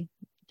funny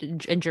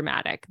and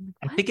dramatic.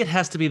 What? I think it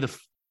has to be the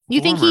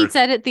You think he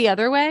said it the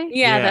other way?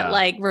 Yeah, that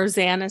like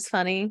Roseanne is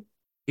funny.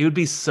 It would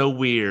be so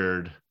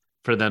weird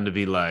for them to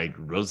be like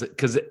Roseanne,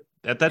 because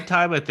at that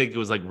time I think it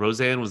was like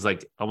Roseanne was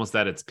like almost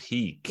at its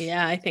peak.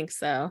 Yeah, I think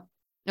so.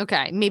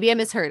 Okay, maybe I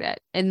misheard it.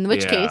 In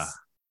which case,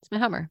 it's my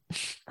Hummer.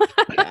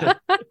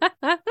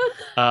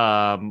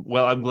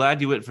 Well, I'm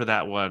glad you went for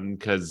that one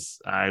because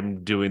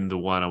I'm doing the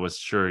one I was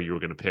sure you were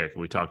going to pick.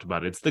 We talked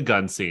about it. It's the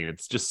gun scene.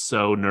 It's just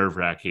so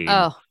nerve-wracking.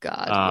 Oh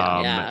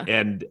God.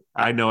 And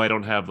I know I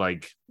don't have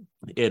like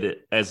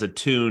it as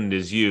attuned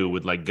as you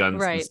with like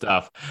guns and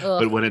stuff.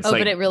 Ugh. But when it's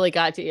but it really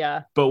got to you.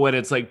 But when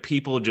it's like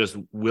people just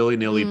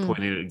willy-nilly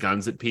pointing at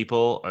guns at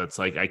people, it's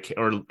like I can't,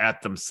 or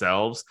at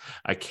themselves,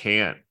 I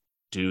can't.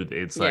 Dude,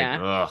 it's like,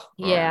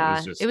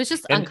 it was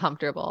just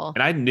uncomfortable.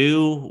 And I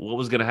knew what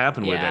was going to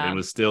happen with it. It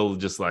was still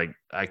just like,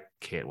 I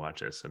can't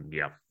watch this. And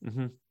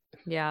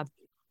yeah,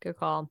 good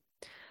call.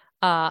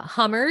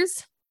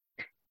 Hummers.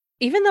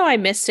 Even though I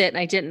missed it and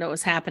I didn't know what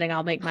was happening,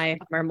 I'll make my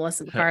Hummer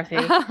Melissa McCarthy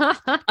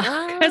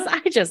because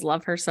I just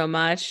love her so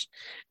much.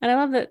 And I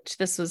love that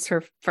this was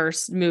her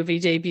first movie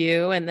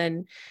debut and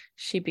then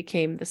she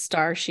became the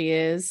star she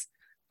is.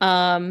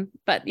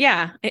 But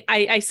yeah,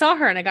 I saw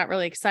her and I got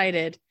really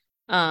excited.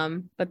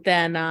 But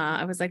then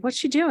I was like, what's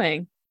she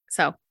doing?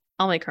 So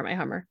I'll make her my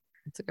Hummer.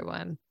 That's a good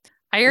one.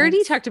 I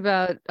already talked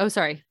about,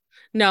 sorry.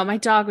 No, my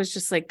dog was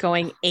just like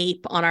going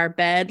ape on our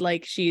bed.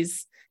 Like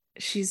she's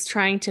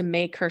trying to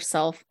make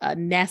herself a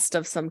nest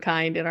of some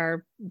kind in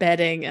our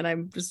bedding. And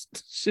I'm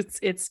just,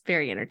 it's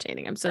very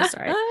entertaining. I'm so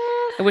sorry.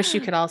 I wish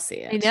you could all see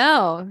it. I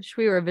know. Wish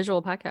we were a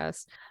visual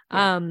podcast.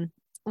 Yeah.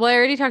 Well, I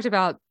already talked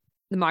about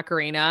the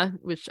Macarena,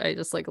 which I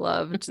just like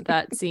loved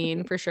that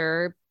scene for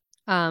sure.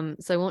 So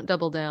I won't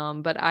double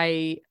down, but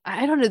I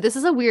don't know. This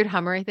is a weird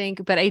Hummer, I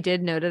think, but I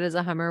did note it as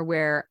a Hummer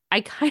where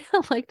I kind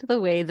of liked the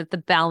way that the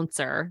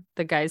bouncer,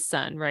 the guy's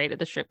son, right at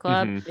the strip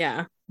club,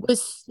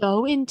 was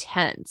so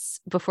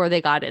intense before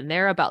they got in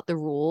there about the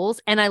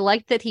rules. And I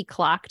liked that he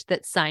clocked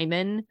that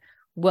Simon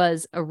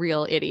was a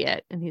real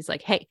idiot. And he's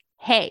like, hey,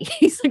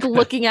 he's like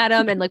looking at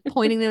him and like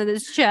pointing them at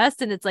his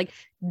chest. And it's like,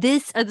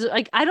 this,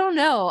 like, I don't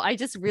know. I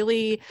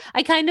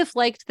kind of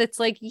liked that's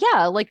like,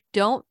 yeah, like,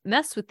 don't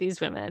mess with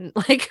these women,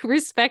 like,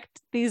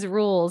 respect these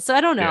rules. So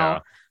I don't know. Yeah.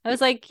 I was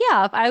like,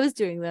 yeah, if I was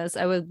doing this,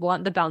 I would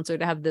want the bouncer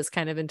to have this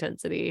kind of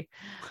intensity.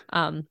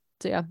 So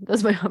yeah,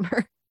 that's my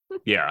number.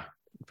 Yeah,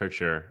 for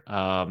sure.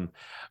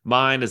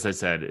 Mine, as I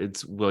said,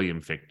 it's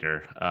William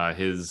Fichtner.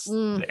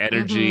 The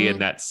energy in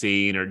that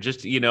scene, or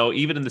just,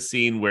 even in the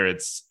scene where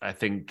it's, I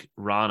think,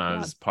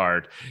 Rana's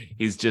part,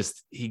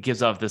 he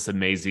gives off this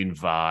amazing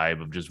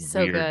vibe of just so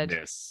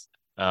weirdness.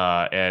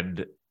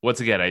 And once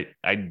again,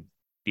 I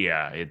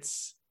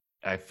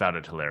found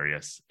it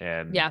hilarious,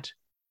 and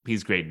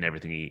he's great in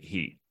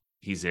everything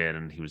he's in,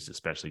 and he was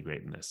especially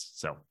great in this.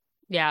 So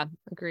yeah,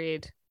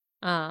 agreed.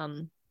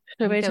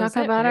 Should we talk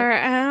about our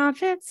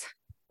outfits?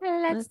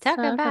 Let's talk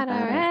about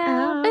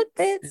our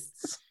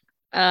outfits.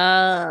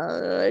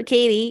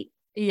 Katie.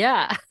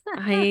 Yeah.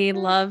 I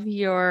love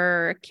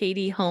your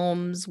Katie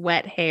Holmes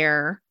wet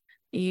hair.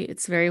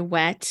 It's very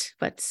wet,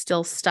 but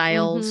still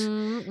styled.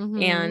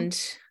 And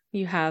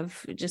you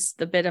have just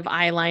the bit of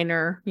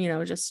eyeliner,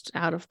 just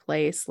out of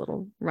place,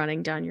 little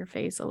running down your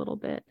face a little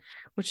bit,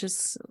 which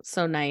is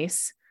so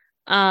nice.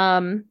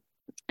 And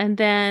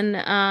then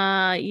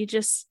you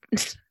just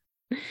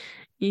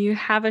you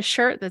have a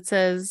shirt that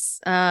says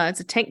it's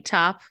a tank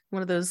top,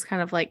 one of those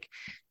kind of like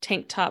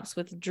tank tops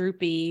with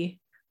droopy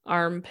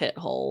armpit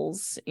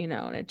holes,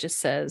 and it just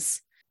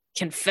says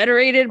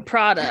Confederated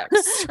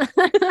Products.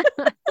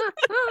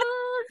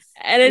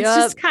 And it's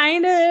just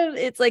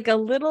it's like a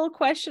little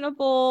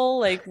questionable,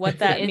 like what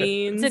that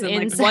means and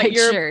like what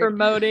you're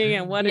promoting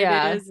and what it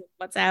is and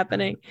what's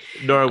happening.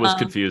 Nora was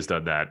confused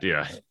on that.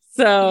 Yeah.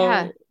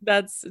 So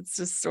it's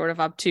just sort of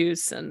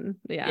obtuse and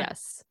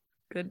yes.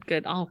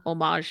 Good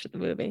homage to the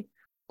movie.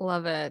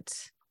 Love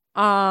it.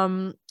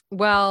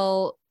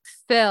 Well,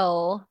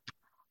 Phil,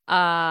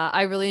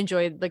 I really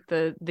enjoyed like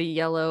the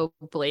yellow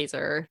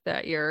blazer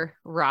that you're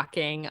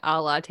rocking,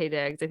 a la Taye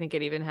Diggs. I think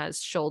it even has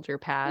shoulder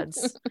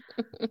pads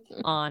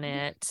on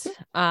it.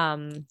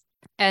 And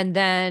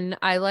then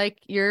I like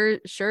your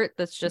shirt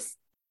that's just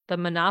the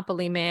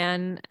Monopoly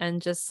man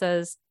and just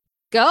says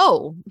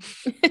go.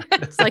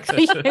 It's like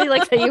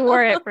that you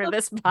wore it for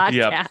this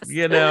podcast.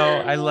 Yep.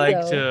 I like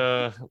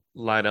to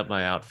line up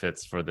my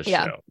outfits for the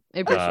show. I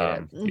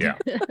appreciate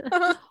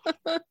it.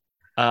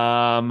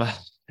 Yeah.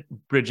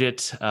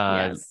 Bridget,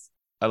 yes.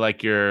 I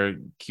like your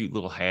cute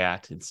little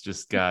hat. It's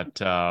just got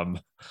a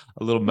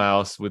little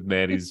mouse with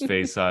Manny's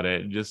face on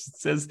it. It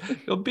just says,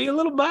 "Go be a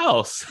little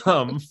mouse.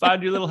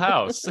 Find your little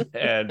house,"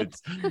 and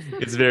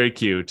it's very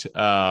cute.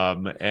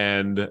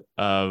 And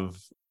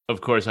of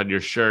course, on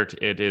your shirt,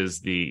 it is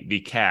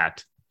the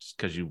cat, just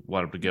because you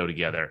want them to go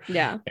together.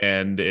 Yeah,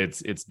 and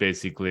it's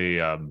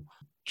basically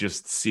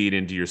just see it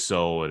into your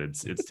soul, and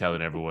it's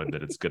telling everyone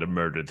that it's going to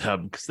murder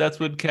them, because that's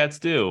what cats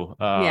do.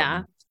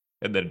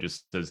 And then it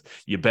just says,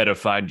 "You better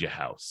find your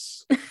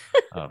house."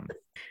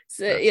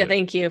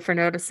 Thank you for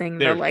noticing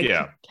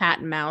the cat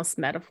and mouse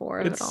metaphor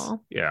of it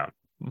all. Yeah.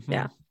 Mm-hmm.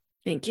 Yeah.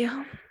 Thank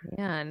you.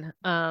 Man.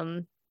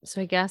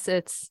 So I guess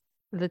it's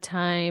the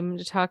time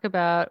to talk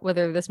about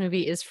whether this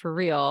movie is for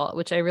real,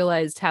 which I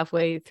realized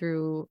halfway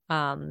through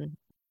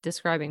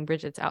describing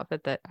Bridget's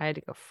outfit that I had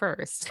to go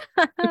first.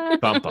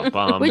 Bum, bum,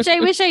 bum. Which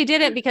I wish I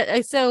didn't,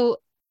 because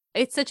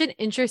it's such an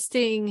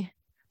interesting,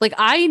 like,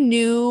 I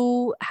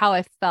knew how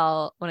I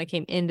felt when I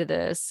came into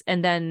this.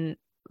 And then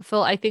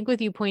Phil, I think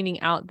with you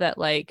pointing out that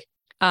like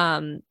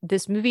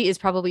this movie is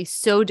probably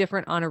so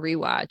different on a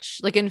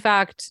rewatch. Like, in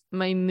fact,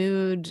 my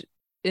mood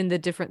in the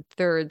different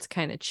thirds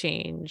kind of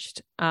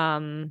changed.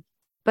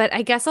 But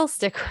I guess I'll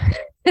stick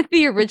with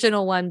the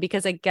original one,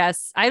 because I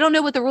guess I don't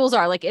know what the rules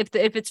are. Like, if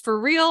it's for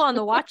real on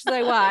the watch that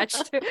I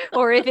watched,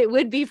 or if it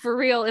would be for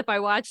real if I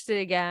watched it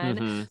again.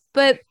 Mm-hmm.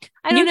 But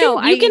I don't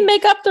know. You can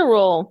make up the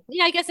rule.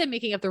 Yeah, I guess I'm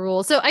making up the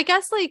rule. So I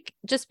guess like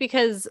just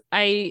because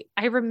I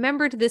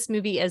remembered this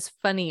movie as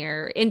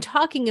funnier in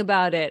talking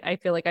about it, I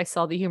feel like I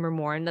saw the humor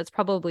more, and that's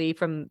probably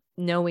from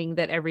knowing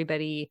that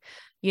everybody,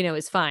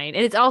 is fine.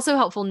 And it's also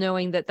helpful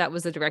knowing that that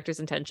was the director's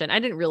intention. I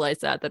didn't realize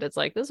that it's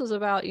like, this was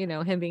about,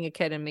 him being a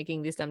kid and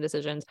making these dumb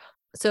decisions.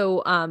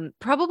 So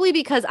probably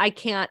because I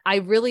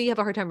really have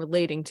a hard time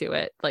relating to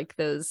it. Like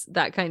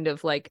that kind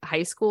of like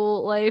high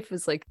school life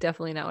is like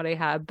definitely not what I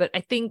have. But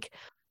I think,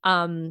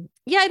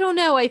 I don't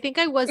know. I think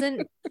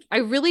I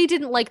really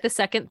didn't like the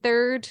second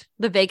third,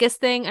 the Vegas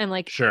thing. I'm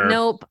like, sure.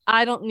 Nope,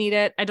 I don't need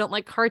it. I don't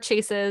like car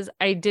chases.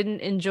 I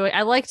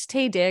liked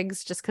Taye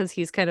Diggs just because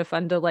he's kind of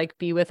fun to like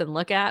be with and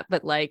look at.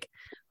 But like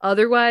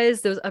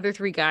otherwise, those other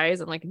three guys,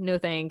 I'm like, no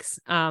thanks.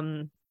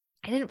 I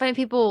didn't find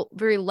people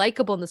very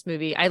likable in this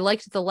movie. I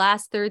liked the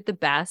last third the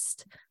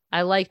best.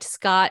 I liked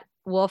Scott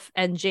Wolf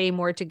and Jay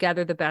Moore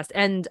together the best.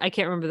 And I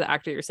can't remember the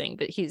actor you're saying,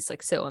 but he's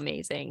like so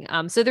amazing.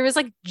 So there was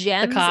like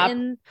gems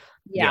in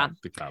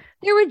the cop.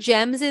 There were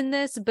gems in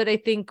this, but I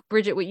think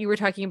Bridget, what you were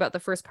talking about the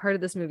first part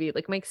of this movie,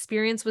 like my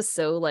experience was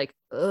so like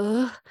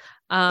ugh.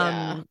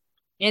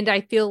 And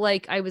I feel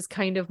like I was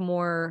kind of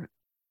more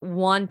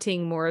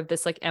wanting more of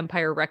this like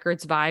Empire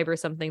Records vibe or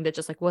something that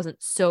just like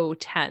wasn't so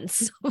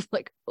tense.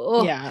 Like,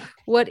 oh,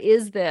 what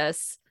is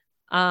this?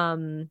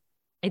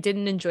 I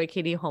didn't enjoy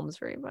Katie Holmes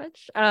very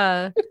much.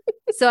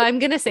 So I'm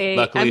gonna say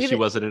luckily she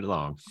wasn't in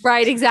long.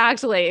 Right,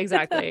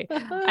 exactly.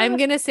 I'm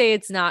gonna say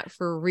it's not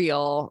for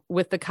real,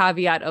 with the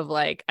caveat of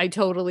like I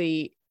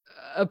totally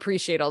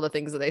appreciate all the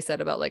things that they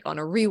said about like on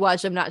a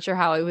rewatch. I'm not sure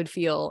how I would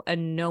feel,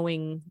 and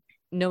knowing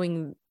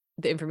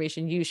the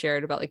information you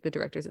shared about like the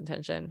director's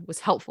intention was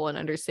helpful in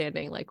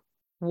understanding like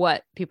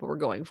what people were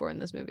going for in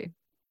this movie.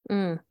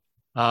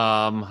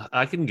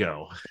 I can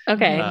go.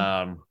 Okay.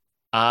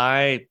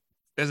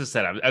 As I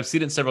said, I've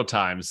seen it several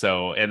times,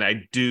 and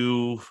I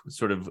do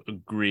sort of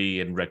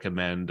agree and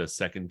recommend a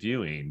second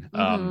viewing,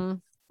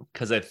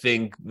 because I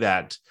think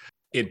that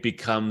it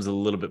becomes a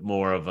little bit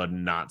more of a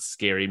not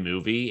scary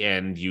movie,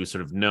 and you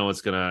sort of know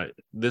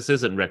this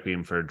isn't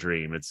Requiem for a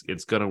Dream.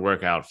 It's gonna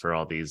work out for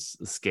all these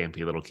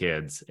scampy little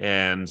kids,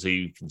 and so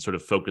you can sort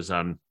of focus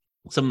on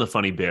some of the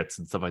funny bits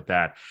and stuff like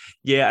that.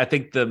 Yeah, I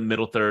think the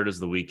middle third is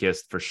the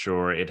weakest for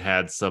sure. It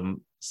had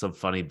some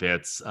funny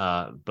bits,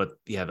 but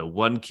yeah, the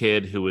one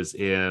kid who was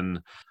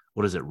in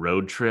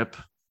Road Trip,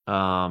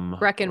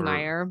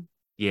 Breckenmeyer.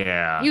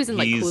 Yeah, he was in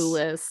like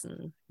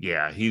Clueless.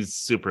 Yeah, he's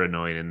super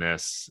annoying in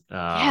this.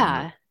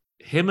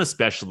 Him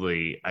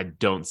especially, I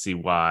don't see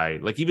why,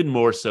 like even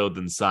more so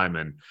than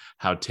Simon,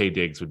 how Taye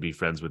Diggs would be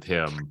friends with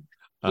him.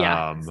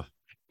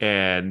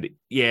 And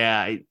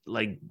yeah,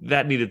 like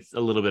that needed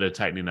a little bit of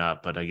tightening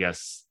up, but I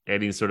guess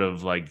any sort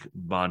of like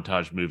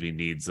montage movie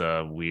needs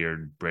a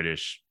weird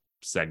British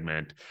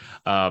segment.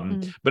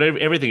 But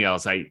everything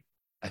else, I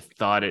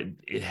thought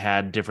it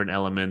had different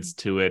elements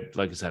to it.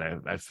 Like I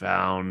said, I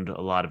found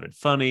a lot of it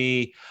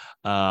funny,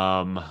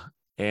 and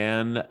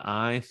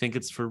I think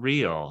it's for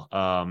real.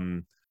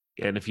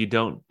 And if you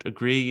don't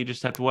agree, you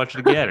just have to watch it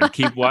again and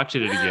keep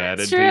watching it again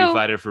until you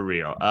find it for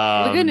real.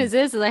 The good news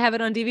is I have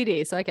it on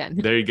DVD, so I can.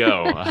 There you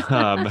go.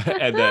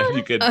 And then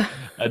you can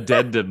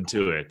addendum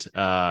to it.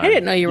 I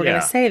didn't know you were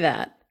going to say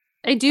that.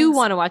 I do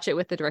want to watch it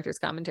with the director's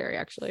commentary,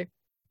 actually.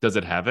 Does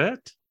it have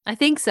it? I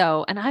think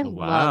so. And I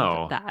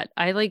love that.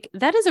 I like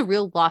that is a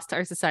real loss to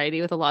our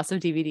society with a loss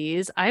of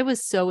DVDs. I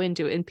was so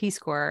into it in Peace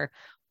Corps,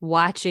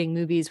 watching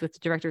movies with the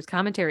director's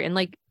commentary, and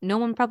like no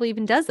one probably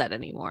even does that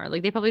anymore.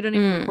 Like they probably don't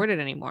even record it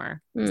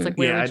anymore. It's like,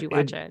 where would you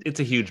watch it? It's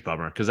a huge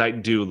bummer because I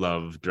do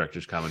love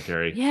director's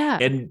commentary. Yeah.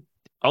 And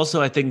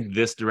also I think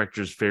this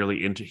director's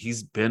fairly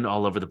he's been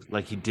all over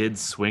like he did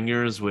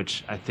Swingers,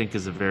 which I think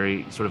is a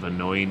very sort of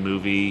annoying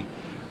movie.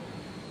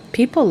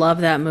 People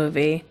love that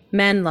movie.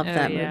 Men love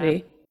that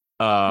movie.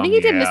 I think he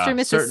did Mr. and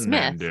Mrs.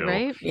 Smith,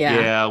 right?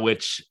 Yeah,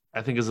 which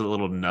I think is a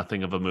little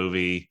nothing of a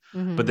movie.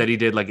 But then he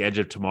did like Edge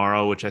of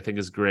Tomorrow, which I think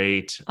is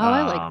great. Oh,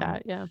 I like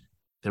that. Yeah.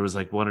 There was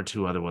like one or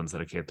two other ones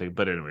that I can't think.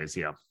 But anyways,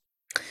 yeah.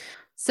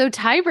 So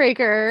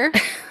tiebreaker.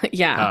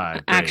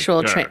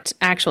 Actual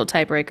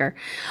tiebreaker.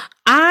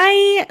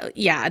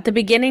 At the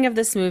beginning of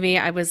this movie,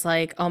 I was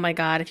like, oh my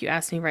God, if you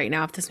ask me right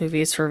now if this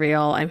movie is for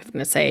real, I'm going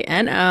to say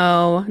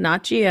N-O,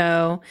 not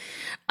G-O,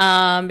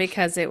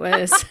 because it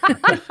was,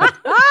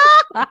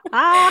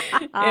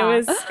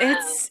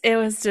 it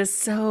was just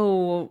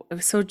so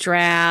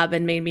drab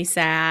and made me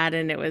sad.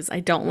 And I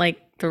don't like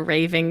the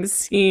raving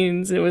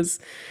scenes. It was,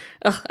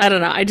 I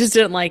don't know. I just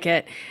didn't like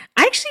it.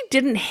 I actually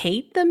didn't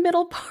hate the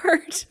middle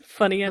part,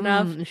 funny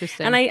enough.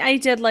 Interesting. And I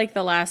did like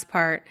the last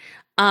part.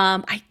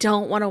 I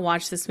don't want to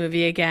watch this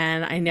movie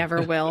again. I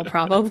never will,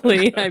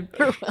 probably.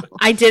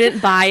 I didn't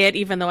buy it,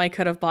 even though I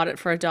could have bought it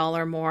for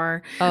 $1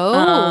 more.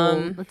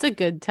 That's a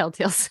good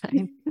telltale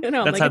sign.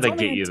 That's how they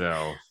get you,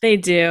 though. They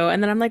do.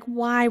 And then I'm like,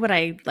 why would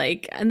I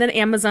and then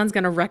Amazon's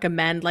going to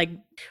recommend like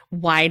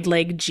wide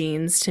leg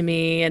jeans to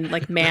me and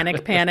like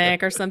Manic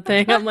Panic or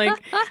something. I'm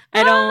like,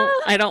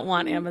 I don't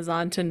want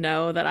Amazon to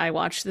know that I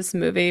watched this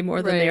movie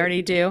more than they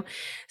already do.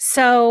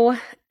 So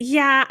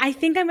yeah, I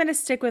think I'm going to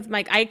stick with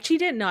Mike. I actually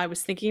didn't know. I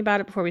was thinking about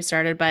it before we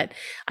started, but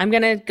I'm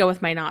going to go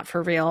with my not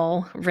for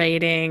real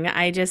rating.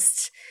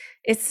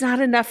 It's not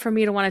enough for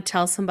me to want to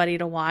tell somebody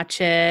to watch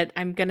it.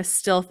 I'm going to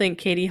still think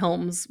Katie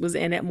Holmes was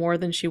in it more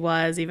than she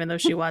was, even though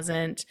she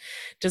wasn't,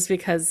 just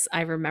because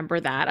I remember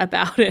that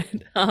about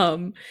it.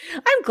 I'm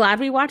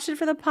glad we watched it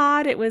for the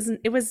pod. It was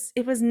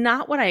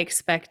not what I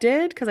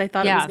expected, because I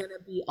thought it was going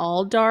to be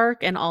all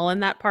dark and all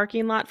in that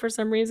parking lot for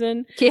some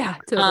reason. Yeah.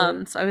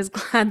 Totally. So I was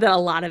glad that a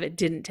lot of it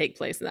didn't take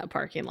place in that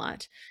parking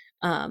lot.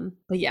 But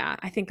yeah,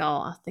 I think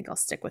I'll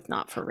stick with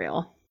not for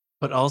real.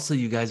 But also,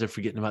 you guys are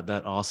forgetting about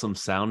that awesome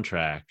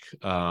soundtrack.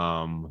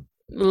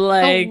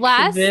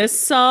 Like this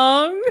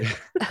song?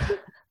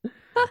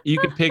 You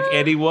can pick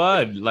any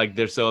one. Like,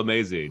 they're so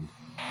amazing.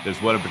 There's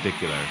one in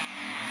particular. Yeah,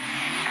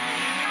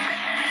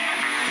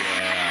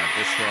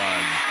 this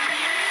one.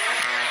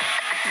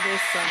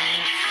 This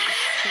song.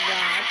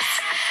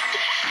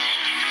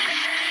 rocks.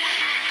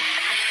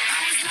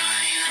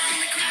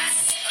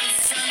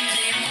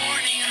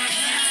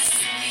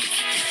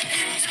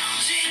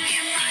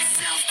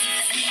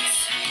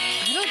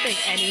 I don't think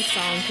any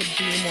song could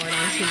be more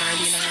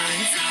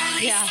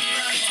 1999. Yeah.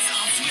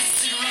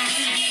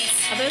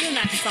 Other than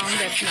that song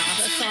that's not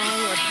a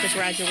song, or the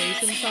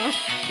graduation song.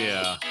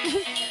 Yeah.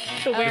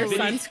 The wear Oh,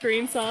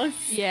 sunscreen song.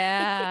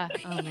 Yeah.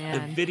 Oh The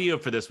man. video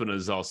for this one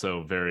is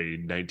also very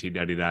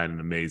 1999 and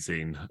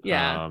amazing.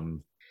 Yeah.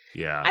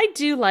 Yeah. I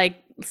do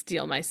like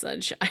Steal My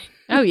Sunshine.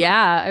 Oh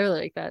yeah, I really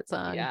like that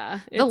song. Yeah.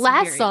 The it's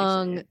last very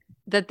song interesting.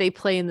 that they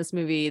play in this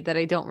movie that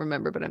I don't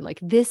remember, but I'm like,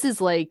 this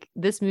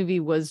movie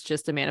was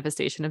just a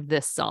manifestation of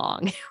this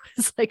song. It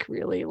was like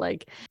really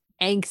like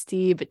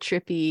angsty but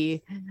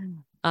trippy.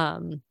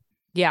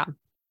 Yeah.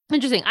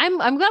 Interesting. I'm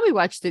glad we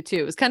watched it too.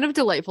 It was kind of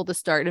delightful to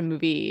start a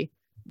movie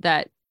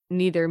that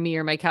neither me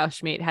or my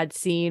couchmate had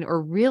seen or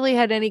really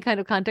had any kind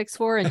of context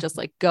for, and just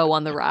like go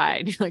on the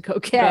ride. You're like,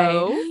 okay.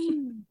 Go.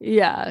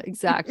 Yeah,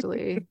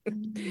 exactly.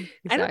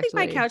 I don't think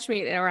my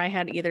couchmate or I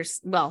had either.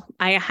 Well,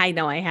 I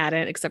know I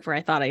hadn't, except for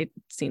I thought I'd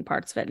seen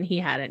parts of it, and he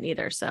hadn't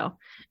either. So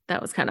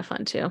that was kind of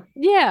fun too.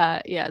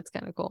 Yeah, it's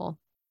kind of cool.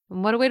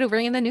 And what a way to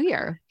bring in the new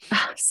year.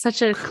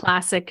 Such a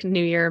classic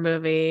New Year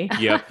movie.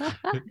 Yep.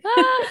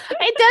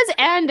 It does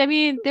end. I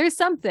mean, there's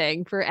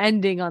something for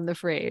ending on the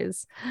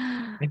phrase.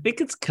 I think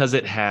it's because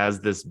it has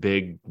this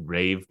big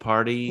rave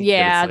party. that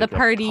Yeah, it's like the a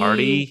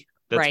party.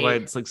 That's why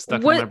Right. it's like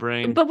stuck What- in my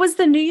brain. But was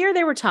the New Year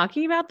they were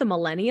talking about the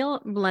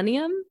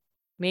millennium?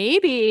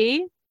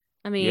 Maybe.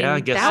 I mean, Yeah, I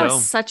guess that so.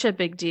 was such a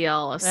big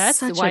deal. That's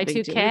such a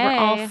big deal. We were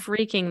all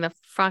freaking the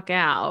fuck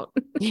out.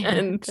 Yeah,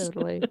 And-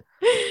 totally.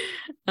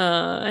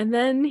 And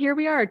then here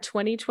we are,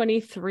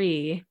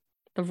 2023,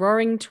 the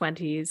Roaring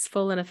Twenties,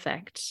 full in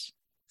effect.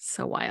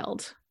 So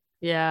wild.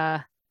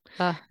 Yeah.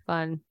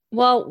 Fun.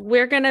 Well,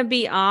 we're gonna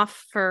be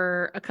off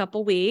for a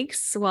couple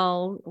weeks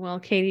while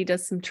Katie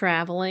does some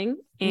traveling,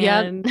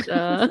 Yep. and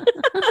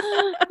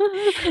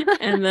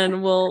and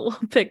then we'll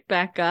pick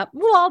back up.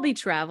 We'll all be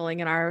traveling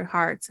in our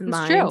hearts and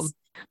It's true.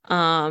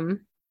 minds.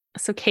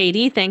 So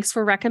Katie, thanks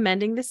for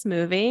recommending this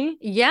movie.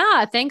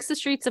 Yeah. Thanks to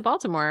Streets of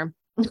Baltimore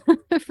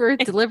for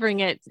delivering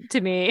it to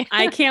me.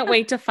 I can't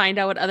wait to find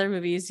out what other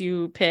movies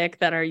you pick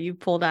that are you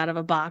pulled out of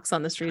a box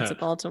on the streets of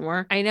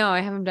Baltimore. I know.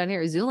 I have them down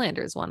here.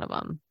 Zoolander is one of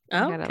them. I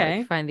gotta, Okay.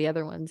 like, find the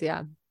other ones. Yeah.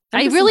 I'm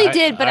I just- really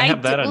did, but I I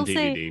have that on will DVD.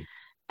 say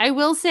I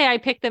will say I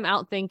picked them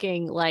out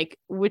thinking like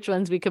which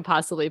ones we could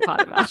possibly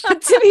pot about,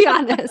 to be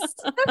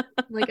honest.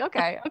 I'm like,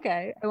 okay,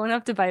 I won't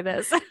have to buy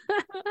this.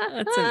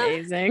 That's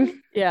amazing.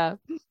 Yeah.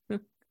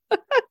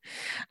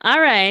 All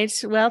right.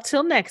 Well,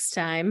 till next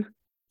time.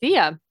 See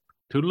ya.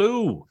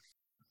 Toodaloo.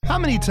 How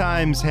many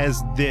times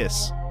has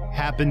this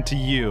happened to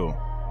you?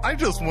 I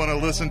just want to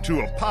listen to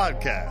a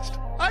podcast.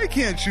 I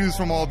can't choose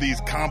from all these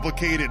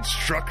complicated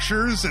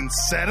structures and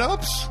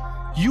setups.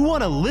 You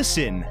want to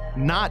listen,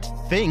 not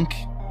think.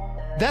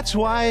 That's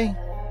why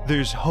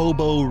there's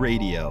Hobo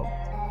Radio.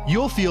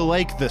 You'll feel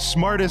like the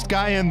smartest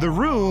guy in a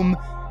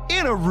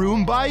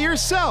room by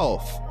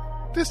yourself.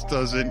 This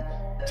doesn't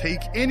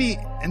take any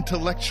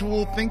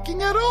intellectual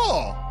thinking at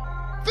all.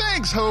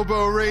 Thanks,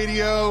 Hobo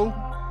Radio.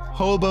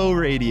 Hobo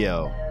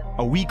Radio,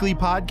 a weekly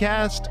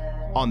podcast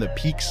on the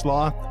Peak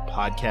Sloth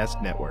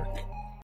Podcast Network.